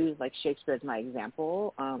always use Shakespeare as my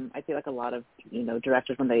example. I feel like a lot of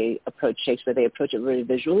directors, when they approach Shakespeare, they approach it very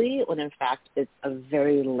visually, when in fact it's a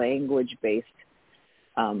very language-based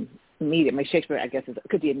medium. Shakespeare, I guess,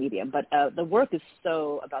 could be a medium, but the work is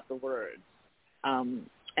so about the words. And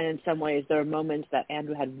in some ways, there are moments that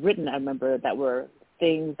Andrew had written, I remember, that were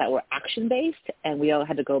things that were action-based, and we all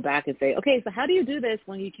had to go back and say, okay, so how do you do this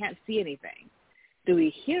when you can't see anything? Do we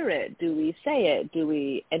hear it? Do we say it?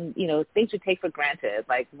 And things we take for granted,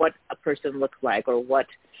 like what a person looks like or what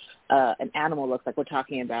an animal looks like. We're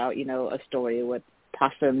talking about, a story with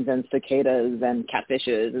possums and cicadas and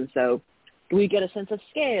catfishes, and so do we get a sense of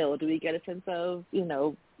scale? Do we get a sense of,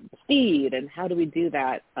 speed? And how do we do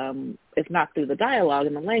that? If not through the dialogue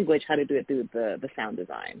and the language, how to do it through the sound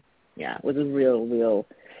design? Yeah, it was a real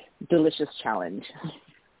delicious challenge.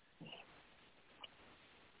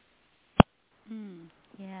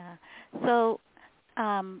 Yeah. So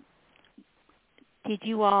did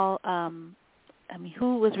you all,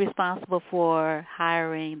 who was responsible for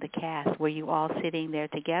hiring the cast? Were you all sitting there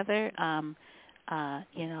together?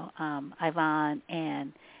 Ivan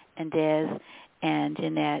and Des and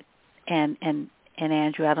Jeanette and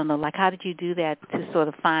Andrew, I don't know, how did you do that to sort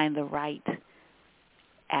of find the right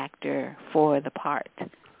actor for the part?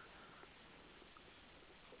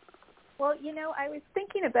 Well, I was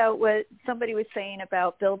thinking about what somebody was saying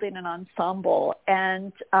about building an ensemble,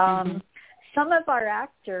 and some of our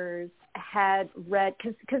actors had read,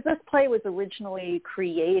 because this play was originally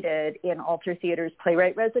created in Alter Theater's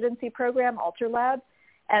playwright residency program, Alter Lab,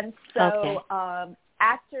 and so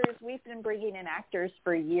actors, we've been bringing in actors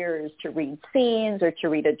for years to read scenes or to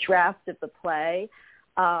read a draft of the play,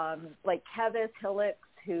 like Kevis Hillocks,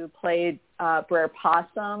 who played Brer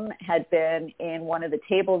Possum, had been in one of the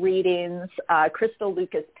table readings. Crystal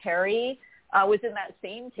Lucas Perry was in that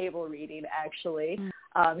same table reading, actually.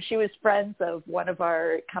 She was friends of one of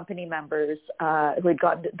our company members they'd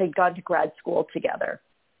gone to grad school together.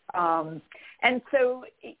 And so,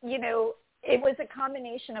 it was a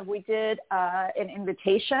combination of, we did an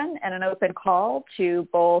invitation and an open call to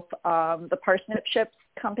both the Parsnip Ship's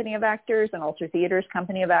company of actors and Alter Theater's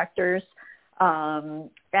company of actors. And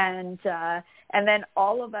then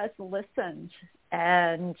all of us listened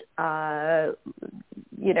and,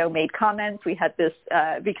 made comments. We had this,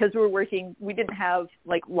 because we didn't have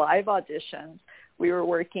like live auditions. We were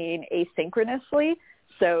working asynchronously.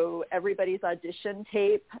 So everybody's audition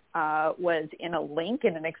tape was in a link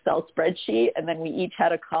in an Excel spreadsheet. And then we each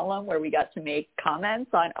had a column where we got to make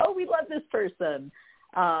comments on, oh, we love this person.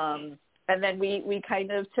 And then we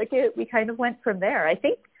kind of took it, we kind of went from there.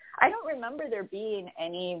 I don't remember there being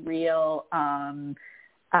any real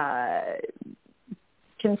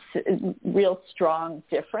real strong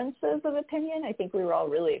differences of opinion. I think we were all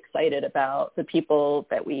really excited about the people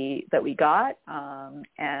that we got,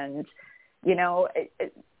 and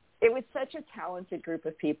it was such a talented group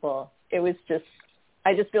of people. It was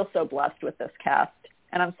I just feel so blessed with this cast.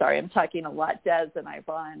 And I'm sorry, I'm talking a lot, Des and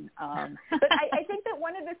Yvonne. But I think that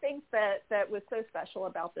one of the things that was so special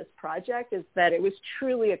about this project is that it was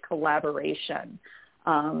truly a collaboration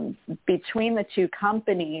between the two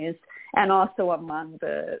companies and also among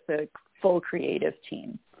the full creative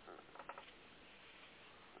team.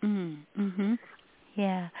 Mm-hmm.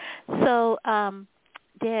 Yeah. So,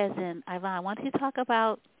 Des and Yvonne, I want you to talk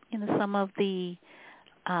about some of the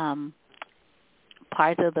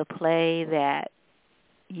parts of the play that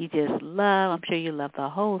you just love. I'm sure you love the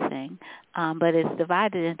whole thing, but it's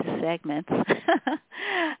divided into segments so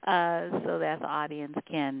that the audience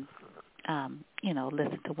can,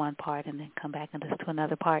 listen to one part and then come back and listen to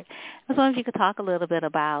another part. I was wondering if you could talk a little bit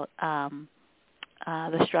about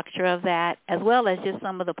the structure of that, as well as just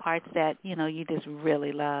some of the parts that, you just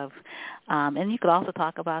really love. And you could also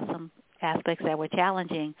talk about some aspects that were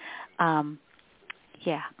challenging.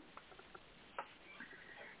 Yeah.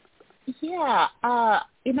 Yeah,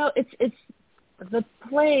 it's the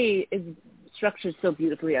play is structured so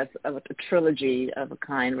beautifully as a trilogy of a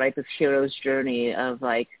kind, right? This hero's journey of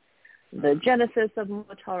like the genesis of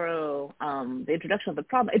Momotaro, the introduction of the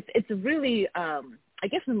problem. It's really, I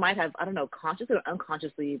guess we might have, I don't know, consciously or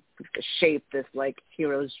unconsciously shaped this like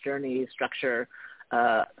hero's journey structure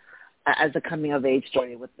as a coming of age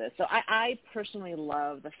story with this. So I personally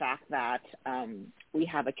love the fact that we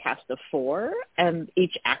have a cast of 4 and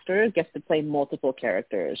each actor gets to play multiple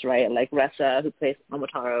characters, right? Like Ressa, who plays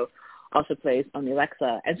Momotaro, also plays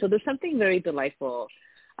Onilexa. And so there's something very delightful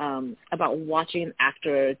about watching an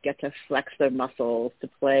actor get to flex their muscles to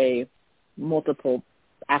play multiple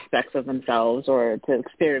aspects of themselves or to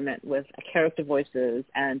experiment with character voices.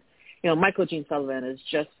 And, Michael Gene Sullivan is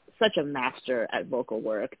just such a master at vocal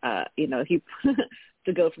work. He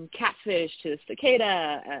to go from catfish to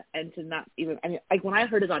cicada and to not even, like when I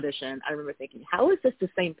heard his audition, I remember thinking, how is this the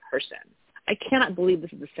same person? I cannot believe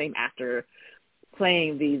this is the same actor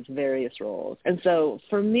playing these various roles. And so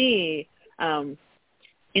for me,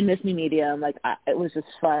 in this new medium, it was just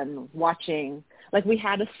fun watching. Like we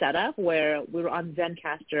had a setup where we were on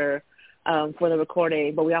Zencaster for the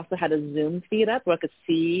recording, but we also had a Zoom feed up where I could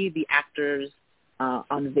see the actors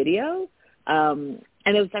on video.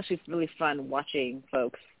 And it was actually really fun watching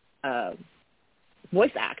folks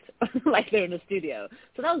voice act like they're in the studio.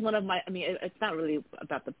 So that was one of my, it's not really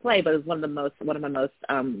about the play, but it was one of my most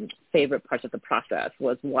favorite parts of the process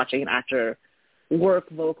was watching an actor work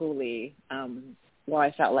vocally while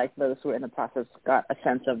I felt like those who were in the process got a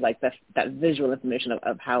sense of like that visual information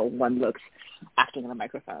of how one looks acting on a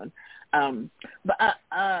microphone. But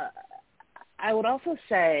I would also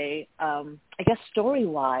say, I guess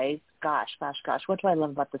story-wise, gosh, what do I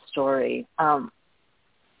love about the story?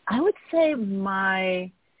 I would say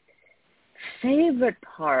my favorite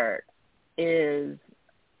part is,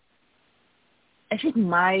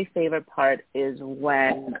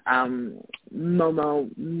 when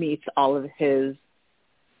Momo meets all of his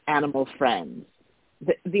animal friends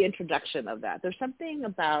the introduction of that. There's something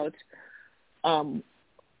about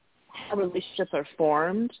how relationships are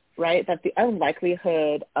formed, right? That the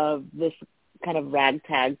unlikelihood of this kind of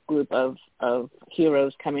ragtag group of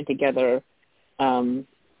heroes coming together to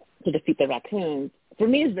defeat the raccoons, for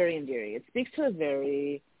me, is very endearing. It speaks to a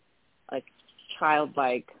very, like,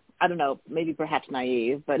 childlike, I don't know, maybe perhaps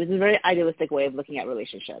naive, but it's a very idealistic way of looking at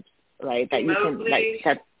relationships, right? That you can, like,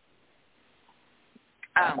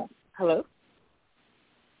 hello?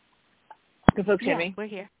 Can folks hear me? We're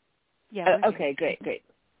here. Yeah. We're okay, here. Great.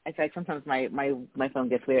 I feel like sometimes my phone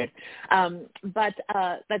gets weird. But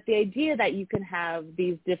the idea that you can have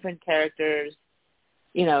these different characters,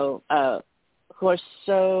 you know, who are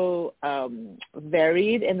so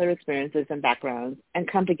varied in their experiences and backgrounds, and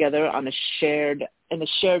come together on a shared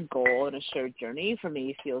goal and a shared journey, for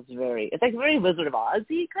me feels it's like very Wizard of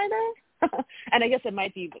Oz-y kind of. And I guess it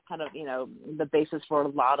might be kind of, you know, the basis for a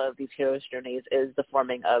lot of these heroes' journeys is the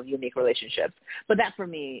forming of unique relationships. But that for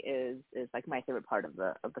me is like my favorite part of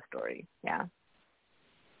the story. Yeah.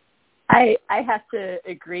 I have to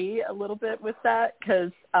agree a little bit with that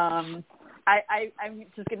because I'm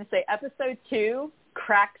just going to say episode 2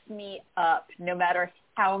 cracks me up no matter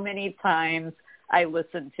how many times I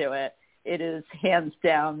listen to it. It is hands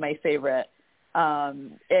down my favorite.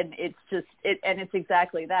 And it's just and it's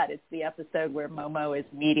exactly that. It's the episode where Momo is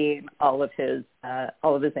meeting all of his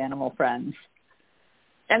animal friends.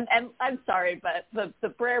 And I'm sorry, but the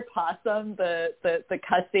Brer possum, the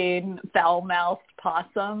cussing, foul-mouthed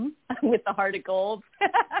possum with the heart of gold,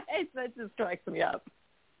 that just cracks me up.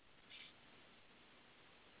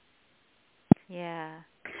 Yeah.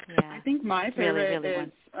 I think my favorite really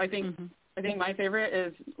is I think my favorite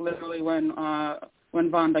is literally when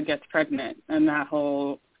Wanda gets pregnant and that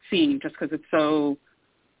whole scene, just because it's so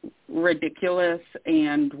ridiculous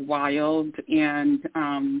and wild and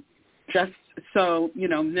just so, you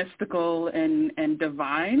know, mystical and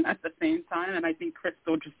divine at the same time. And I think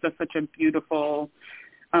Crystal just does such a beautiful,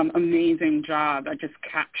 amazing job at just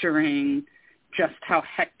capturing just how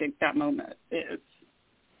hectic that moment is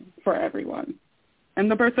for everyone. And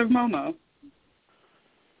the birth of Momo.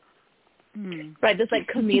 Right, this like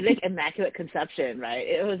comedic immaculate conception, right?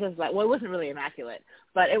 It was just like, well, it wasn't really immaculate,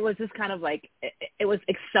 but it was just kind of like it was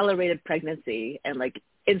accelerated pregnancy and like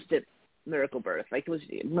instant miracle birth. Like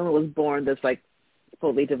Momo was born this like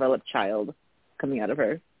fully developed child coming out of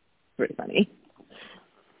her. Very funny.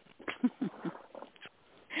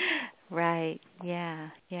 Right. Yeah.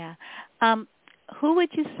 Who would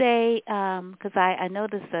you say? Because I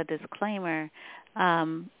noticed a disclaimer.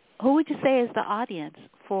 Who would you say is the audience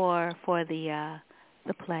for the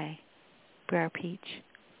play, Brer Peach?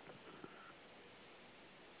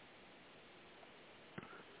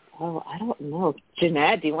 Oh, I don't know.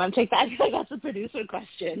 Jeanette, do you want to take that? I feel like that's a producer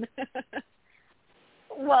question.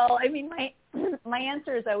 Well, I mean, my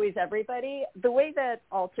answer is always everybody. The way that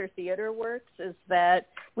Alter Theater works is that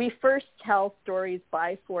we first tell stories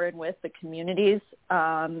by, for, and with the communities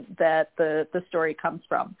that the story comes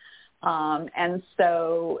from. And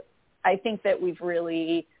so I think that we've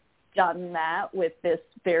really done that with this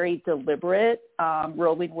very deliberate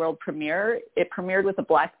Rolling World premiere. It premiered with a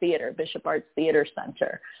Black theater, Bishop Arts Theater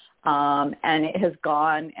Center. And it has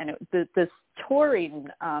gone, and this touring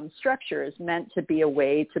structure is meant to be a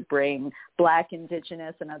way to bring Black,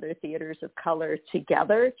 Indigenous, and other theaters of color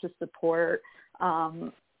together to support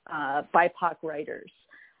BIPOC writers.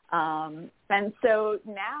 And so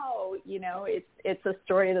now, you know, it's a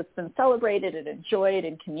story that's been celebrated and enjoyed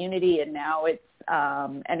in community, and now it's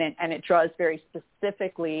and it draws very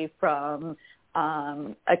specifically from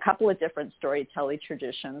a couple of different storytelling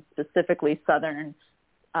traditions, specifically Southern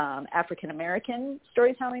African American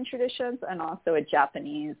storytelling traditions, and also a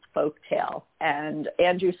Japanese folk tale. And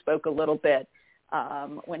Andrew spoke a little bit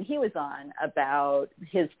when he was on about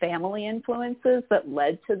his family influences that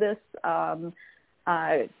led to this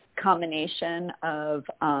combination of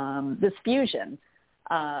this fusion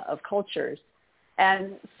of cultures.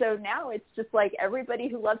 And so now it's just like everybody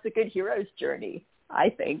who loves a good hero's journey, I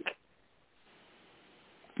think.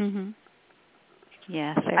 Mhm.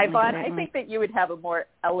 Yeah, Yvonne, I think that you would have a more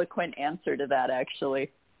eloquent answer to that,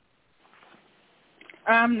 actually.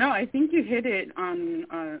 No, I think you hit it on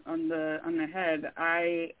the head.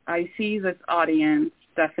 I see this audience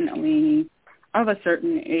definitely of a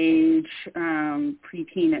certain age,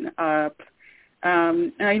 preteen and up.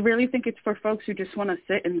 And I really think it's for folks who just want to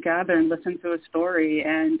sit and gather and listen to a story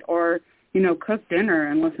or, you know, cook dinner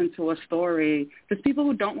and listen to a story. Just people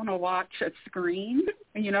who don't want to watch a screen,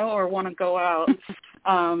 you know, or want to go out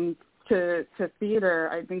to theater.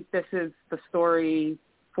 I think this is the story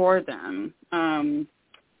for them.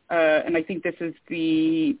 and I think this is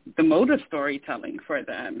the mode of storytelling for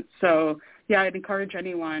them. So, yeah, I'd encourage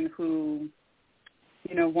anyone who,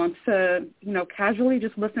 wants to, casually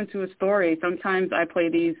just listen to a story. Sometimes I play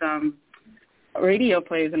these radio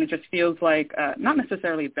plays, and it just feels like not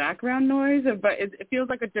necessarily background noise, but it feels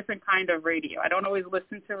like a different kind of radio. I don't always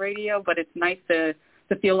listen to radio, but it's nice to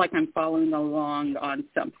feel like I'm following along on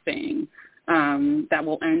something that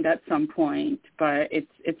will end at some point, but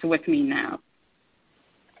it's with me now.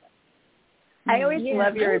 I always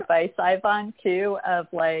love your advice, Ivan, too, of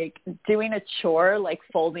like doing a chore like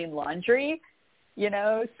folding laundry,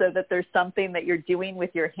 so that there's something that you're doing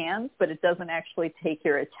with your hands, but it doesn't actually take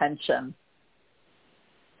your attention.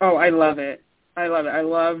 Oh, I love it. I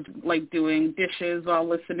love like doing dishes while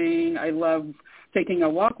listening. I love taking a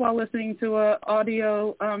walk while listening to a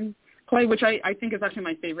audio play, which I think is actually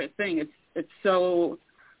my favorite thing. It's so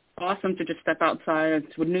awesome to just step outside.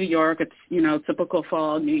 It's with New York. It's, typical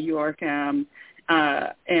fall New York. And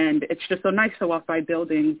it's just so nice to walk by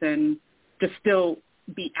buildings and just still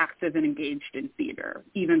be active and engaged in theater,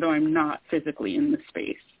 even though I'm not physically in the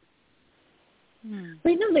space.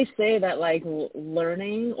 Well, they say that like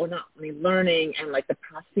learning and like the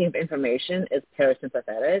processing of information is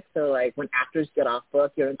parasympathetic. So like when actors get off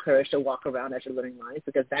book, you're encouraged to walk around as you're learning lines,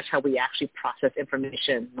 because that's how we actually process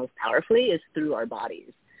information most powerfully, is through our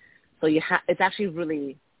bodies. So it's actually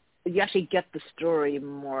really, you actually get the story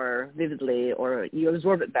more vividly, or you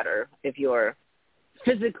absorb it better if you're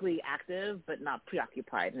physically active but not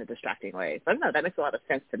preoccupied in a distracting way. So I don't know, that makes a lot of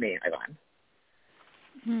sense to me, Ivan.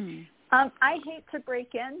 I hate to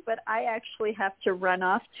break in, but I actually have to run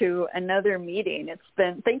off to another meeting.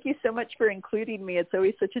 Thank you so much for including me. It's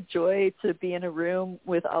always such a joy to be in a room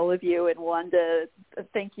with all of you. And Wanda,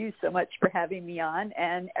 thank you so much for having me on.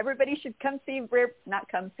 And everybody should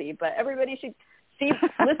everybody should see,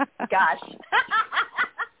 listen, gosh,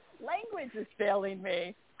 language is failing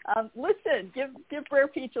me. Listen, give Rare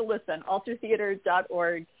Peach a listen,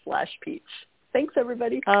 altertheater.org/peach. Thanks,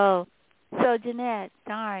 everybody. Oh. So, Jeanette,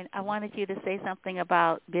 darn, I wanted you to say something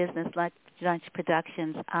about Business Lunch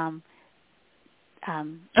Productions. I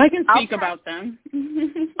can speak about them.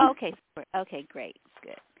 Okay, great,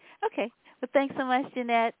 good. Okay, well, thanks so much,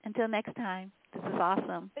 Jeanette. Until next time, this is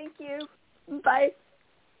awesome. Thank you. Bye.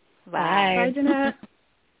 Bye, Jeanette.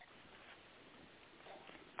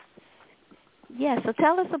 Yeah, so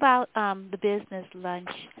tell us about the Business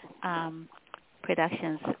Lunch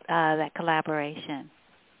Productions, that collaboration.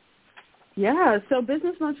 Yeah, so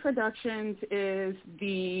Business Lunch Productions is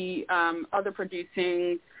the other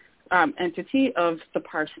producing entity of the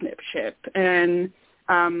Parsnip Ship, and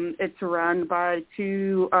it's run by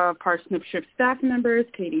two Parsnip Ship staff members,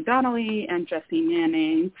 Katie Donnelly and Jesse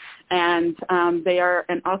Manning, and they are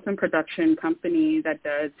an awesome production company that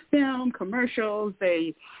does film, commercials.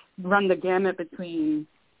 They run the gamut between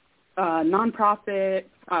nonprofit,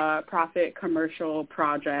 profit, commercial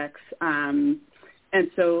projects. And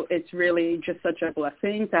so it's really just such a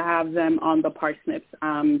blessing to have them on the Parsnips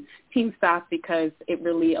team staff, because it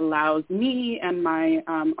really allows me and my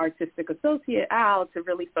artistic associate, Al, to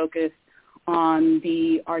really focus on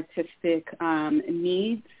the artistic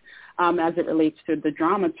needs as it relates to the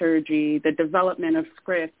dramaturgy, the development of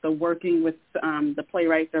script, the working with the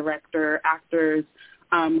playwright, director, actors,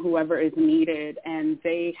 whoever is needed. And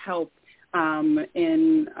they help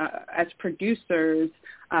as producers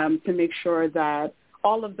to make sure that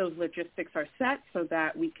all of those logistics are set so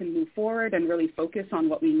that we can move forward and really focus on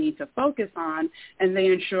what we need to focus on. And they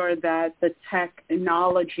ensure that the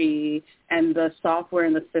technology and the software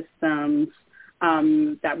and the systems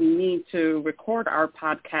that we need to record our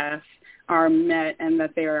podcasts are met, and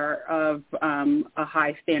that they are of a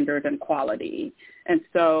high standard and quality. And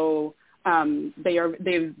so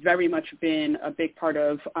they've very much been a big part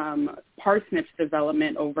of Parsnips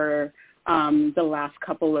development over the last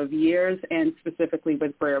couple of years, and specifically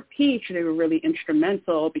with Rare Peach, they were really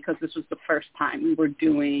instrumental because this was the first time we were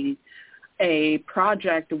doing a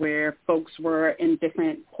project where folks were in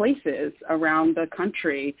different places around the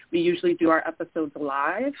country. We usually do our episodes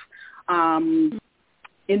live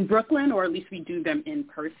in Brooklyn, or at least we do them in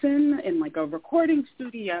person in like a recording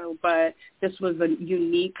studio, but this was a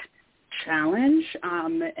unique challenge,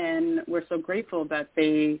 and we're so grateful that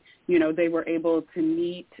they were able to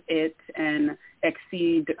meet it and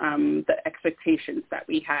exceed the expectations that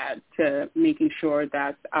we had, to making sure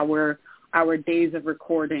that our days of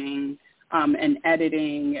recording and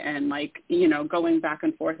editing and going back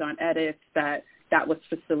and forth on edits, that was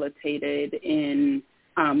facilitated in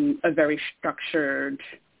a very structured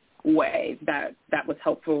way that was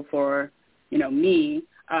helpful for me.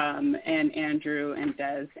 And and Andrew and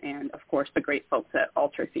Des and, of course, the great folks at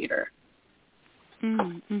Alter Theater.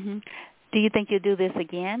 Mm-hmm. Do you think you'll do this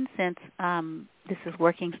again since this is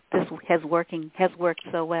working? This has worked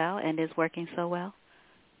so well and is working so well,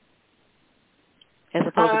 as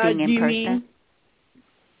opposed to being in person?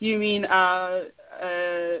 You mean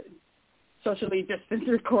socially distanced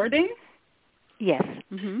recording? Yes.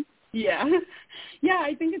 Mm-hmm. Yeah. Yeah,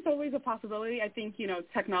 I think it's always a possibility. I think,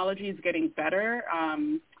 technology is getting better,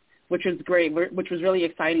 which is great, which was really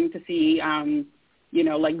exciting to see,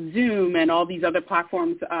 like Zoom and all these other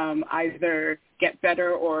platforms either get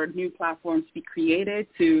better or new platforms be created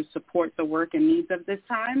to support the work and needs of this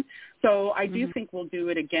time. So I do think we'll do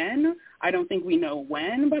it again. I don't think we know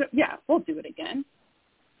when, but yeah, we'll do it again.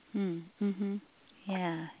 Mm-hmm.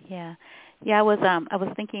 Yeah. I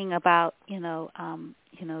was thinking about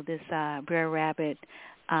this Brer Rabbit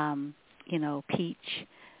peach,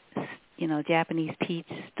 Japanese peach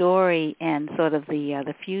story, and sort of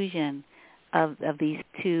the fusion of these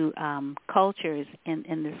two cultures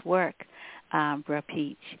in this work, Brer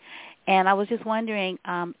Peach. And I was just wondering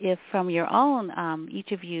if from your own,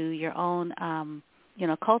 each of you, your own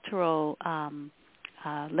cultural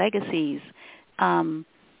legacies,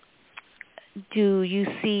 do you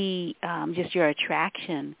see just your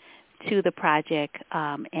attraction to the project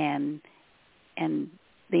and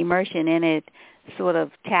the immersion in it, sort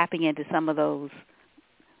of tapping into some of those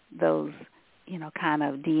kind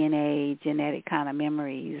of DNA, genetic kind of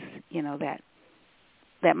memories,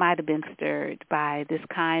 that might have been stirred by this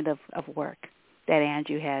kind of work that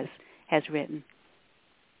Andrew has written?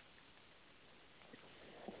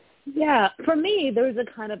 Yeah, for me, there's a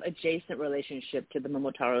kind of adjacent relationship to the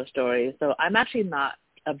Momotaro story. So I'm actually not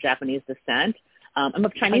of Japanese descent. I'm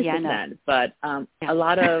of Chinese descent, but a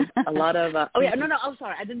lot of I'm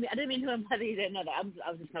sorry, I didn't mean to imply that you didn't know that.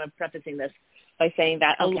 I was just kind of prefacing this by saying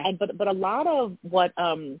that. Okay. But a lot of what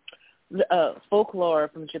folklore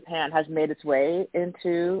from Japan has made its way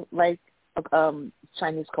into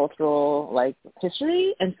Chinese cultural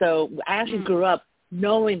history, and so I actually grew up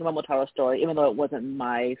knowing the Momotaro story, even though it wasn't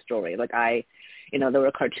my story. There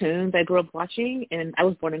were cartoons I grew up watching, and I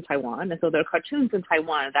was born in Taiwan, and so there are cartoons in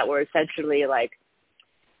Taiwan that were essentially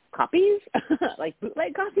copies,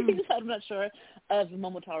 bootleg copies, I'm not sure, of the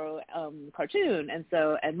Momotaro cartoon. And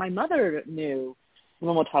my mother knew the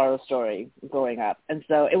Momotaro story growing up, and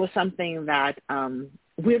so it was something that,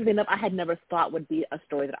 weirdly enough, I had never thought would be a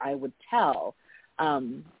story that I would tell.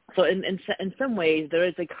 So in some ways, there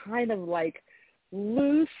is a kind of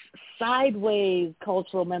loose, sideways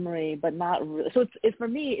cultural memory, but not really. So it's for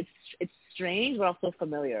me, it's strange, but also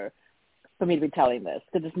familiar for me to be telling this,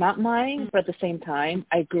 because it's not mine, but at the same time,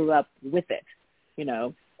 I grew up with it,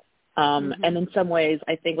 And in some ways,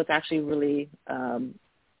 I think what's actually really,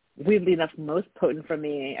 weirdly enough, most potent for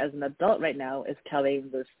me as an adult right now is telling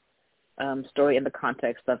this story in the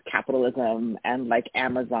context of capitalism and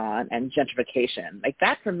Amazon and gentrification.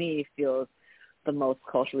 That for me feels the most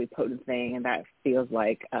culturally potent thing, and that feels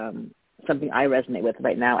like something I resonate with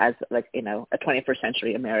right now as a 21st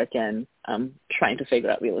century American trying to figure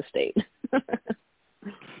out real estate.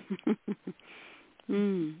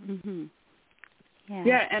 Mm-hmm.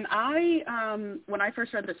 Yeah, and I when I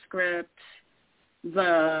first read the script,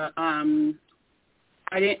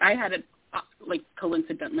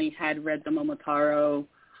 coincidentally had read the Momotaro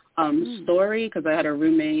story, because I had a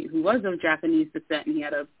roommate who was of Japanese descent, and he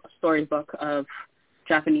had a storybook of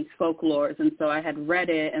Japanese folklores, and so I had read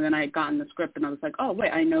it, and then I had gotten the script, and I was like, oh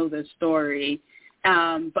wait, I know this story.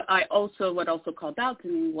 But what also called out to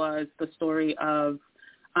me was the story of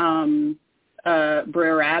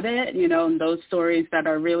Brer Rabbit, and those stories that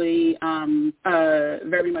are really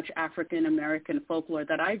very much African American folklore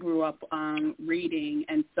that I grew up reading.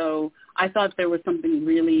 And so I thought there was something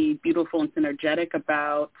really beautiful and synergetic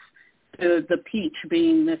about the peach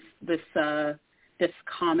being this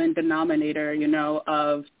common denominator,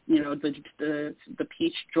 of the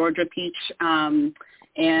peach, Georgia peach, and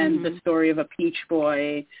the story of a peach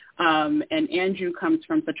boy. And Andrew comes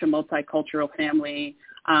from such a multicultural family,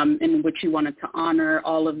 in which he wanted to honor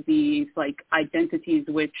all of these identities,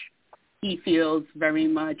 which he feels very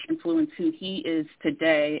much influence who he is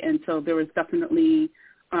today. And so there was definitely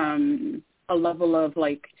a level of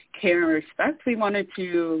care and respect we wanted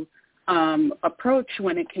to approach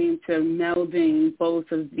when it came to melding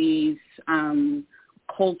both of these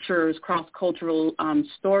cultures, cross-cultural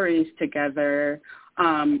stories together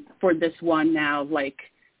for this one now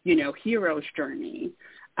hero's journey.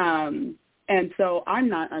 And so I'm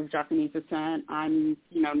not of Japanese descent. I'm,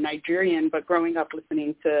 Nigerian, but growing up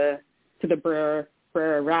listening to the Brer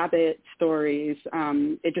Brer Rabbit stories,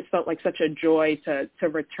 it just felt like such a joy to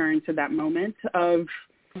return to that moment of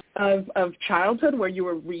childhood where you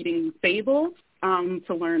were reading fables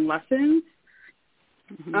to learn lessons.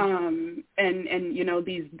 And you know,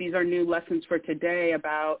 these are new lessons for today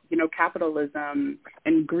about, you know, capitalism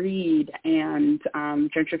and greed and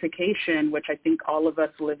gentrification, which I think all of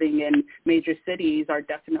us living in major cities are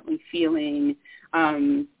definitely feeling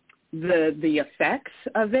the effects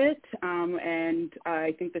of it. And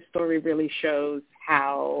I think the story really shows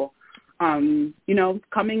how, you know,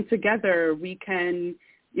 coming together, we can,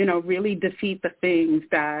 you know, really defeat the things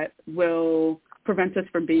that will prevent us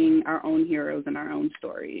from being our own heroes in our own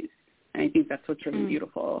stories. And I think that's what's really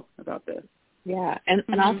beautiful about this. Yeah, and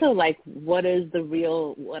also, like, what is the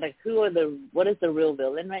real what is the real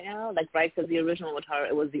villain right now? Like, right, because the original Watara,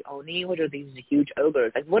 it was the Oni, which are these huge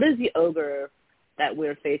ogres. Like, what is the ogre that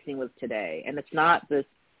we're facing with today? And it's not this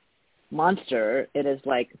monster. It is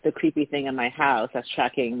like the creepy thing in my house that's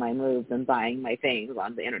tracking my moves and buying my things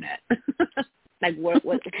on the internet. Like,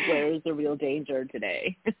 where is the real danger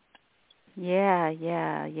today? Yeah.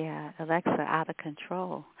 Alexa, out of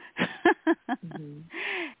control.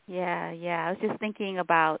 Yeah. I was just thinking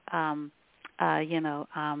about, you know,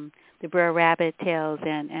 the Brer Rabbit tales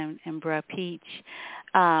and Brer Peach.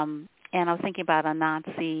 And I was thinking about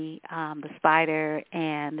Anansi, the spider,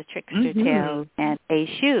 and the trickster tales, and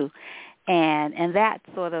Eshu. And that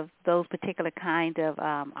sort of, those particular kind of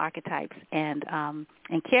archetypes and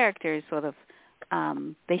characters sort of,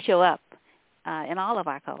 they show up in all of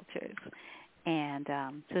our cultures. And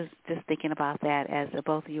just thinking about that as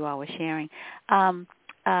both of you all were sharing.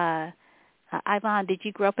 Yvonne, did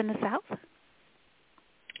you grow up in the South?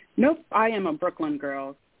 Nope, I am a Brooklyn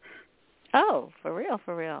girl. Oh, for real.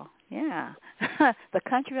 Yeah. The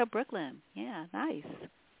country of Brooklyn. Yeah, nice.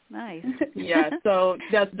 Yeah, so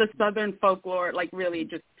the Southern folklore, like really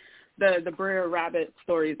just the Brer Rabbit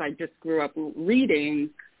stories I just grew up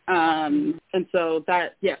reading. And so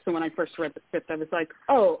that, so when I first read the script, I was like,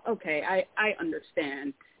 oh, okay, I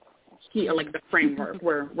understand like the framework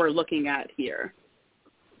we're looking at here.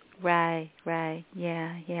 Right,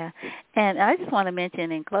 yeah. And I just want to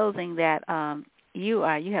mention in closing that you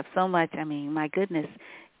have so much, I mean, my goodness,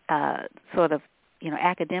 sort of, you know,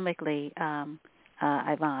 academically,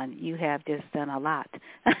 Yvonne, you have just done a lot.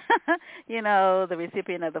 You know, the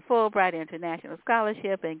recipient of the Fulbright International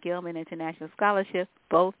Scholarship and Gilman International Scholarship,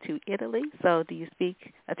 both to Italy. So do you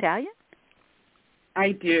speak Italian?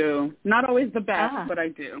 I do. Not always the best, but I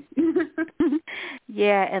do.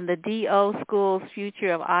 Yeah, and the DO School's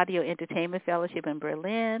Future of Audio Entertainment Fellowship in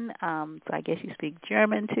Berlin. So I guess you speak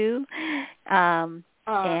German, too.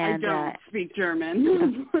 I don't speak German.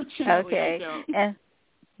 Unfortunately, okay. I don't.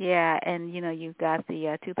 And you know, you've got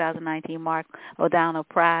the 2019 Mark O'Donnell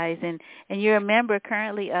Prize, and you're a member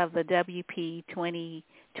currently of the WP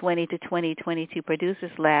 2020 to 2022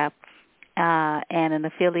 Producers Lab, and an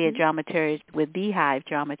affiliate dramaturge with Beehive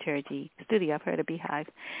Dramaturgy Studio. I've heard of Beehive.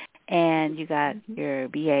 And you got your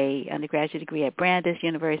BA undergraduate degree at Brandeis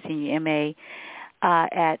University and your MA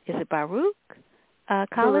at, is it Baruch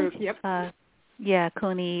College? Baruch, yep.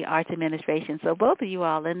 CUNY Arts Administration. So both of you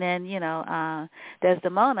all. And then, you know,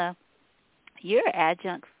 Desdemona, you're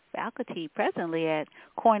adjunct faculty presently at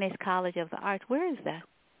Cornish College of the Arts. Where is that?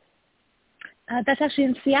 That's actually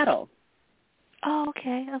in Seattle. Oh,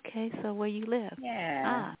 okay. So where you live?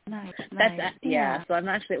 Yeah. Nice. Yeah. So I'm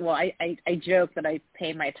actually, well, I joke that I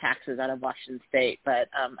pay my taxes out of Washington State, but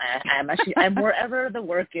I'm wherever the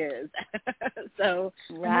work is. So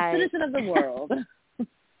I'm a citizen of the world.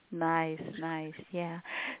 Nice, yeah.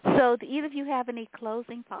 So do either of you have any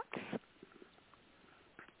closing thoughts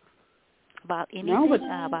about anything,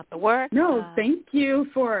 about the work? No, thank you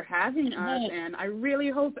for having us, and I really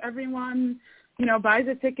hope everyone, you know, buys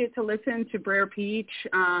a ticket to listen to Brer Peach,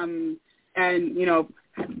 and, you know,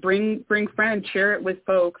 bring friends, share it with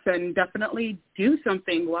folks, and definitely do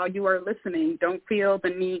something while you are listening. Don't feel the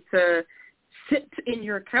need to sit in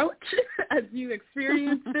your couch as you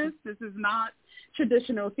experience this. This is not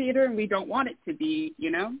traditional theater, and we don't want it to be,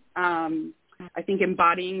 you know. I think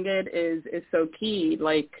embodying it is so key,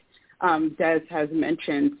 like Des has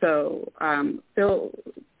mentioned. So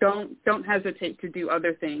don't hesitate to do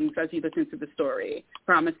other things as you listen to the story.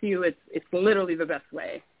 Promise you, it's literally the best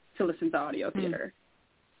way to listen to audio theater.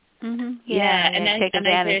 Yeah, and take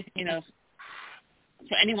advantage. You know,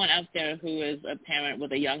 for anyone out there who is a parent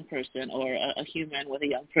with a young person or a human with a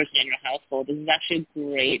young person in your household, this is actually a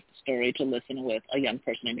great story to listen with a young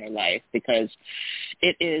person in your life, because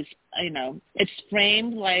it is, it's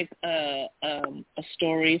framed like a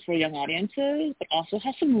story for young audiences, but also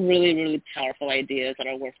has some really, really powerful ideas that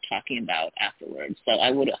are worth talking about afterwards. So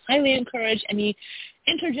I would highly encourage any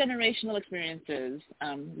intergenerational experiences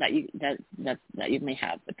that you may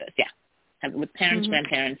have with this. Yeah, with parents,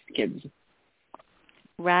 grandparents, kids.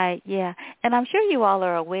 Right, yeah. And I'm sure you all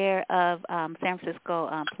are aware of San Francisco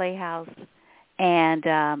Playhouse and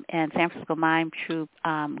San Francisco Mime Troupe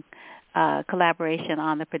collaboration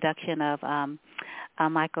on the production of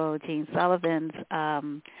Michael Gene Sullivan's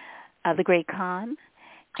The Great Khan.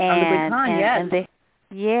 The Great Khan, yes.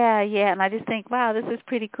 And I just think, wow, this is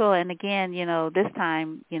pretty cool. And again, this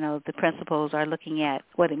time, the principals are looking at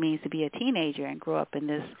what it means to be a teenager and grow up in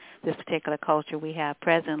this particular culture we have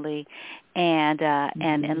presently, and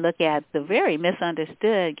look at the very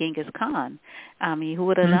misunderstood Genghis Khan. I mean, who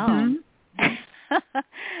would have known?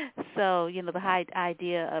 So, the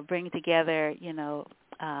idea of bringing together, the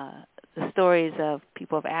stories of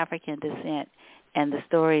people of African descent and the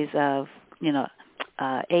stories of,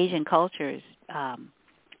 Asian cultures,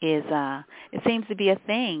 it seems to be a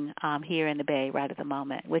thing here in the Bay right at the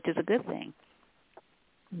moment, which is a good thing.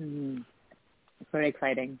 It's very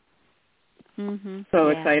exciting. So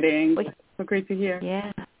exciting. So great to hear.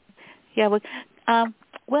 Yeah.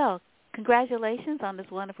 Well, congratulations on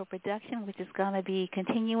this wonderful production, which is going to be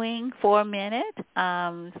continuing for a minute.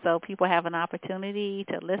 So people have an opportunity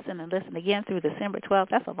to listen and listen again through December 12th.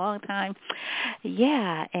 That's a long time.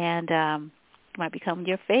 Yeah, and might become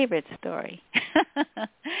your favorite story.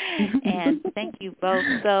 And thank you both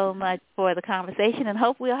so much for the conversation, and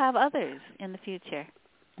hope we'll have others in the future.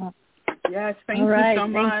 Yes, thank you so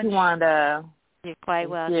much. Thank you, Wanda. You're quite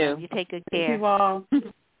welcome. You take good care. Thank you all.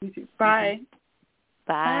 You too. Bye.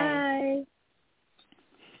 Bye.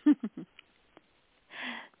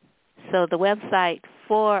 So the website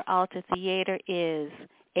for Alter Theater is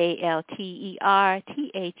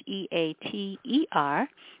ALTERTHEATER.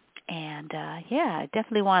 And, I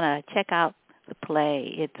definitely want to check out the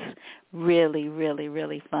play. It's really, really,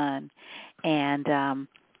 really fun. And,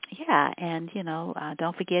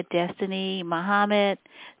 don't forget Destiny Muhammad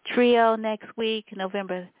Trio next week,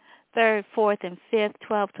 November 3rd, 4th, and 5th,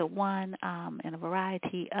 12 to 1, and a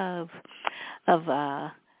variety of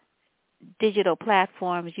digital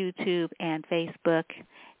platforms, YouTube and Facebook.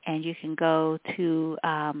 And you can go to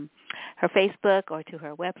her Facebook or to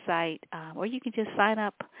her website, or you can just sign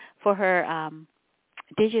up for her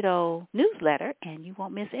digital newsletter, and you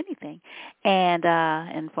won't miss anything. And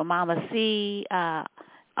for Mama C,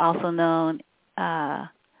 also known, Mama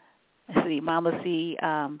C,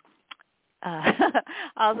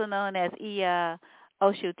 also known as Iya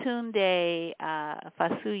Oshutunde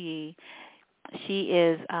Fasuyi, she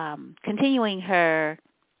is continuing her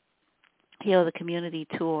Heal the Community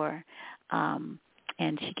tour, and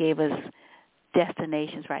she gave us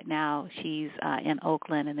destinations right now. She's in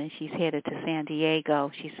Oakland, and then she's headed to San Diego,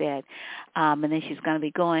 she said, and then she's going to be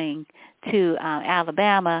going to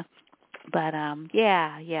Alabama. But,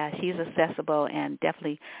 she's accessible, and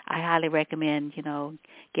definitely I highly recommend,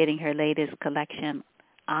 getting her latest collection,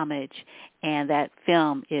 Homage, and that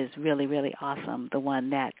film is really, really awesome, the one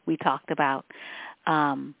that we talked about,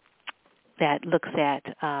 that looks at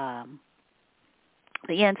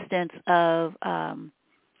the instance of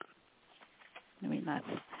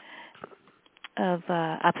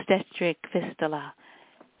obstetric fistula,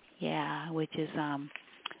 which is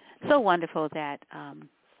so wonderful that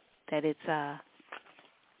it's a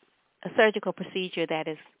surgical procedure that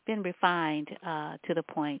has been refined to the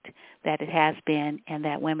point that it has been, and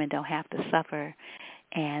that women don't have to suffer,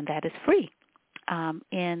 and that is free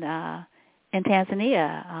in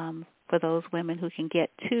Tanzania for those women who can get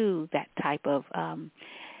to that type of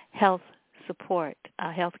health support,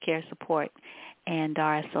 healthcare support, and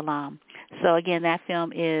Dar es Salaam. So again, that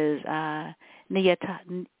film is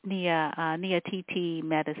Nia TT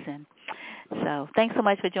Medicine. So thanks so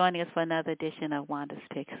much for joining us for another edition of Wanda's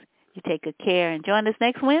Picks. You take good care, and join us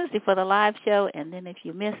next Wednesday for the live show. And then if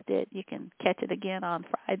you missed it, you can catch it again on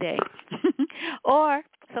Friday or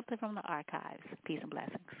something from the archives. Peace and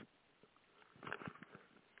blessings.